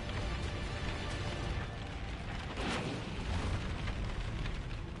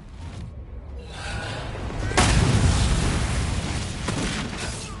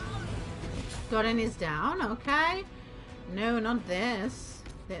 Gordon is down, okay. No, not this.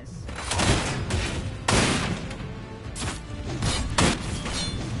 This.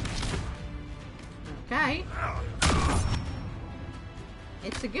 Okay.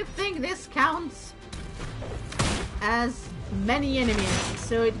 It's a good thing this counts as many enemies,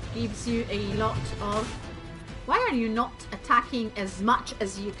 so it gives you a lot of... Why are you not attacking as much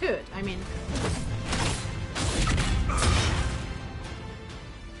as you could? I mean...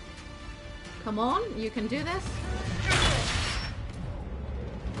 Come on, you can do this.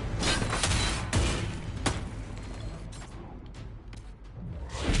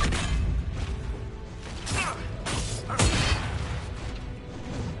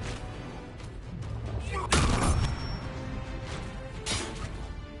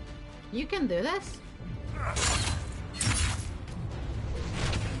 You can do this.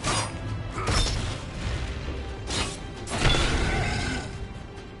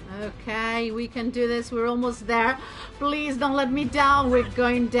 Okay, we can do this. We're almost there. please don't let me down. We're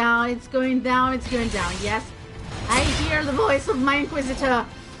going down. It's going down. It's going down. Yes. I hear the voice of my Inquisitor.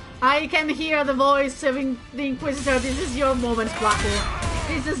 I can hear the voice of the Inquisitor. This is your moment, Blackwall.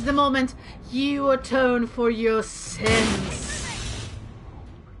 This is the moment you atone for your sins.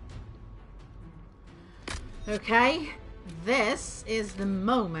 Okay. This is the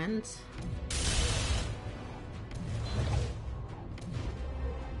moment.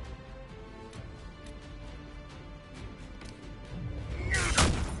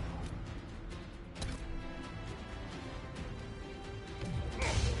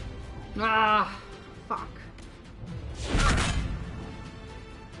 Ah, fuck.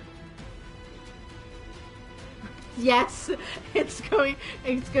 Yes, it's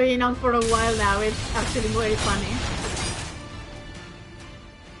going on for a while now. It's actually very funny.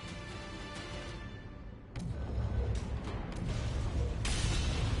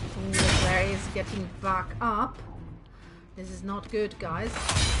 There is getting back up. This is not good, guys.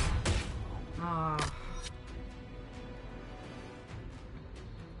 Ah.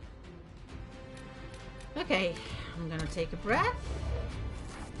 Okay, I'm gonna take a breath.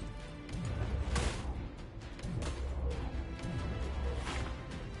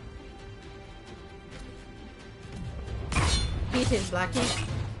 Hit his Blackie.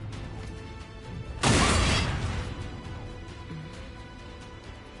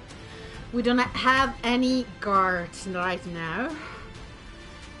 We don't have any guards right now.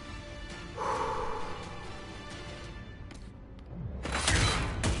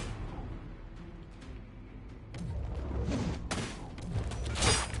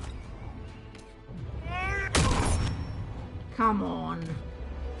 Come on.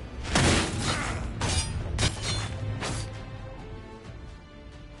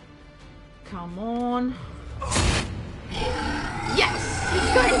 Come on. Yes!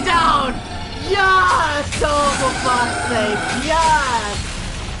 It's going down! Yes! Oh, for fuck's sake! Yes!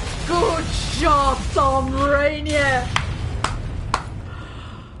 Good job, Tom Rainier!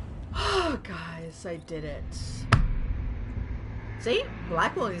 Oh, guys, I did it. See?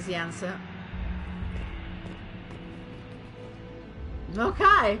 Blackwall is the answer.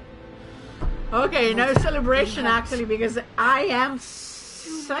 Okay. Okay, no celebration actually, because I am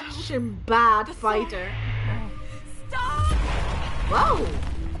such a bad fighter. Stop! Whoa!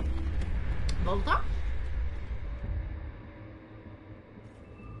 Volta?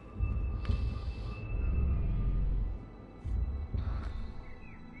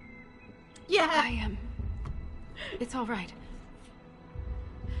 Yeah! It's alright.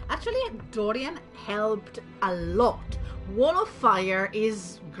 Actually, Dorian helped a lot. Wall of Fire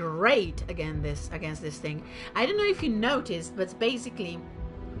is great against this thing. I don't know if you noticed, but basically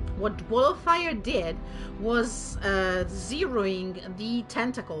what Wall of Fire did was zeroing the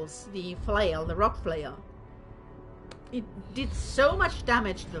tentacles, the flail, the rock flail. It did so much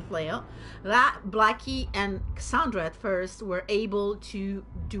damage to the flail that Blackie and Cassandra at first were able to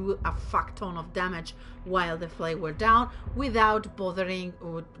do a fuck ton of damage while the flail were down without bothering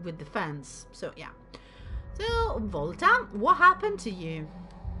with defense. So yeah. So, Volta, what happened to you?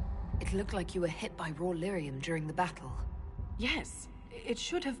 It looked like you were hit by raw lyrium during the battle. Yes, it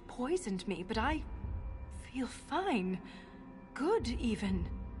should have poisoned me, but I feel fine. Good, even.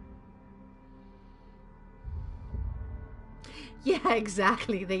 Yeah,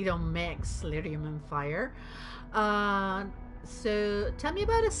 exactly. They don't mix lyrium and fire. So, tell me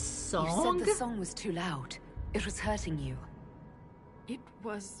about a song. You said the song was too loud. It was hurting you. It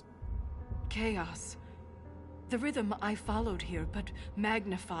was chaos. The rhythm I followed here, but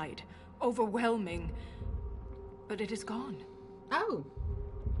magnified, overwhelming. But it is gone. Oh.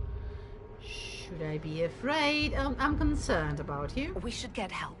 Should I be afraid? I'm concerned about you. We should get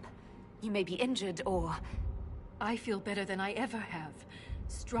help. You may be injured or... I feel better than I ever have.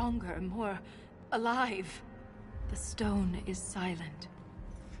 Stronger, more alive. The stone is silent.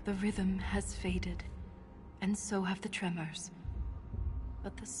 The rhythm has faded. And so have the tremors.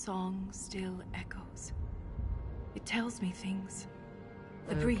 But the song still echoes. It tells me things.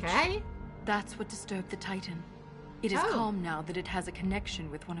 The breach. That's what disturbed the Titan. It is calm now that it has a connection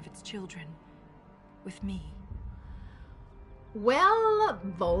with one of its children. With me. Well,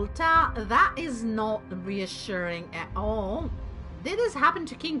 Volta, that is not reassuring at all. Did this happen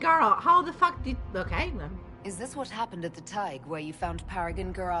to King Gara? How the fuck did... Okay, then. Is this what happened at the Tig, where you found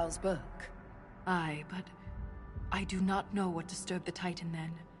Paragon Garal's book? Aye, but I do not know what disturbed the Titan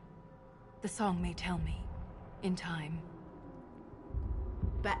then. The song may tell me. In time.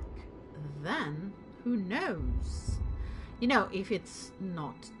 Back then, who knows? You know, if it's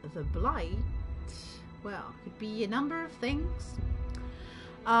not the Blight, well, it could be a number of things.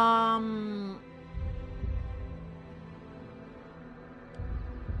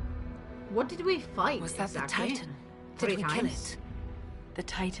 What did we fight? Was that exactly? the Titan? Three Did we kill times. it? The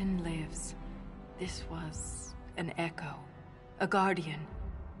Titan lives. This was an echo, a guardian,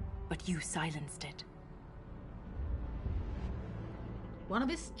 but you silenced it. One of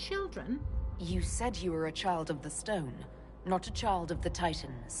his children? You said you were a child of the stone, not a child of the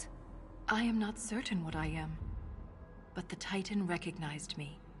Titans. I am not certain what I am, but the Titan recognized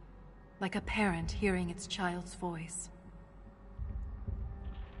me, like a parent hearing its child's voice.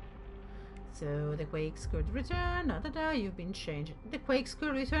 So the Quakes could return. You've been changed. The Quakes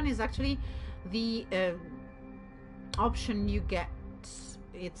could return is actually the option you get.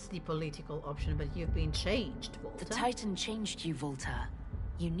 It's the political option, but you've been changed, Volta. The Titan changed you, Volta.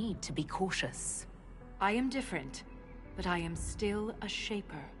 You need to be cautious. I am different, but I am still a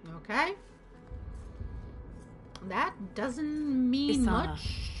shaper. Okay. That doesn't mean Isana.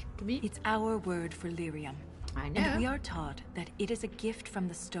 much to me. It's our word for lyrium. I know. And we are taught that it is a gift from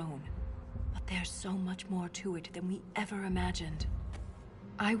the stone. But there's so much more to it than we ever imagined.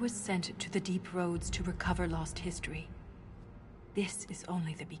 I was sent to the deep roads to recover lost history. This is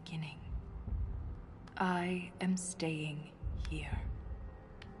only the beginning. I am staying here.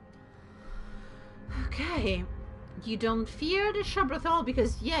 Okay. You don't fear the Shabrathal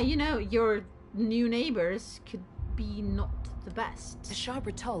because, yeah, you know, your new neighbors could be not the best. The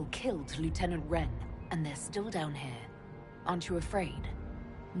Shabratol killed Lieutenant Wren, and they're still down here. Aren't you afraid?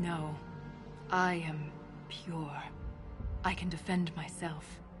 No. I am pure. I can defend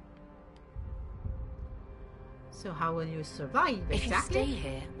myself. So how will you survive, If you exactly? stay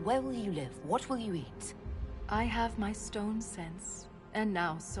here, where will you live? What will you eat? I have my stone sense, and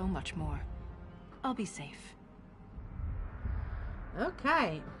now so much more. I'll be safe.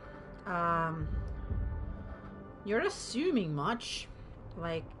 Okay. You're assuming much.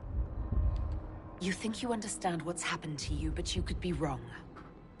 Like, You think you understand what's happened to you, but you could be wrong.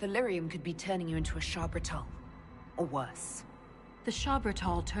 The lyrium could be turning you into a Shabratol. Or worse. The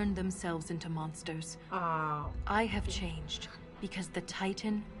Shabratol turned themselves into monsters. I have changed because the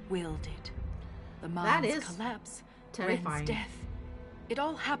Titan willed it. The That mind's is collapse, terrifying. Ren's death. It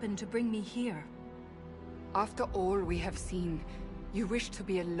all happened to bring me here. After all we have seen, you wish to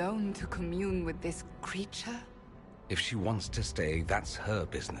be alone to commune with this creature? If she wants to stay, that's her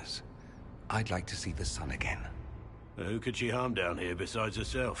business. I'd like to see the sun again. Who could she harm down here besides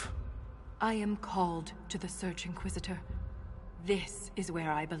herself? I am called to the Search Inquisitor. This is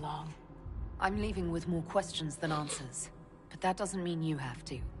where I belong. I'm leaving with more questions than answers. But that doesn't mean you have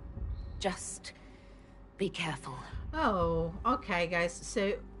to. Just be careful. oh, okay, guys.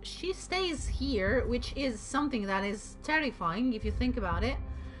 So she stays here, which is something that is terrifying if you think about it.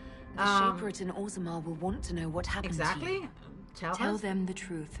 The Shaperate in Orzammar will want to know what happened to Exactly. you. Tell us. them the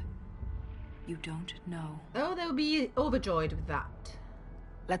truth. You don't know. Oh, they'll be overjoyed with that.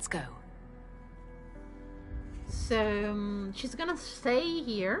 Let's go. So she's gonna stay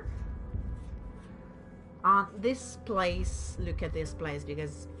here. This place. Look at this place,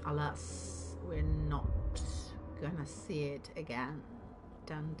 because alas, we're not gonna see it again.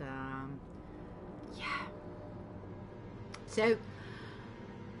 Dun dun. Yeah. So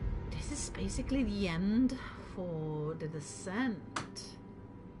this is basically the end for the descent.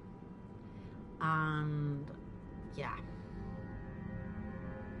 And yeah.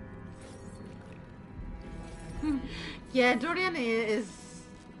 Yeah, Dorian is,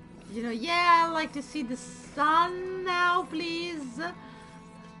 you know, yeah, I like to see the sun now, please.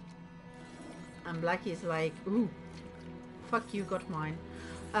 And Blackie's like, ooh, fuck you, got mine.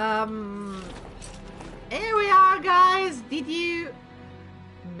 Here we are, guys. Did you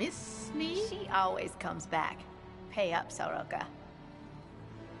miss me? She always comes back. Pay up, Soroka.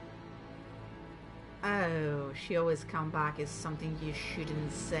 Oh, she always come back is something you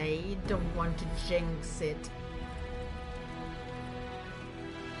shouldn't say. Don't want to jinx it.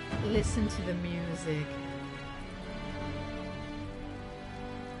 Listen to the music.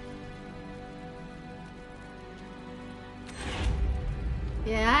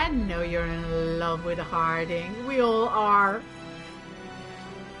 Yeah, I know you're in love with Harding. We all are.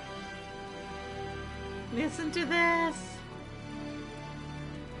 Listen to this.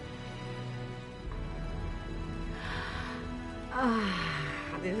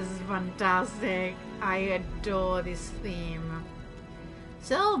 This is fantastic. I adore this theme.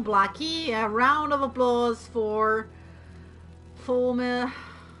 So, Blackie, a round of applause for former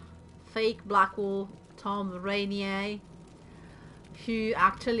fake Blackwall Tom Rainier, who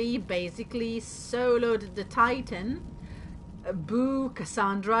actually basically soloed the Titan. Boo,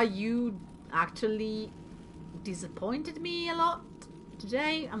 Cassandra, you actually disappointed me a lot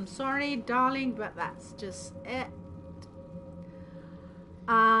today. I'm sorry, darling, but that's just it.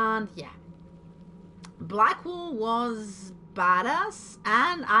 And yeah, Blackwall was badass,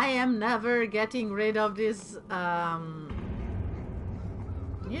 and I am never getting rid of this,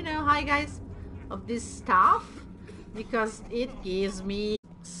 you know, hi guys, of this staff, because it gives me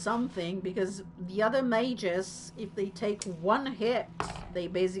something, because the other mages, if they take one hit, they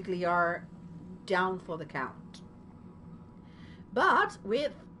basically are down for the count. But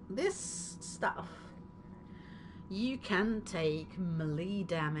with this stuff, you can take melee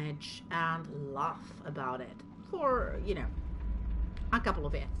damage and laugh about it for, you know, a couple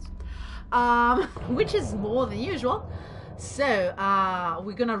of hits, which is more than usual. So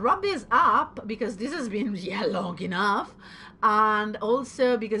we're gonna wrap this up because this has been long enough, and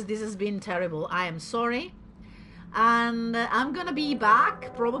also because this has been terrible. I am sorry, and I'm gonna be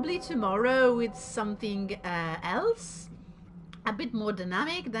back probably tomorrow with something else, a bit more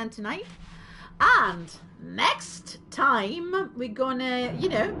dynamic than tonight. And next time we're gonna, you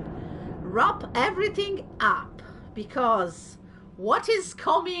know, wrap everything up, because what is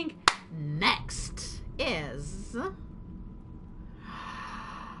coming next is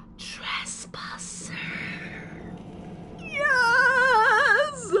Trespasser.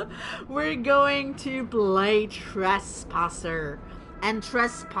 Yes! We're going to play Trespasser, and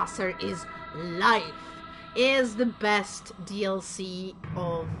Trespasser is life, is the best DLC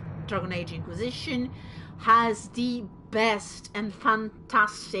of Dragon Age Inquisition, has the best and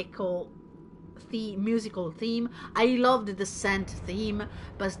fantastical musical theme. I love the Descent theme,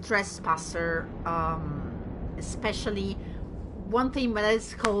 but Trespasser, especially one theme that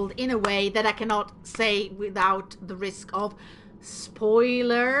is called in a way that I cannot say without the risk of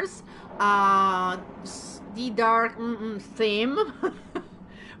spoilers, the Dark theme,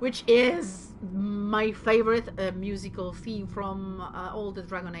 which is my favorite musical theme from all the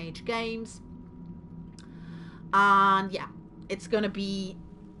Dragon Age games. And yeah, it's gonna be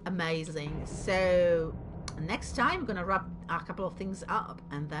amazing. So next time I'm gonna wrap a couple of things up,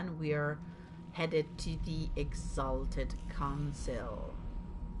 and then we're headed to the Exalted Council.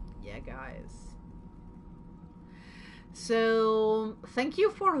 Yeah, guys. So thank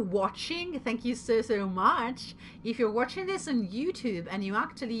you for watching. Thank you so much. If you're watching this on YouTube and you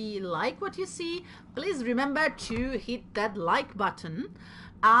actually like what you see, please remember to hit that like button.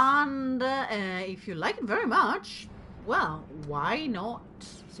 And if you like it very much, well, why not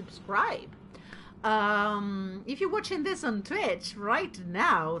subscribe? If you're watching this on Twitch right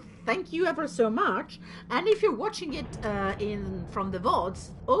now, thank you ever so much. And if you're watching it from the VODs,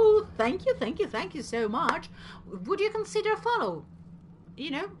 oh, thank you so much. Would you consider following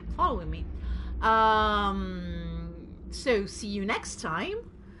me? So see you next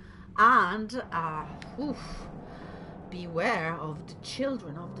time, and beware of the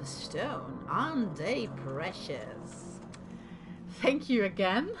children of the stone, aren't they precious? Thank you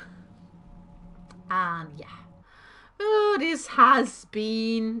again. And yeah, oh, this has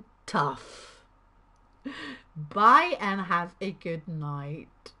been tough. Bye and have a good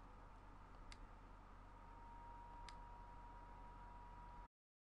night.